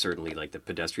punk, but he's certainly like the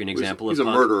pedestrian example of punk.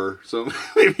 He's a murderer, so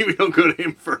maybe we don't go to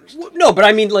him first. No, but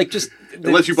I mean, like, just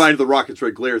unless you buy into the Rockets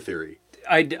Red Glare theory.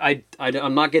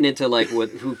 I'm not getting into like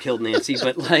who killed Nancy,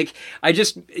 but like I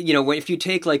just, you know, if you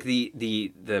take like the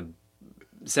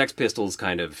Sex Pistols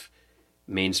kind of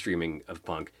mainstreaming of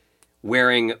punk,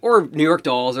 wearing, or New York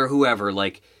Dolls or whoever,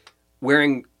 like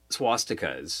wearing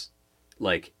swastikas,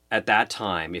 like at that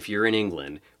time, if you're in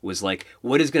England, was like,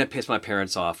 what is going to piss my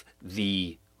parents off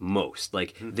the most?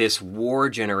 Like this war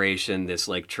generation, this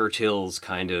like Churchill's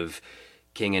kind of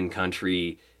king and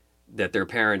country, that their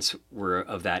parents were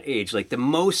of that age. Like the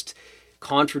most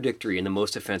contradictory and the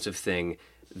most offensive thing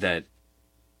that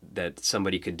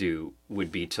somebody could do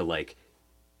would be to like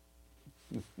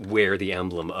wear the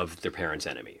emblem of their parents'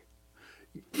 enemy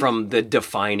from the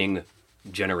defining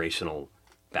generational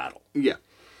battle. Yeah.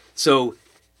 So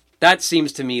that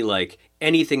seems to me like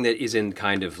anything that is in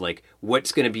kind of like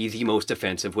what's going to be the most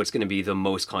offensive, what's going to be the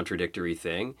most contradictory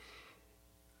thing,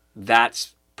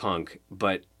 that's punk.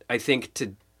 But I think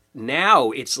to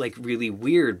now it's like really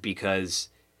weird because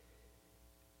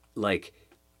like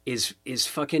is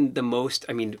fucking the most,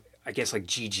 I mean, I guess like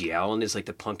G.G. Allen is like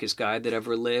the punkest guy that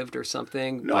ever lived or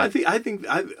something. No, but... I don't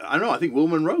know. I think Will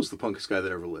Monroe's the punkest guy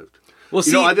that ever lived. Well,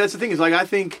 you know, that's the thing is like, I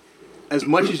think as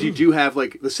much as you do have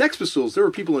like the Sex Pistols, there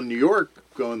were people in New York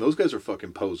going, those guys are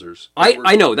fucking posers.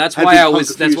 I know. That's why I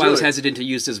was hesitant to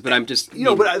use this, but I'm just, you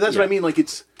know, but that's what I mean. Like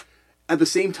it's at the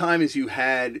same time as you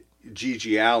had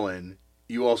G.G. Allen,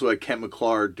 you also had Kent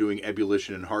McClard doing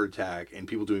Ebullition and Heart Attack and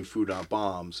people doing Food Not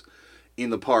Bombs in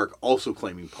the park also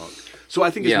claiming punk. So I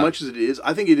think as much as it is,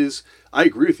 I think it is, I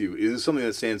agree with you, it is something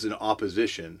that stands in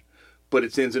opposition, but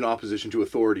it stands in opposition to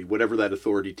authority, whatever that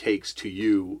authority takes to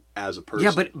you as a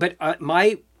person. Yeah, but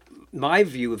my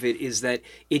view of it is that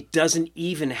it doesn't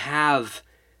even have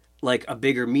like a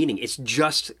bigger meaning. It's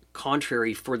just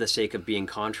contrary for the sake of being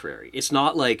contrary. It's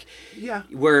not like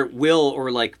where Will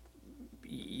or like,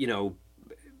 you know,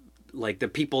 like the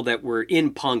people that were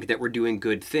in punk that were doing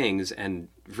good things and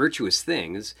virtuous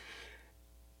things,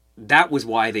 that was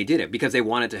why they did it, because they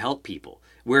wanted to help people.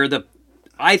 Where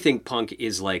I think punk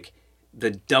is like,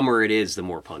 the dumber it is, the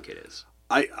more punk it is.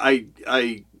 I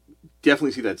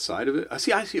definitely see that side of it. I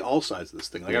see all sides of this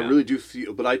thing. Like I really do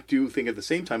feel, but I do think at the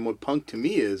same time, what punk to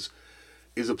me is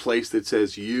a place that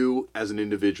says you as an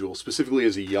individual, specifically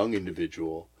as a young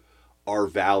individual, are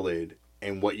valid,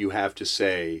 and what you have to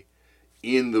say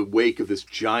in the wake of this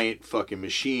giant fucking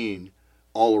machine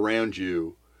all around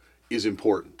you is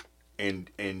important.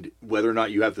 And whether or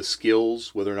not you have the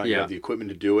skills, whether or not you have the equipment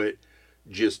to do it,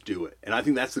 just do it. And I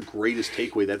think that's the greatest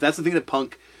takeaway. That's the thing that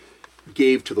punk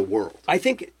gave to the world. I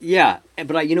think,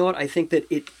 but you know what? I think that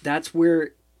that's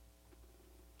where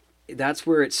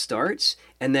it starts.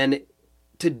 And then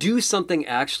to do something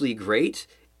actually great,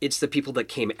 it's the people that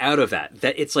came out of that.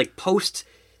 That it's like post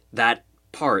that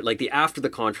part, like the after the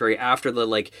contrary, after the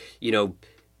like, you know,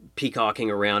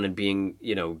 peacocking around and being,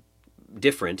 you know,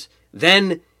 different,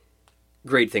 then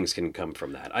great things can come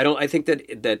from that. I think that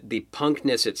the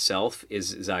punkness itself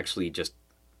is actually just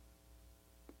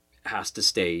has to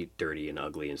stay dirty and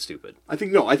ugly and stupid. I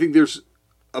think there's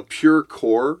a pure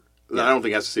core that I don't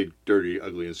think it has to stay dirty,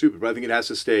 ugly, and stupid, but I think it has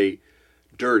to stay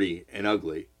dirty and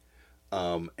ugly.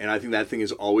 And I think that thing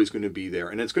is always going to be there,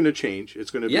 and it's going to change.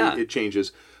 It's going to be, it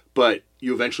changes, but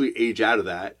you eventually age out of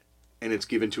that, and it's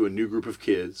given to a new group of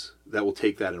kids that will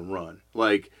take that and run.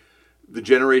 Like the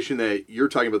generation that you're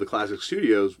talking about, the Classic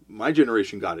Studios, my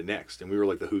generation got it next, and we were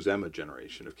like the Who's Emma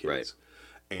generation of kids. Right.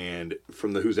 And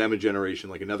from the Who's Emma generation,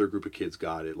 like another group of kids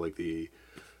got it, like the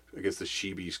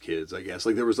Sheebies kids, I guess.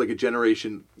 Like there was like a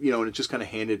generation, you know, and it's just kind of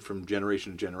handed from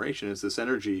generation to generation. It's this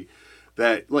energy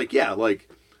that, like,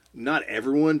 not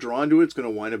everyone drawn to it's going to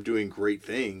wind up doing great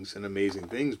things and amazing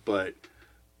things, but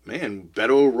man,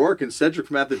 Beto O'Rourke and Cedric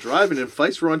from At the Drive-In and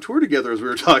Feist were on tour together, as we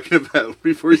were talking about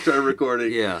before we started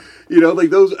recording. Yeah. You know,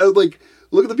 like those, like,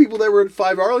 look at the people that were at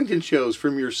 5 Arlington shows,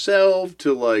 from yourself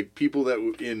to like people that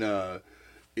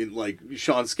in like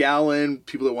Sean Scallon,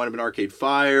 people that wound up in Arcade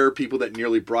Fire, people that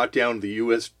nearly brought down the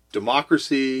U.S.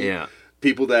 democracy,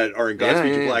 people that are in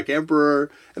Godspeed You Black Emperor,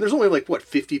 and there's only like what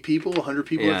 50 people, 100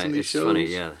 people at some of these shows. Funny,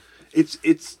 yeah.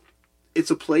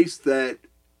 It's a place that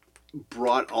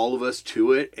brought all of us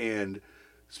to it, and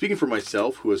speaking for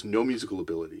myself, who has no musical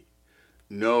ability,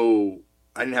 I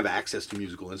didn't have access to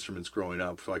musical instruments growing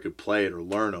up, so I could play it or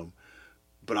learn them.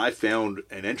 But I found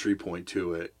an entry point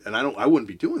to it, and I wouldn't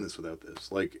be doing this without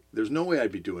this. Like, there's no way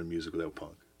I'd be doing music without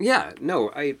punk. Yeah, no,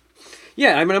 I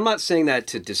mean, I'm not saying that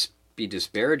to be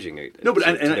disparaging to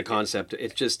the concept.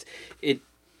 It's just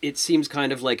it seems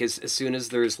kind of like as soon as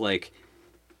there's like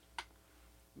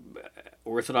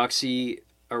orthodoxy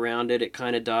around it, it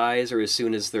kind of dies, or as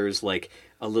soon as there's like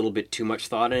a little bit too much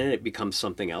thought in it, it becomes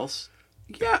something else.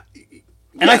 Yeah.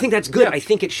 And I think that's good. I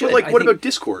think it should. But like, what about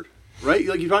Discord? right?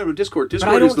 Like you're talking about Discord. I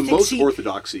Discord don't is the think- most see-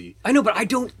 orthodoxy. I know, but I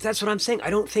don't. That's what I'm saying. I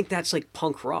don't think that's like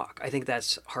punk rock. I think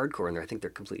that's hardcore, and I think they're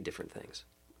completely different things.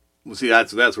 Well, see,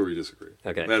 that's where we disagree.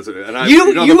 Okay. That's and You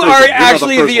you're not you the first are one. You're not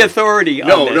actually first the one. authority on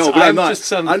No, this. no, but I'm not. Just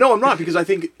some... I know I'm not because I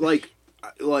think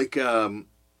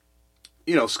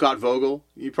Scott Vogel.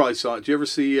 You probably saw it. Did you ever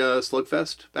see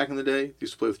Slugfest back in the day? He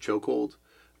used to play with Chokehold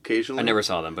occasionally. I never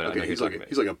saw them, but I know who you're he's talking about.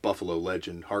 he's like a Buffalo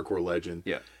legend, hardcore legend.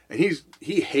 Yeah. And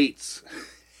he hates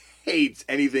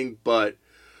anything but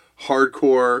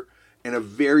hardcore and a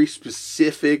very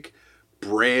specific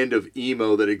brand of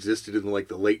emo that existed in like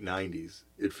the late 90s.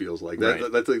 It feels like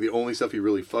Right. that's like the only stuff he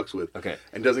really fucks with. Okay.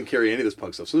 And doesn't carry any of this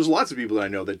punk stuff. So there's lots of people that I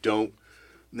know that don't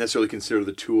necessarily consider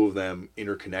the two of them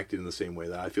interconnected in the same way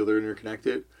that I feel they're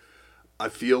interconnected. I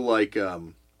feel like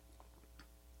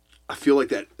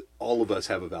that all of us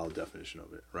have a valid definition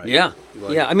of it, right? Yeah,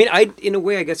 Like- yeah. I mean, in a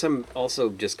way, I guess I'm also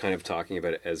just kind of talking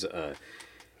about it as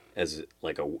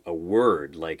like a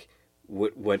word. Like,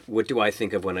 what do I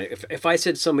think of when if I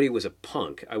said somebody was a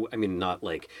punk? I mean, not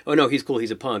like, oh no, he's cool,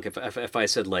 he's a punk. If I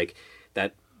said like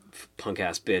that punk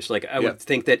ass bitch, like I would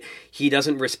think that he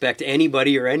doesn't respect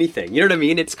anybody or anything. You know what I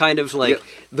mean? It's kind of like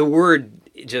the word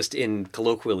just in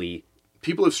colloquially.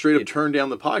 People have straight up turned down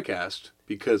the podcast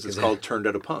because it's called Turned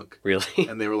Out a Punk. Really?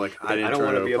 And they were like, I didn't don't turn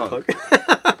want out to be a a punk.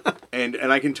 punk.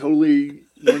 And I can totally,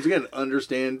 once again,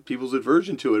 understand people's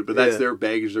aversion to it, but that's their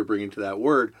baggage they're bringing to that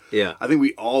word. Yeah. I think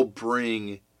we all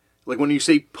bring, like when you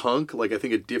say punk, like I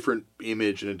think a different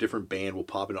image and a different band will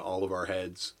pop into all of our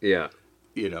heads. Yeah.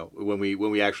 You know, when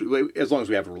we actually, as long as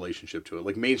we have a relationship to it.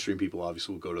 Like mainstream people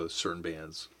obviously will go to certain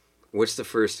bands. Who's the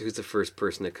first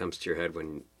person that comes to your head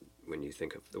when you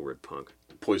think of the word punk?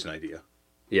 Poison Idea.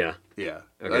 Yeah. Yeah.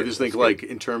 Okay, I just think, that's like,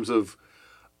 in terms of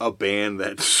a band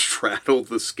that straddled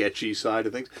the sketchy side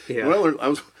of things. Yeah. What I learned, I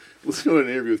was listening to an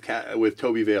interview with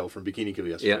Toby Vale from Bikini Kill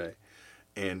yesterday.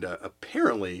 And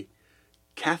apparently,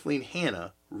 Kathleen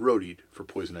Hanna roadied for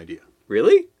Poison Idea.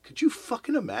 Really? Could you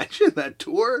fucking imagine that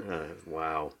tour?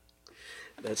 Wow.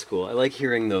 That's cool. I like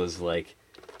hearing those, like,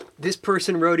 this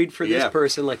person roadied for this Yeah.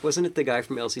 person. Like, wasn't it the guy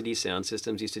from LCD Sound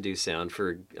Systems used to do sound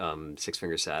for Six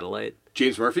Finger Satellite?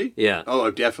 James Murphy? Yeah. Oh,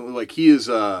 definitely. Like, he is,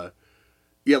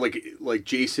 like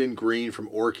Jason Green from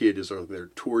Orchid is their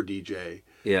tour DJ.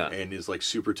 Yeah. And is like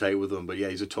super tight with them, but yeah,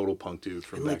 he's a total punk dude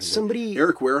from And, back like, in the day. somebody-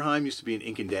 Eric Wareheim used to be in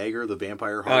Ink and Dagger, the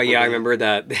vampire. Oh yeah, I band. remember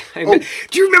that.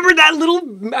 Do you remember that little?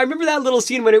 I remember that little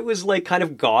scene when it was like kind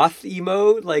of goth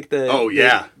emo, like the. Oh,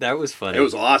 yeah. that was funny. It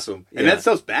was awesome, and Yeah. that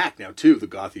stuff's back now too, the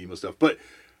goth emo stuff. But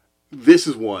this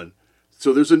is one.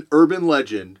 So there's an urban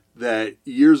legend that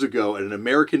years ago at an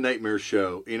American Nightmare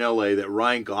show in LA that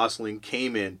Ryan Gosling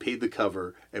came in, paid the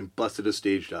cover, and busted a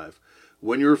stage dive.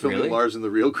 When you were filming Really? Lars and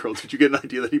the Real Girl, did you get an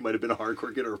idea that he might have been a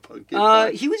hardcore kid or a punk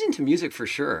kid? He was into music for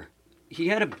sure. He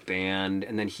had a band,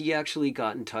 and then he actually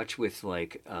got in touch with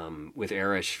with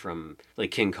Erish from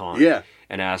like King Kong. Yeah.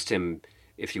 And asked him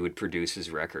if he would produce his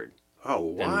record. Oh,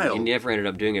 And wild! he never ended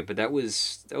up doing it, but that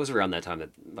was around that time that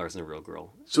Lars and the Real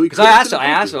Girl. So he Because I could've asked been him,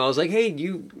 a punk dude. I was like, hey,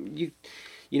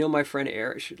 you know my friend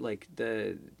Erish, like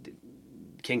the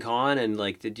King Kong, and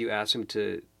like, did you ask him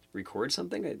to record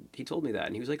something? He told me that,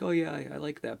 and he was like, oh yeah, I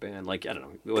like that band. Like, I don't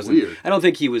know, it wasn't Weird. I don't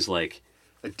think he was like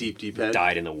A deep head.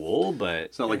 dyed in the wool, but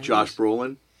It's not like Josh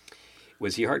Brolin.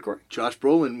 Was he hardcore? Josh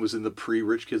Brolin was in the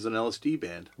pre-Rich Kids on LSD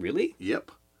band. Really?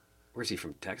 Yep. Where's he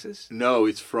from? Texas? No,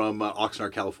 it's from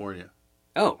Oxnard, California.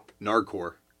 Oh,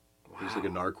 Nardcore. He's like a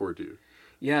Nardcore dude.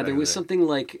 yeah. Back There in was the day. something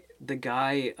like the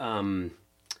guy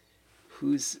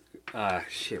who's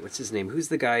what's his name? Who's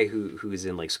the guy who's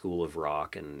in like School of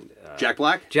Rock and Jack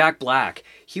Black? Jack Black.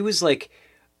 He was like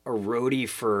a roadie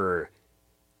for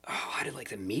I did like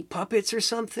the Meat Puppets or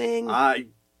something. I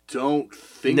don't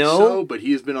think No? so, but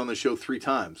he has been on the show 3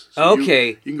 times. So Okay.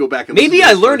 You can go back and Maybe listen to I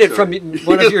his learned first it from show.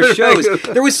 one of your shows.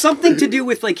 There was something to do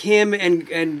with like him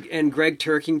and Greg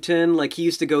Turkington. Like he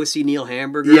used to go see Neil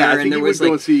Hamburger. Yeah, I think and there he was would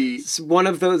go like and see one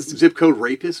of those. Zip Code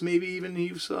Rapist, maybe even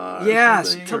he saw. Yeah,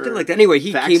 something like that. Anyway,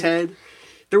 he Fax came. Head.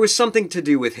 There was something to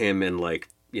do with him and like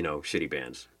shitty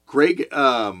bands. Greg,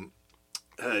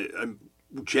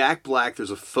 Jack Black,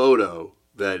 there's a photo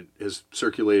that has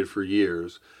circulated for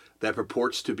years that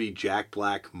purports to be Jack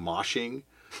Black moshing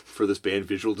for this band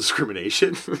Visual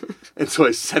Discrimination. And so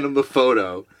I sent him the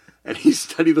photo, and he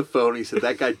studied the photo, and he said,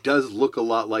 that guy does look a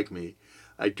lot like me.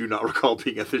 I do not recall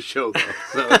being at the show,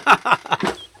 though.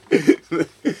 So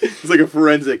it's like a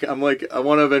forensic. I'm like, I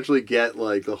want to eventually get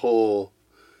like the whole,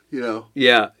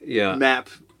 Yeah. map,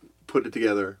 put it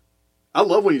together. I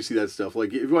love when you see that stuff. Like,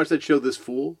 if you watch that show, This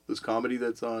Fool, this comedy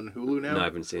that's on Hulu now. No, I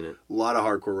haven't seen it. A lot of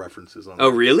hardcore references on it. Oh,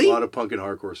 really? A lot of punk and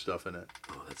hardcore stuff in it.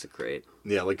 Oh, that's a great.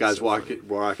 Yeah, like guys rocking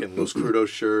Los Crudos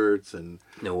shirts and...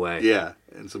 No way. Yeah,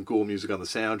 and some cool music on the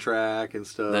soundtrack and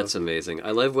stuff. That's amazing.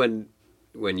 I love when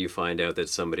you find out that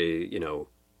somebody,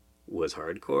 was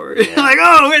hardcore. You're like,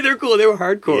 oh, wait, they're cool. They were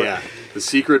hardcore. Yeah, the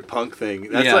secret punk thing.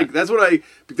 That's Yeah.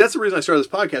 that's the reason I started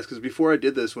this podcast, because before I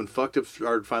did this, when Fucked Up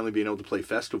started finally being able to play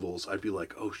festivals, I'd be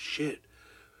like, oh shit,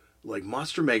 like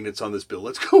Monster Magnet's on this bill.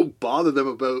 Let's go bother them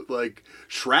about like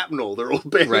Shrapnel, their old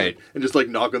band. Right. And just like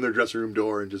knock on their dressing room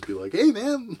door and just be like, hey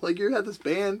man, like you're at this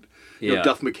band. You know, Yeah.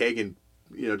 Duff McKagan,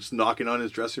 just knocking on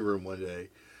his dressing room one day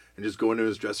and just going to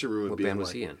his dressing room and What being band was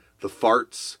like, he in? The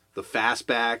Farts, the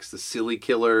Fastbacks, the Silly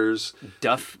Killers.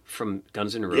 Duff from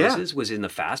Guns N' Roses was in the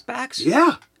Fastbacks?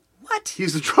 Yeah. What?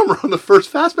 He's the drummer on the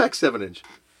first Fastback 7-inch.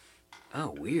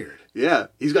 Oh, weird. Yeah.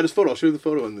 He's got his photo. I'll show you the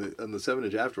photo on the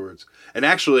 7-inch afterwards. And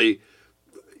actually,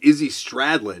 Izzy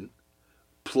Stradlin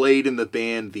played in the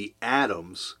band The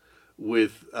Atoms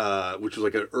with, which was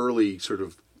like an early sort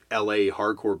of LA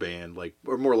hardcore band, like,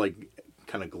 or more like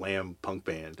kind of glam punk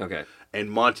band. Okay.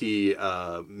 And Monty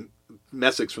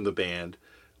Messick's from the band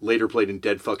later played in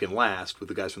Dead Fucking Last with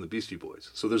the guys from the Beastie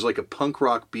Boys. So there's like a punk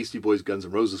rock Beastie Boys Guns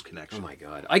N' Roses connection. Oh my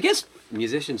God. I guess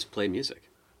musicians play music.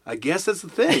 I guess that's the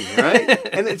thing, right?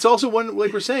 And it's also one,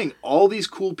 like we're saying, all these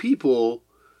cool people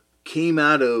came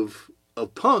out of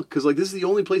punk, because like this is the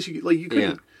only place you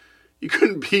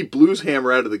couldn't beat Blues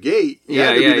Hammer out of the gate. You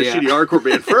had to be the shitty hardcore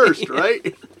band first,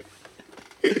 right?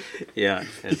 Yeah,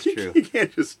 that's true. You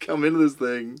can't just come into this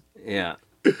thing. Yeah.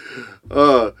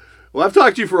 Well, I've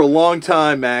talked to you for a long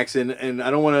time, Max, and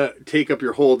I don't want to take up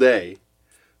your whole day.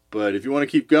 But if you want to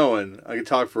keep going, I could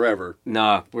talk forever.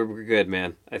 Nah, we're good,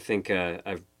 man. I think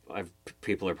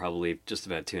people are probably just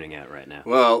about tuning out right now.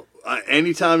 Well,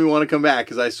 anytime you want to come back,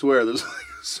 because I swear there's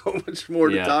so much more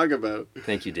to talk about.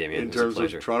 Thank you, Damien. In terms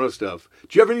of Toronto stuff.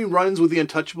 Do you have any runs with the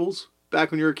Untouchables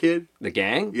back when you were a kid? The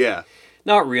gang? Yeah.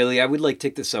 Not really. I would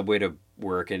take the subway to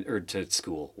work or to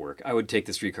school work. I would take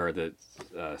the streetcar, the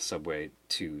subway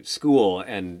to school,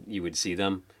 and you would see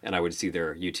them, and I would see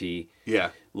their UT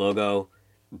logo.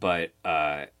 But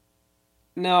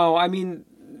no, I mean,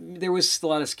 there was a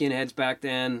lot of skinheads back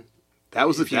then. That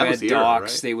was if you that had was the era,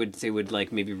 docks, right? they would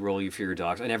like maybe roll you for your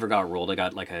docks. I never got rolled. I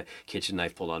got like a kitchen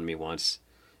knife pulled on me once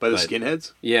by the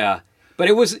skinheads. Yeah, but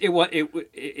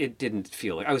it didn't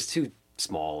feel like I was too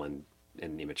small and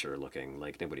immature looking.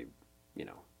 Like nobody,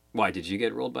 Why did you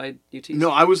get rolled by UTs? No,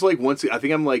 I was like I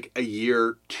think I'm like a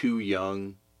year too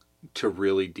young to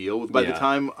really deal with. By the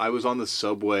time I was on the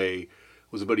subway,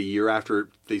 was about a year after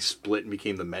they split and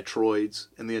became the Metroids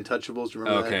and the Untouchables. Do you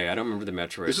remember that? Okay, I don't remember the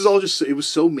Metroids. This is all it was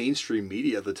so mainstream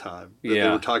media at the time that they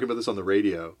were talking about this on the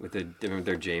radio. With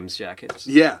their James jackets?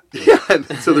 Yeah. Yeah. And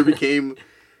so there became...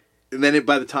 And then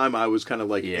by the time I was kind of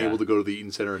like able to go to the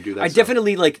Eaton Center and do that I stuff.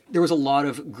 definitely there was a lot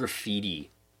of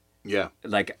graffiti. Yeah.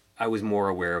 Like I was more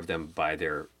aware of them by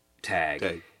their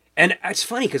tag. And it's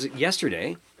funny because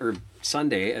yesterday or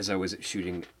Sunday, as I was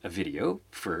shooting a video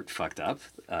for Fucked Up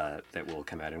that will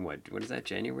come out in what is that,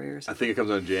 January or something? I think it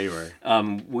comes out in January.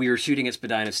 We were shooting at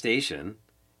Spadina Station,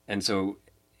 and so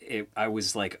I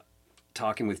was like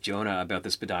talking with Jonah about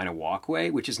the Spadina walkway,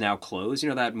 which is now closed. You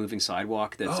know that moving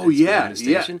sidewalk that's at Spadina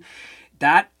Station? Yeah.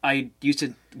 That I used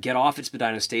to get off at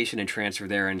Spadina Station and transfer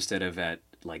there instead of at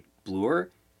like Bloor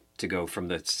to go from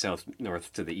the south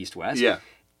north to the east west. Yeah.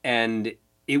 And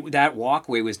that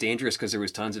walkway was dangerous because there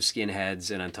was tons of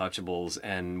skinheads and Untouchables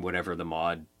and whatever the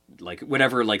mod,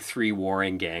 whatever three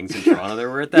warring gangs in Toronto there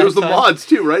were at that time. There was the mods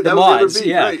too, right? The mods,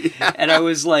 right? And I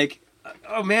was like,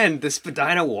 oh man, the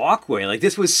Spadina walkway,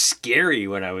 this was scary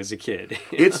when I was a kid.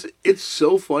 It's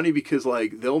so funny because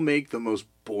they'll make the most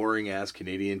boring ass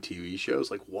Canadian TV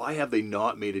shows. Like, why have they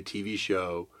not made a TV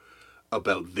show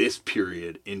about this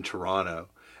period in Toronto?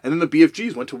 And then the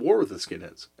BFGs went to war with the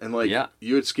skinheads, and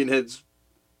you had skinheads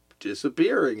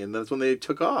disappearing, and that's when they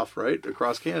took off right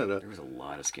across Canada. There was a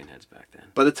lot of skinheads back then.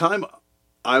 By the time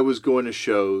I was going to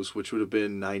shows, which would have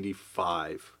been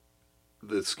 95,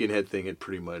 the skinhead thing had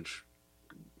pretty much...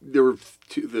 There were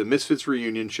the Misfits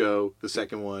reunion show, the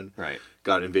second one,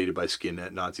 got invaded by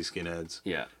Nazi skinheads.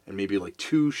 Yeah. And maybe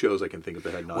 2 shows I can think of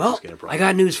that had Nazi skinhead problems. I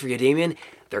got news for you, Damien.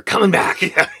 They're coming back.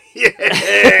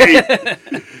 Yay!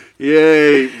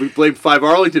 Yay! We blame 5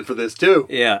 Arlington for this, too.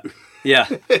 Yeah. Yeah.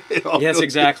 Yes,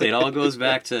 exactly. It all goes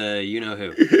back to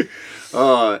you-know-who.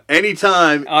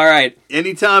 Anytime. All right.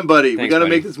 Anytime, buddy. Thanks, we got to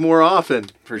make this more often.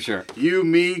 For sure. You,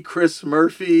 me, Chris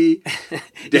Murphy,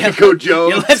 Danko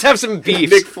Jones. Yeah, let's have some beef.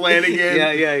 Nick Flanagan.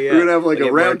 Yeah. We're going to have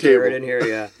a round table. In here,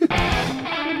 yeah.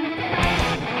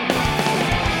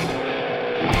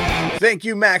 Thank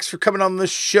you, Max, for coming on the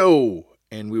show.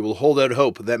 And we will hold out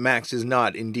hope that Max is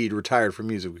not indeed retired from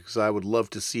music, because I would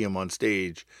love to see him on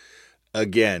stage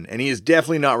again. And he is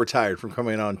definitely not retired from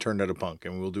coming on Turned Out a Punk.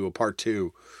 And we'll do a part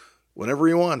 2 whenever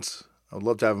he wants. I would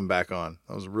love to have him back on.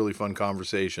 That was a really fun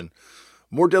conversation.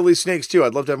 More Deadly Snakes, too.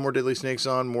 I'd love to have more Deadly Snakes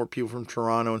on, more people from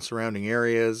Toronto and surrounding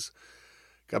areas.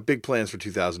 Got big plans for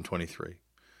 2023.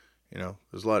 You know,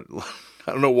 there's a lot.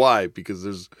 I don't know why, because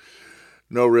there's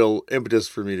no real impetus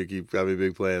for me to keep having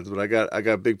big plans. But I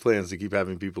got big plans to keep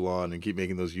having people on and keep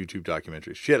making those YouTube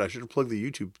documentaries. Shit, I should have plugged the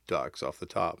YouTube docs off the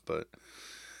top, but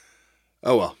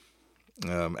oh well.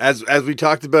 As we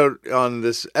talked about on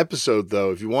this episode,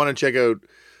 though, if you want to check out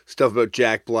stuff about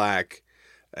Jack Black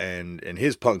and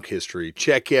his punk history,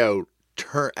 check out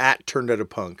at Turned Out a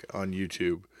Punk on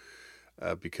YouTube,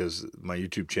 because my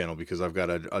YouTube channel, because I've got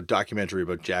a documentary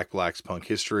about Jack Black's punk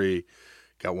history,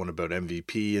 got one about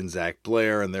MVP and Zach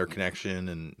Blair and their connection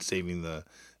and saving the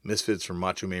Misfits from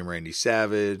Macho Man Randy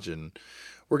Savage, and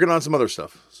working on some other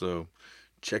stuff. So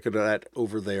check it out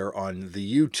over there on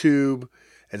the YouTube.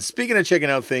 And speaking of checking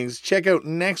out things, check out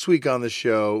next week on the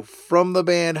show from the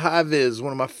band High Viz,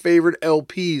 one of my favorite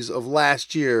LPs of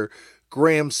last year.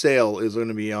 Graham Sale is going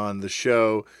to be on the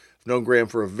show. I've known Graham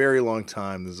for a very long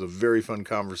time. This is a very fun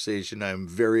conversation. I'm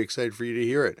very excited for you to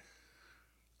hear it.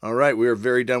 All right, we are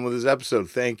very done with this episode.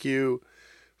 Thank you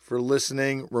for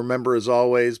listening. Remember, as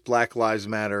always, Black Lives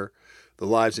Matter. The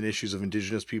lives and issues of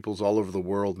Indigenous peoples all over the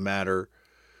world matter.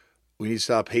 We need to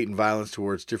stop hate and violence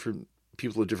towards different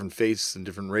people of different faiths and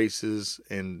different races,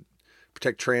 and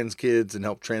protect trans kids and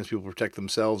help trans people protect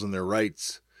themselves and their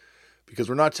rights. Because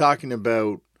we're not talking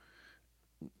about,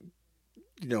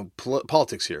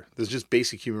 politics here. There's just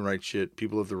basic human rights shit.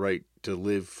 People have the right to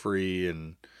live free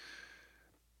and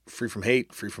free from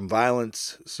hate, free from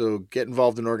violence. So get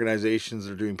involved in organizations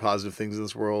that are doing positive things in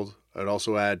this world. I'd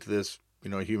also add to this,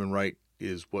 a human right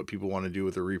is what people want to do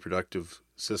with their reproductive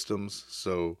systems.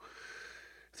 So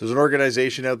if there's an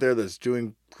organization out there that's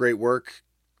doing great work,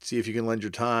 see if you can lend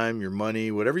your time, your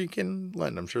money, whatever you can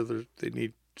lend. I'm sure they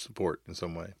need support in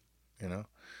some way.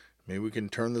 Maybe we can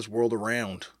turn this world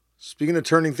around. Speaking of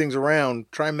turning things around,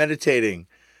 try meditating.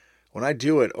 When I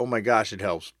do it, oh my gosh, it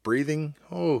helps. Breathing,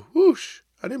 oh, whoosh.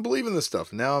 I didn't believe in this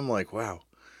stuff. Now I'm like, wow,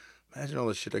 imagine all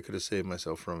the shit I could have saved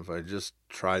myself from if I just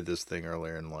tried this thing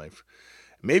earlier in life.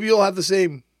 Maybe you'll have the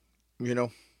same,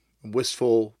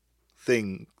 wistful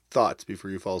thoughts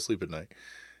before you fall asleep at night.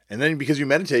 And then because you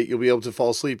meditate, you'll be able to fall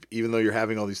asleep even though you're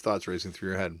having all these thoughts racing through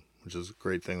your head, which is a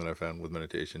great thing that I found with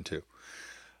meditation too.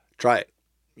 Try it.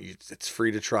 It's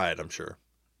free to try it, I'm sure.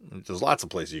 There's lots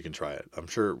of places you can try it. I'm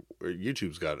sure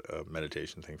YouTube's got a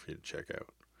meditation thing for you to check out.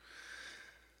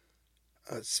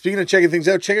 Speaking of checking things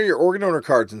out, check out your organ donor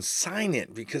cards and sign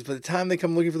it, because by the time they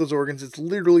come looking for those organs, it's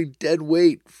literally dead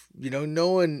weight. No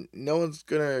one's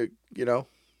gonna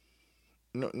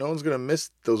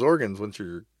miss those organs once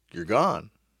you're gone.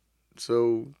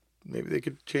 So maybe they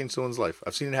could change someone's life.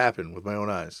 I've seen it happen with my own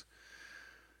eyes.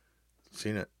 I've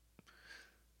seen it.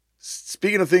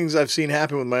 Speaking of things I've seen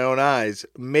happen with my own eyes,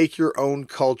 make your own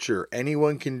culture.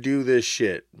 Anyone can do this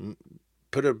shit.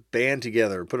 Put a band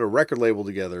together, put a record label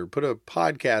together, put a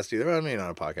podcast together. I mean, not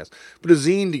a podcast, put a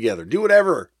zine together. Do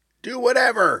whatever.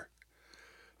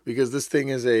 Because this thing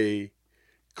is a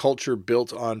culture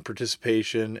built on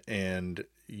participation, and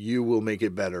you will make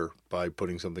it better by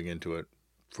putting something into it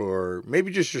for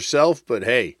maybe just yourself. But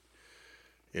hey,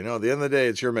 at the end of the day,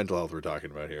 it's your mental health we're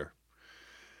talking about here.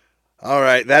 All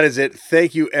right, that is it.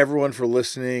 Thank you, everyone, for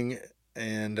listening,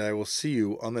 and I will see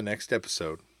you on the next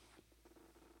episode.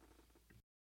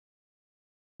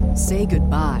 Say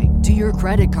goodbye to your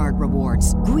credit card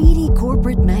rewards. Greedy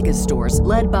corporate mega stores,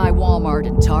 led by Walmart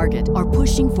and Target, are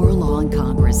pushing for a law in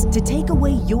Congress to take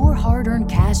away your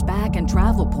hard-earned cash back and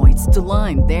travel points to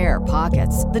line their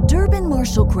pockets. The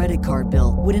Durbin-Marshall credit card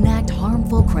bill would enact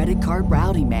harmful credit card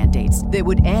routing mandates that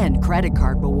would end credit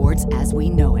card rewards as we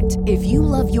know it. If you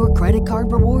love your credit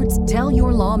card rewards, tell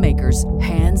your lawmakers,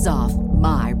 hands off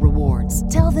my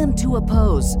rewards. Tell them to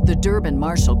oppose the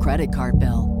Durbin-Marshall credit card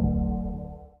bill.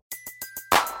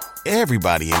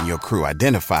 Everybody in your crew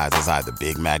identifies as either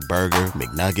Big Mac Burger,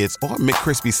 McNuggets, or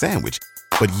McCrispy Sandwich.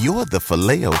 But you're the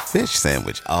Filet-O-Fish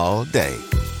Sandwich all day.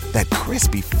 That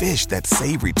crispy fish, that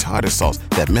savory tartar sauce,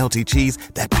 that melty cheese,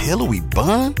 that pillowy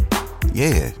bun.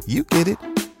 Yeah, you get it.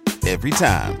 Every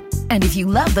time. And if you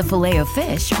love the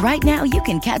Filet-O-Fish, right now you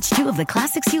can catch 2 of the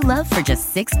classics you love for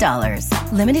just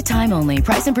 $6. Limited time only.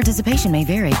 Price and participation may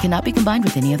vary. Cannot be combined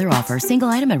with any other offer. Single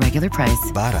item at regular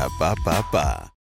price. Ba-da-ba-ba-ba.